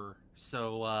Core,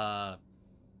 so,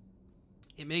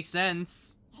 it makes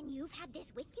sense. And you've had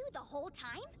this with you the whole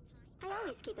time? I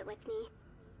always keep it with me.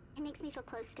 It makes me feel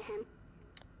close to him.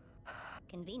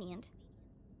 Convenient.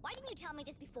 Why didn't you tell me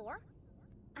this before?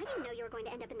 I didn't know you were going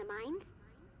to end up in the mines.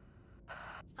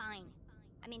 Fine.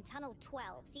 I'm in Tunnel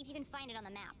 12. See if you can find it on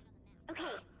the map. Okay,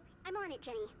 I'm on it,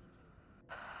 Jenny.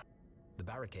 The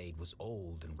barricade was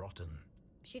old and rotten.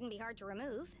 Shouldn't be hard to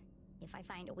remove, if I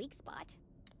find a weak spot.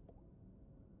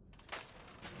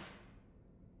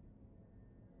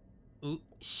 Ooh,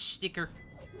 sticker.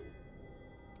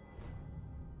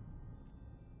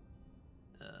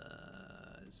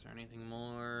 Is there anything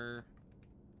more?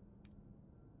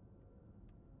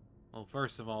 Well,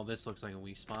 first of all, this looks like a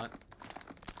weak spot.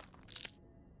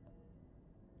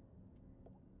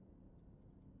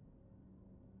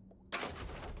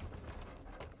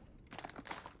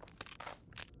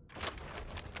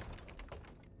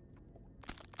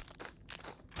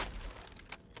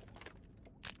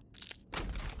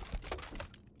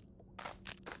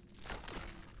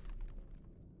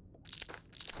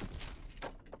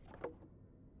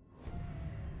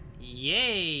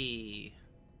 Yay!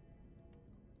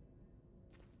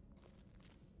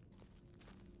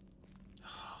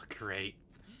 Oh, great.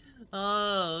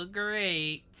 Oh,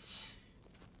 great.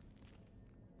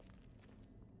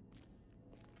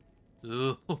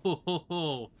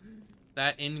 Ooh,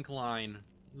 that incline.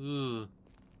 Ooh.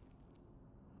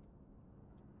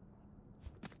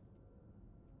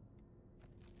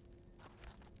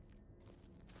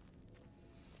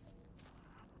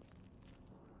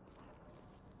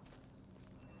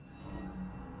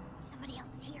 Somebody else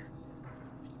is here.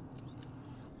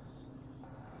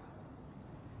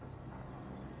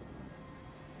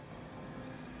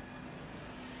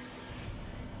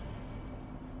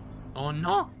 Oh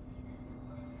no!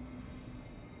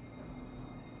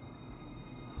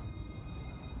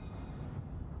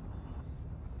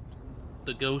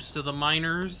 The ghosts of the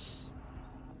miners.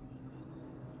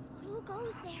 Who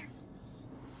goes there?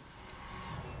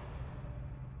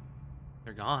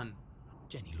 They're gone.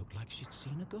 Jenny looked like she'd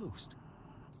seen a ghost.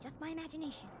 It's just my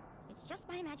imagination. It's just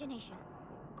my imagination.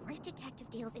 Great detective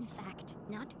deals in fact,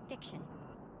 not fiction.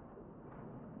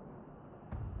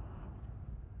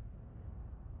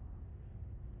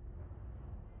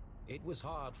 It was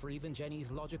hard for even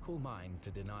Jenny's logical mind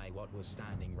to deny what was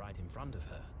standing right in front of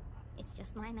her. It's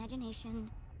just my imagination.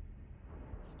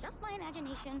 It's just my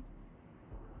imagination.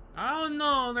 Oh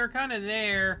no, they're kind of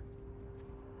there.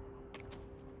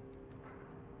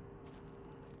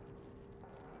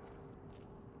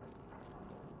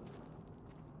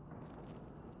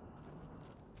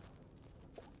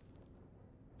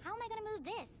 How am I gonna move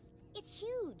this? It's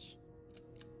huge.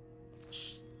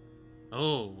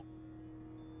 Oh.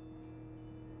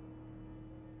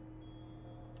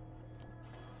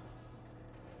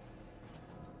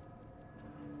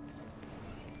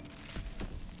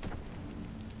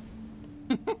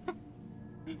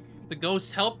 The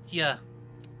ghost helped ya.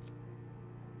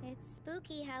 It's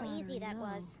spooky how easy that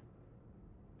was.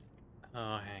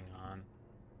 Oh, hang on.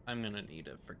 I'm gonna need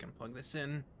to freaking plug this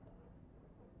in.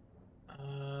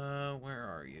 Where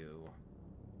are you?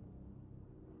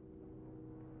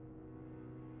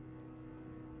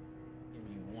 Give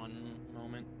me one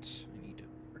moment. I need to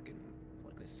freaking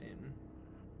plug this in.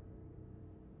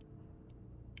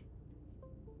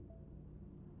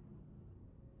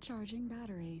 Charging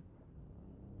battery.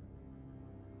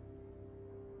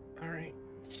 Alright.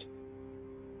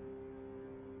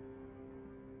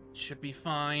 Should be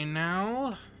fine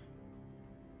now.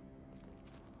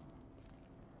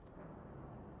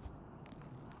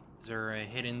 Is there a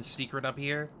hidden secret up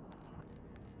here?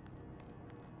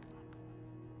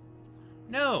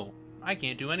 No! I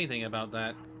can't do anything about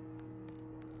that.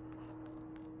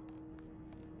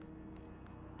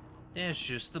 That's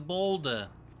just the boulder.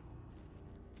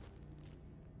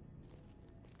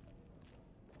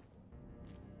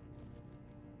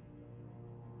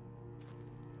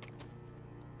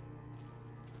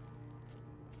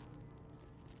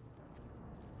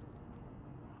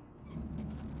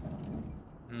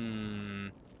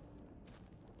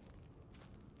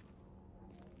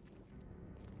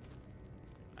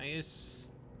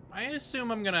 I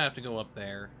assume I'm gonna have to go up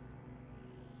there.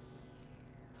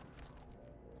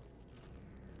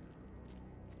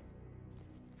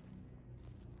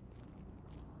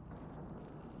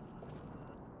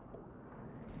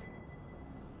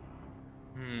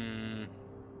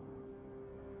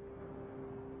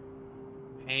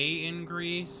 Pay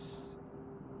increase?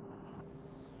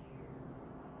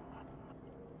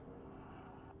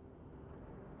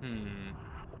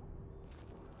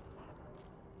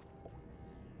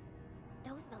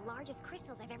 Those are the largest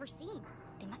crystals I've ever seen.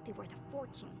 They must be worth a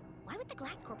fortune. Why would the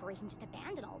Glatz Corporation just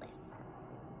abandon all this?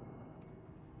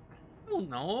 Oh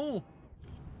no.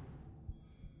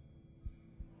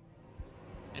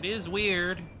 It is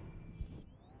weird.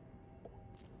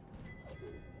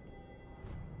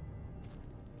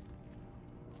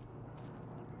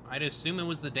 I'd assume it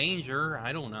was the danger.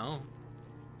 I don't know.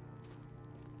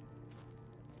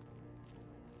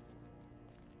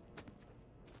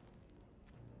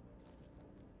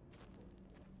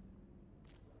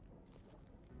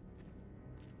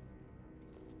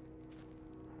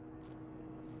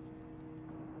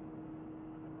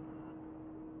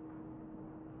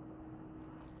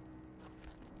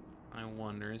 I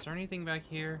wonder, is there anything back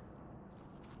here?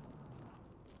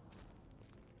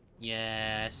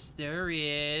 Yes, there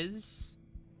is.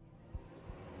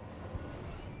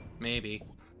 Maybe.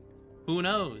 Who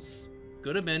knows?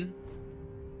 Could have been.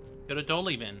 Could have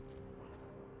totally been.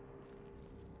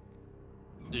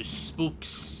 The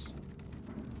spooks.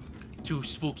 Too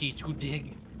spooky to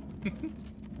dig.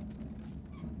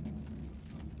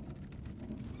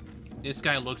 This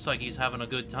guy looks like he's having a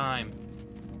good time.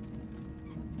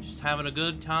 Just having a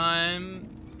good time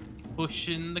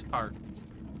pushing the cart.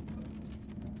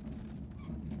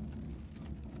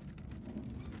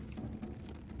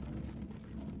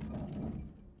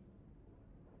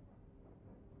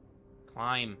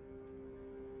 Climb.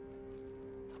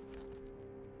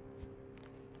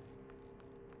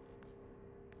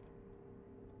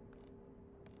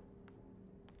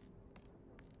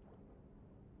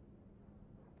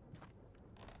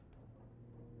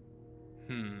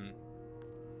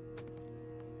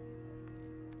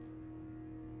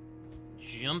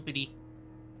 Jumpity.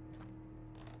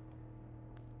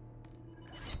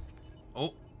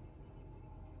 Oh.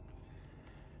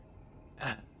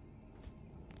 Ah.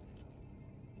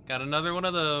 Got another one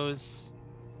of those.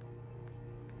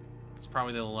 It's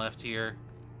probably to the left here.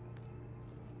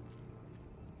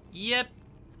 Yep.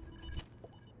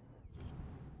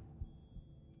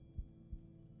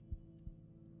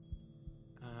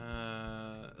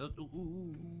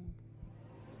 Ooh.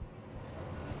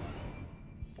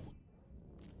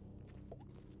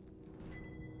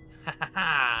 Ha ha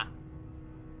ha.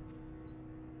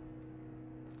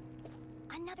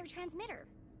 Another transmitter.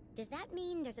 Does that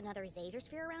mean there's another Zazer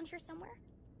sphere around here somewhere?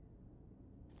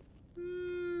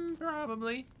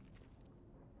 Probably.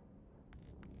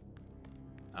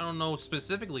 I don't know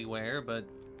specifically where, but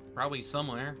probably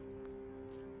somewhere.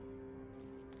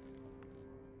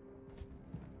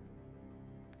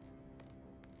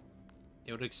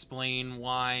 It would explain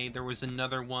why there was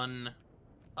another one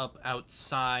up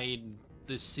outside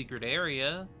the secret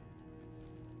area.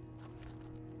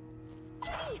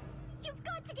 Hey! You've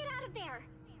got to get out of there!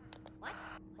 What?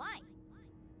 Why?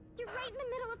 You're right in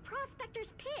the middle of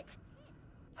Prospector's Pit!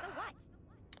 So what?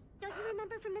 Don't you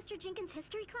remember from Mr. Jenkins'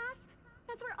 history class?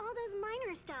 That's where all those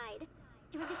miners died.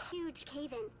 There was a huge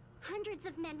cave-in. Hundreds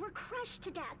of men were crushed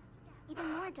to death. Even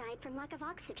more died from lack of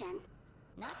oxygen.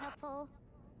 Not helpful.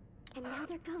 And now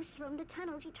their ghosts roam the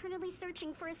tunnels, eternally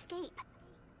searching for escape.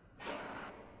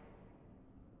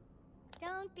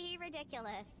 Don't be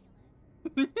ridiculous.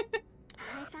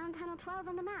 I found Tunnel 12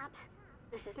 on the map.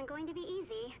 This isn't going to be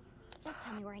easy. Just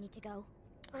tell me where I need to go.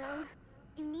 Well,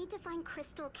 you need to find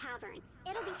Crystal Cavern.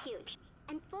 It'll be huge,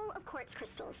 and full of quartz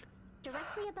crystals.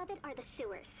 Directly above it are the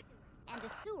sewers. And the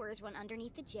sewers run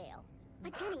underneath the jail.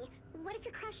 But Jenny, what if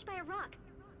you're crushed by a rock?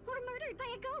 Or murdered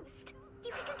by a ghost?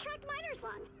 You could contract miner's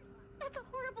lung. That's a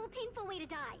horrible, painful way to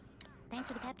die. Thanks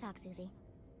for the pep talk, Susie.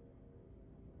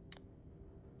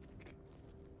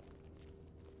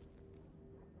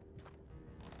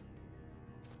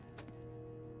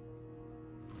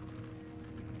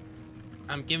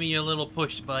 I'm giving you a little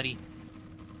push, buddy.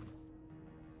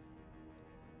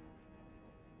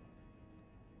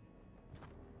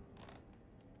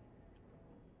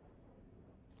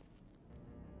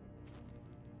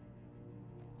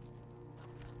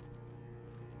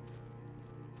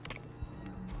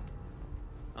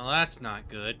 Well, that's not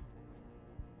good.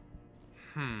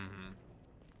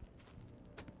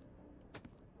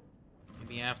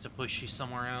 Maybe I have to push you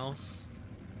somewhere else.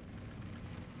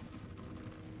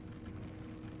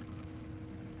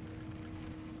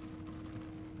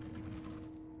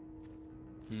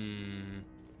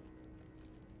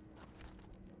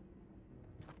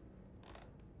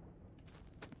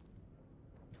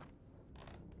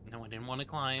 No, I didn't want to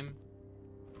climb.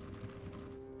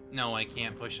 No, I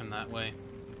can't push him that way.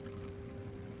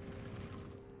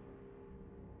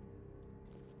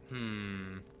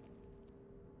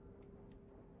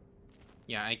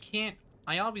 Yeah,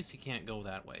 I obviously can't go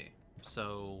that way.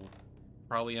 So,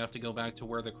 probably have to go back to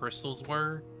where the crystals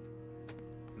were.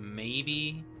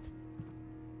 Maybe.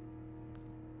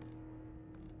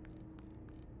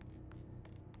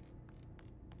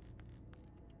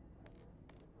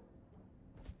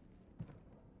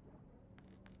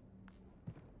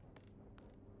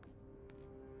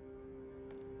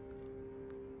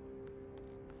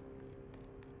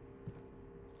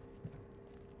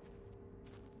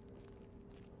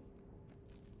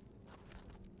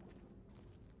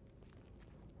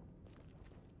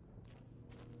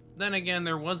 Then again,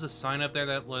 there was a sign up there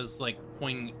that was, like,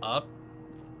 pointing up.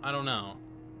 I don't know.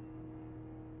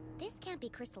 This can't be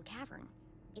Crystal Cavern.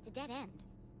 It's a dead end.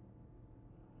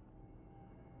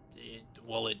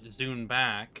 Well, it zoomed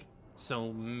back.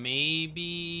 So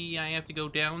maybe I have to go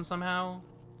down somehow?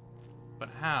 But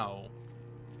how?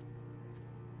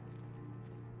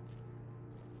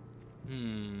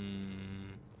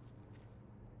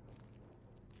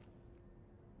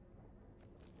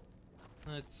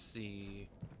 Let's see.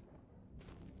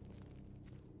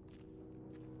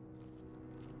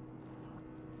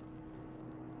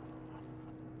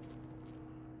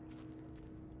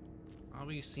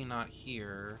 Obviously not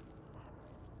here.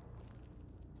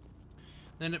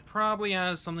 Then it probably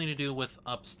has something to do with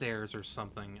upstairs or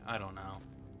something. I don't know.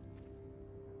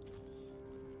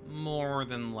 More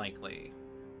than likely.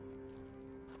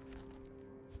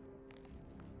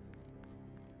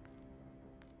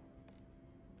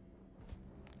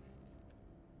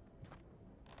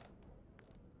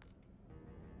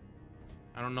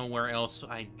 I don't know where else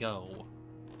I'd go.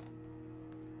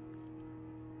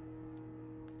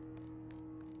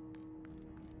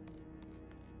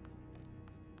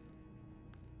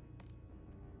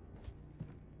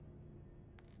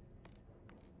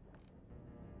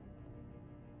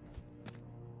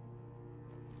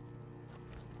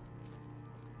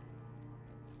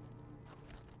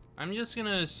 I'm just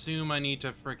gonna assume I need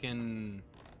to frickin'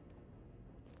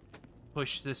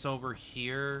 push this over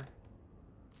here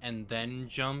and then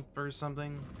jump or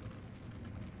something.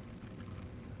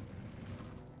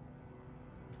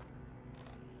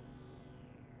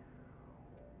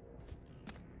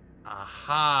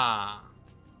 Aha!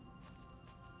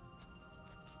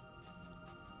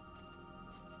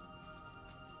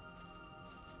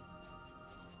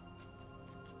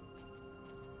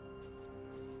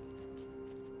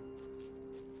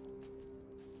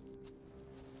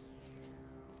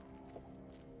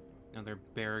 Another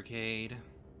barricade.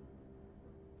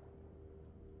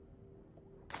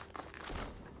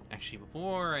 Actually,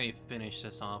 before I finish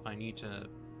this off, I need to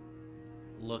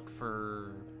look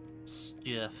for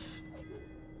stuff.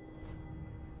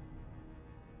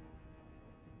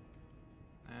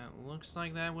 That looks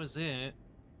like that was it.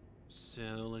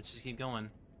 So let's just keep going.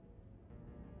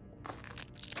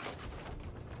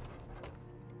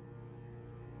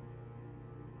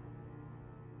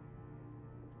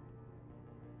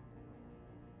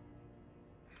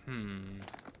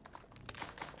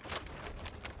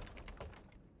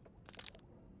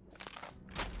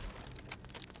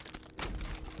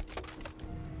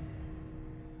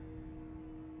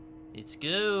 Let's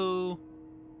go.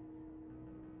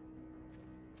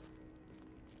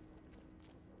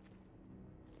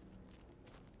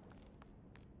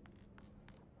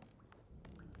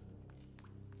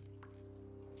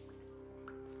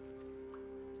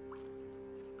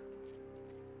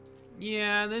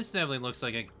 Yeah, this definitely looks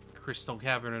like a crystal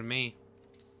cavern to me.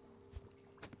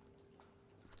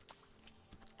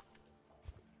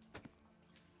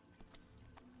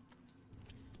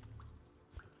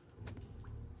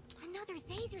 Another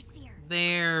Zazer sphere.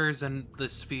 There's the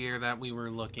sphere that we were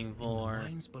looking for.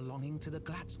 Mines belonging to the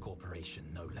Glatz Corporation,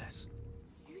 no less.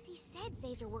 Susie said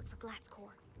Zazer worked for Glatz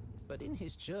Corp. But in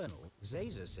his journal,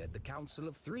 Zazer said the Council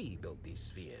of Three built these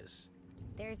spheres.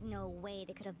 There's no way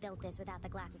they could have built this without the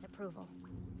Glatz's approval.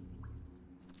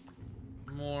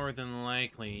 More than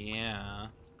likely, yeah.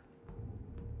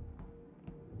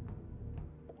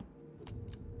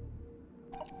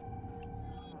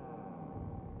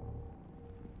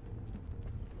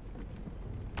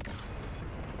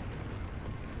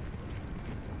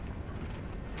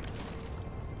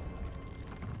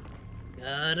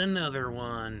 Got another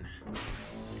one.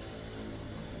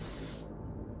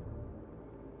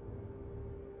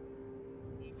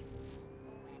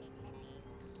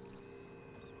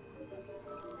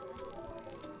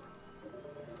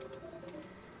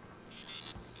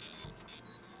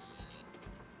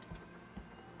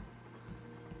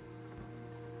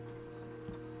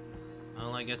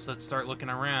 Well, I guess let's start looking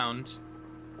around.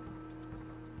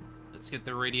 Let's get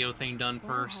the radio thing done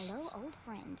first. Hello, old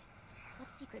friend. What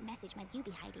secret message might you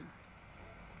be hiding?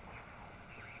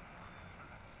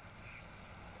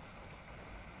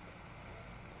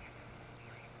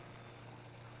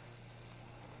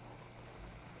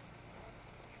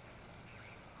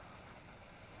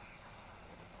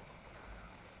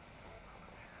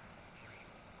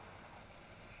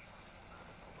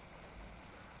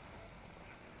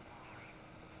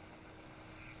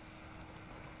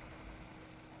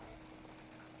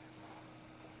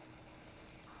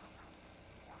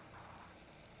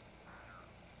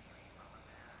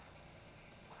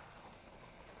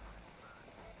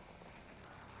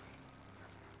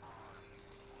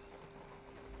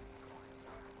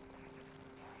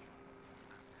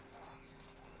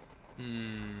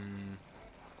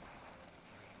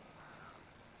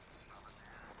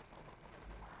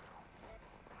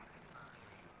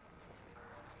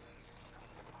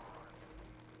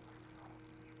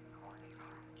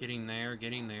 Getting there,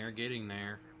 getting there, getting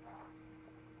there.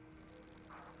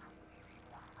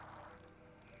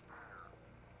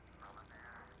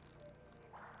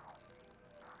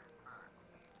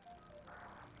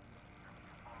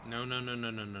 No, no, no, no,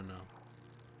 no, no, no.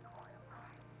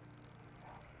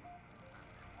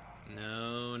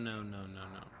 No, no, no, no, no.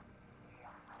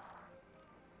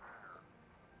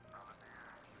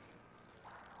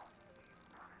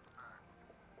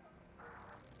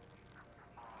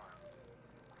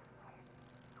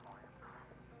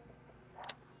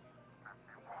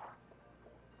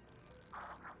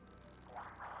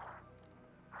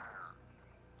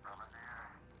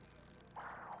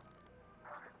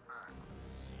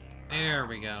 There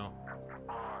we go.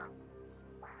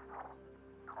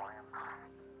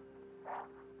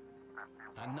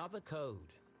 Another code.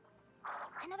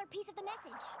 Another piece of the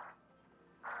message.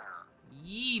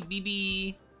 Yee,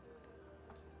 BB.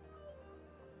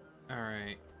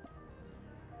 Alright.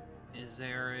 Is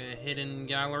there a hidden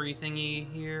gallery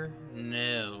thingy here?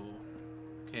 No.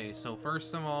 Okay, so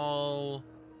first of all,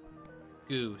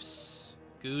 Goose.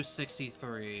 Goose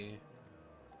 63.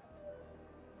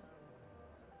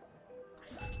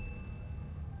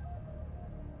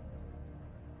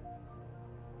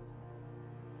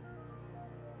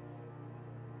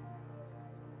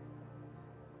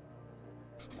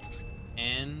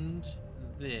 And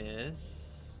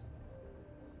this.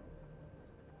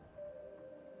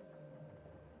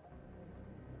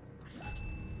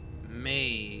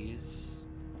 Maze.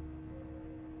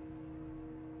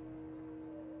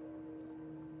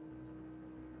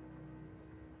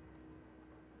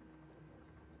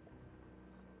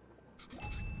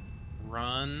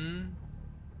 Run.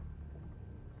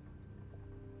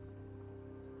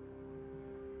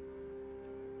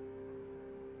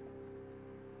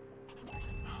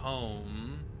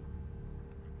 Home.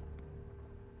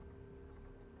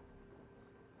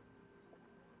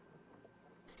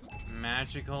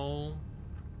 Magical.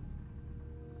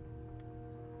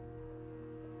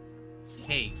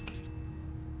 Cake.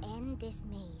 End this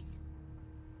maze.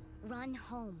 Run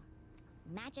home.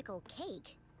 Magical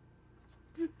cake?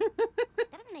 That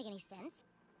doesn't make any sense.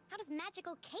 How does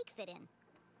magical cake fit in?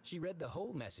 She read the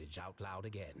whole message out loud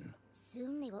again.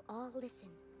 Soon they will all listen,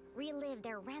 relive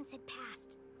their rancid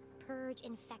past, purge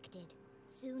infected,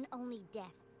 soon only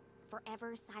death,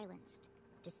 forever silenced.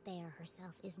 Despair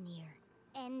herself is near.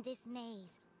 End this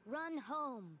maze. Run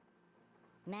home.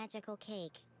 Magical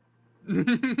cake.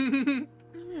 Magical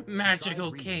She tried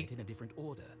reading cake. it in a different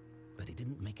order, but it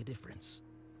didn't make a difference.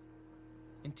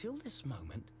 Until this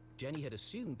moment, Jenny had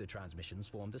assumed the transmissions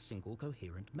formed a single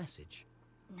coherent message.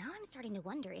 Now I'm starting to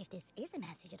wonder if this is a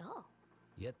message at all.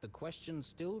 Yet the question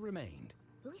still remained,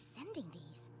 Who is sending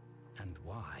these? and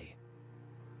why?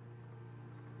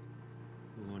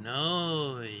 Who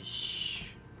knows?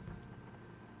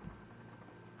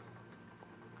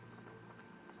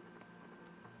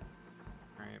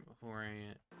 Alright, before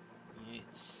I...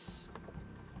 It's...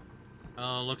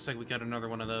 Oh, looks like we got another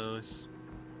one of those.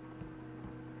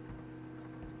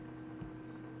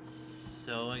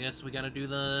 So I guess we gotta do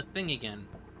the thing again.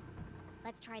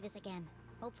 Let's try this again.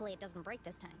 Hopefully it doesn't break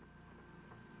this time.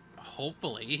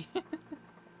 Hopefully.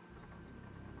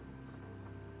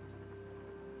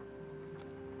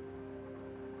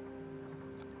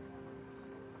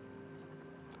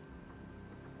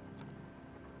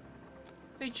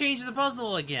 They changed the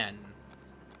puzzle again.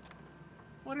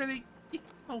 What are they...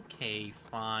 Okay,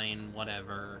 fine,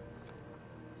 whatever.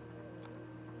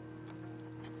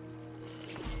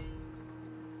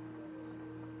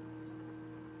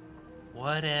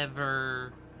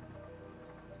 Whatever.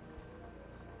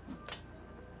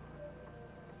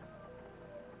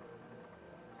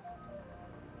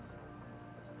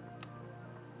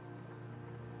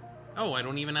 Oh, I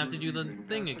don't even have to do the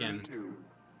thing again.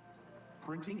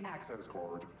 Printing access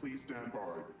card. Please stand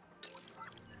by.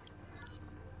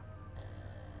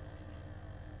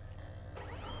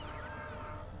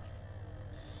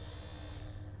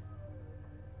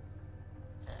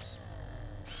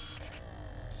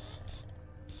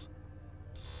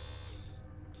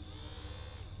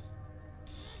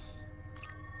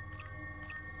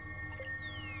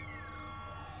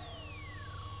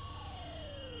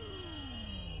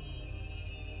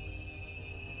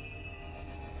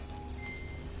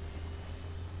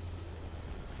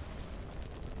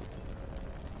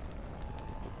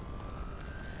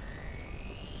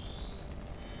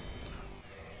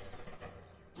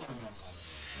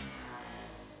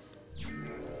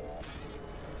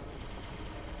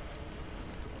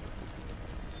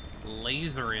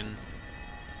 Laserin.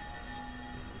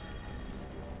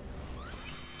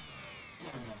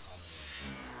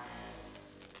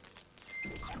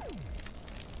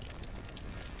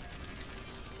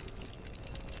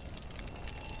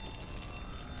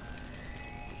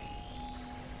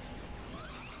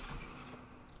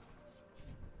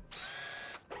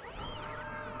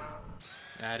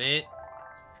 That it?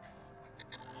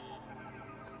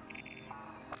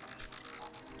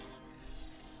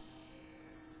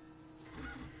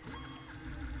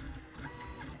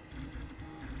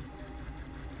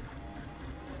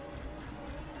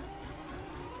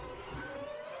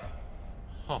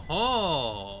 Ho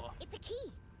ho! It's a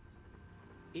key.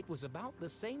 It was about the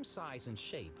same size and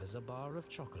shape as a bar of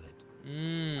chocolate.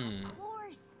 Mmm. Of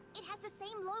course. It has the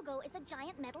same logo as the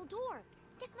giant metal door.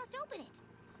 This must open it.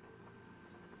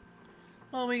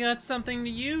 Well, we got something to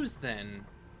use then.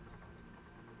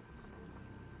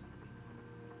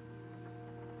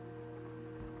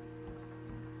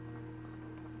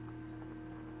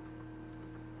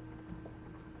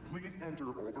 Please enter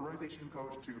authorization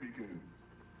code to begin.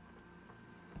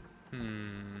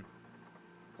 Then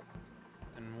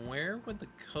where would the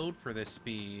code for this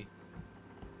be?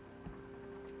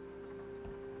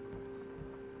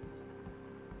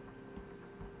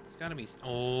 It's gotta be...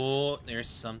 Oh, there's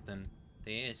something.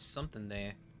 There's something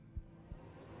there.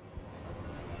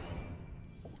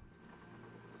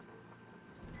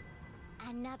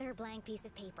 Another blank piece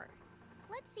of paper.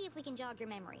 Let's see if we can jog your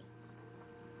memory.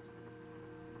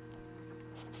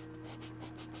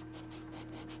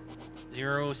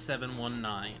 Zero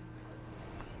 719.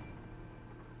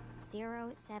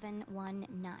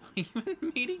 0719. Even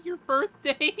made it your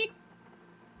birthday?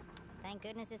 Thank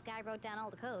goodness this guy wrote down all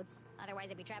the codes.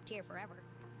 Otherwise, I'd be trapped here forever.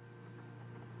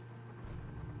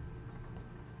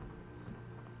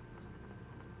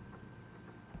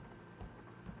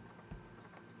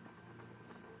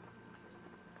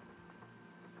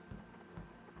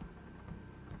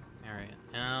 Alright,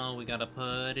 now we gotta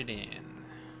put it in.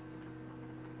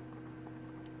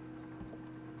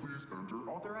 Please enter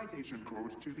authorization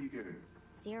code to begin.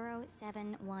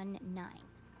 0719.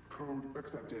 Code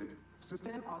accepted.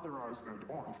 System authorized and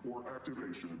on for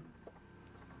activation.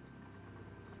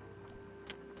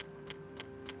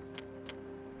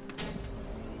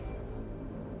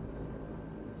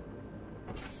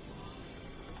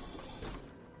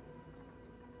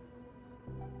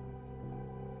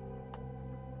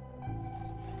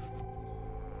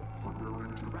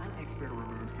 Preparing to run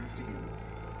experiment 15.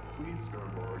 Please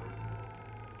stand by.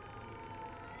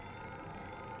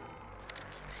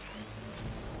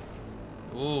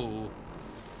 Ooh.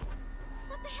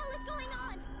 What the hell is going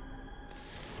on?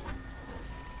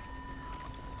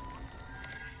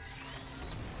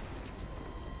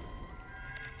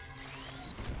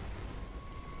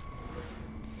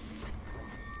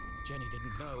 Jenny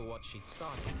didn't know what she'd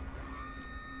started,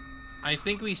 I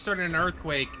think we started an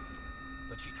earthquake.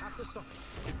 but she'd have to stop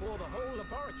it before the whole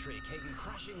laboratory came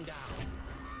crashing down.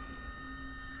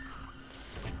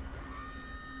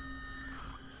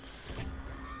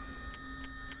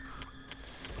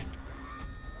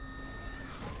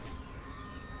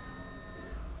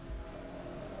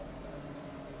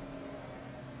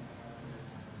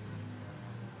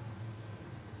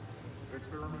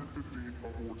 Experiment 15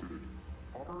 aborted.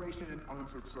 Operation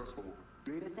unsuccessful.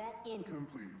 Dataset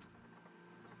incomplete.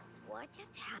 What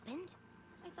just happened?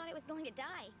 I thought it was going to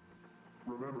die.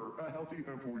 Remember, a healthy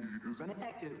employee is an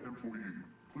effective employee.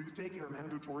 Please take your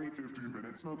mandatory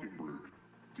 15-minute smoking break.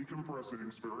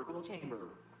 Decompressing spherical chamber.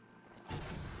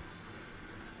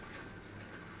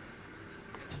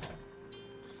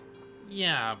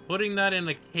 Yeah, putting that in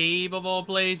a cave of all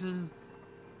places,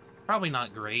 probably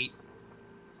not great.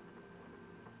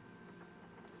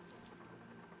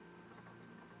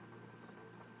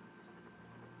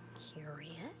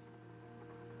 Curious?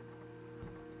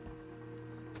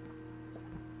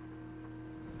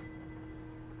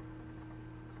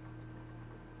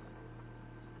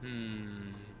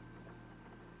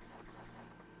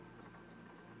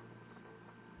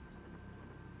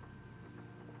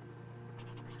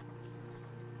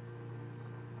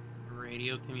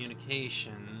 Radio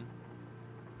communication.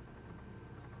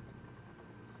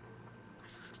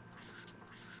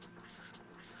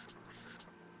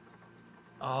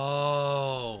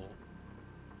 Oh.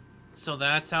 So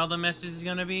that's how the message is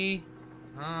gonna be?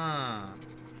 Huh.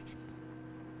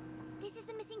 This is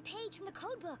the missing page from the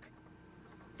codebook.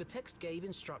 The text gave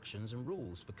instructions and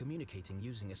rules for communicating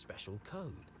using a special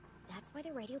code. That's why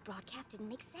the radio broadcast didn't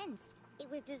make sense. It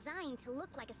was designed to look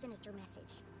like a sinister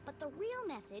message, but the real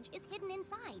message is hidden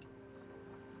inside.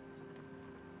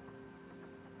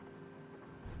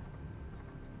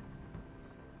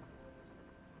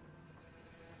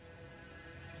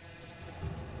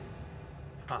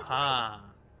 I was right.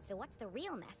 So what's the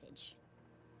real message?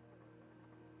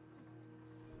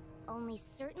 Only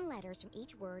certain letters from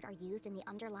each word are used in the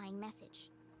underlying message.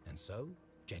 And so,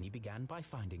 Jenny began by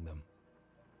finding them.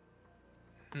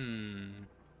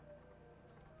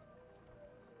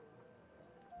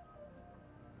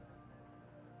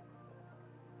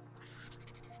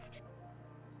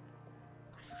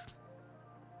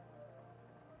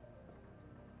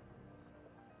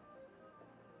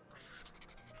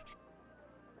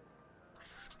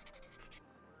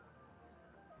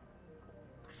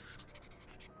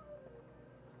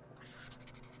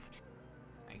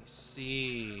 I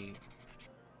see.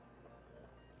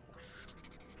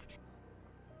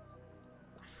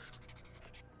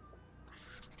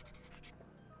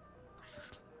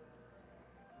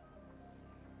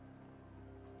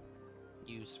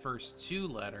 Use first two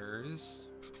letters.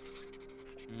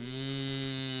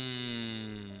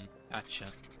 Gotcha.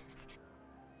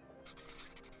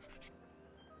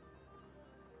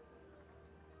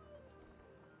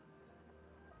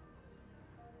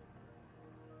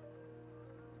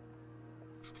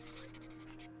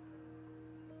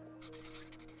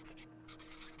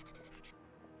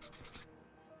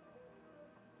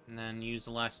 And then use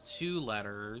the last 2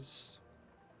 letters.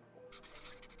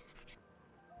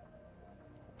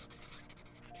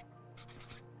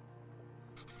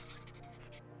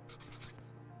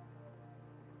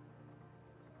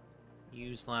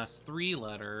 Use last 3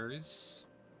 letters.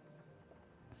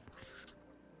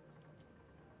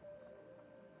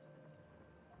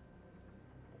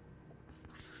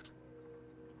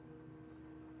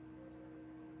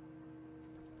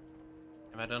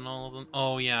 Have I done all of them?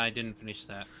 Oh yeah, I didn't finish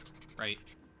that. Right.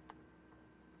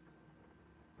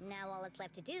 Now all that's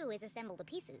left to do is assemble the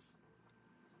pieces.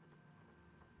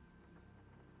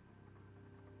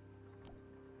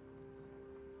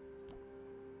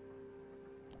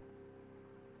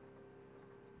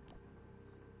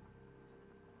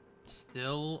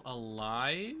 Still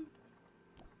alive?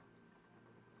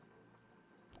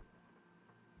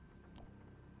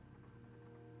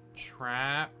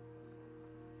 Trapped on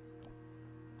other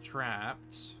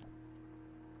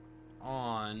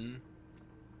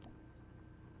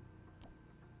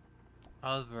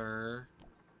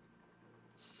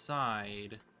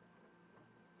side.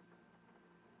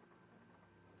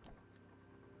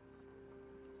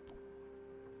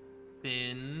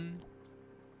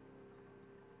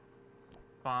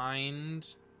 Find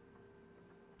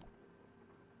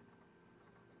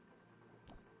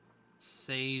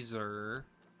Caesar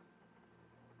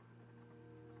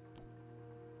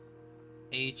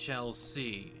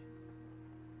HLC.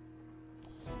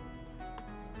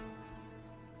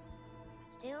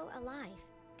 Still alive.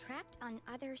 Trapped on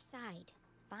other side.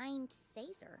 Find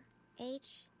Caesar.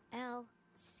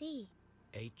 HLC.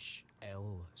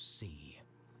 HLC.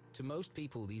 To most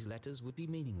people, these letters would be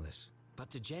meaningless. But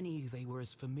to Jenny, they were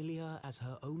as familiar as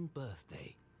her own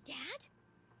birthday. Dad?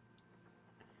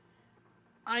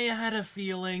 I had a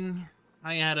feeling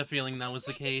that was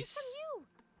the case. From you.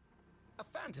 A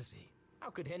fantasy. How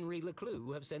could Henry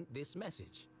LeClue have sent this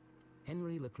message?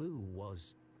 Henry LeClue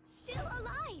was... Still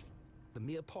alive! The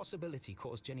mere possibility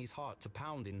caused Jenny's heart to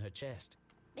pound in her chest.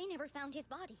 They never found his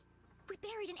body. We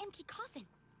buried an empty coffin.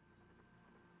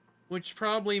 Which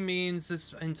probably means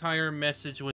this entire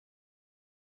message was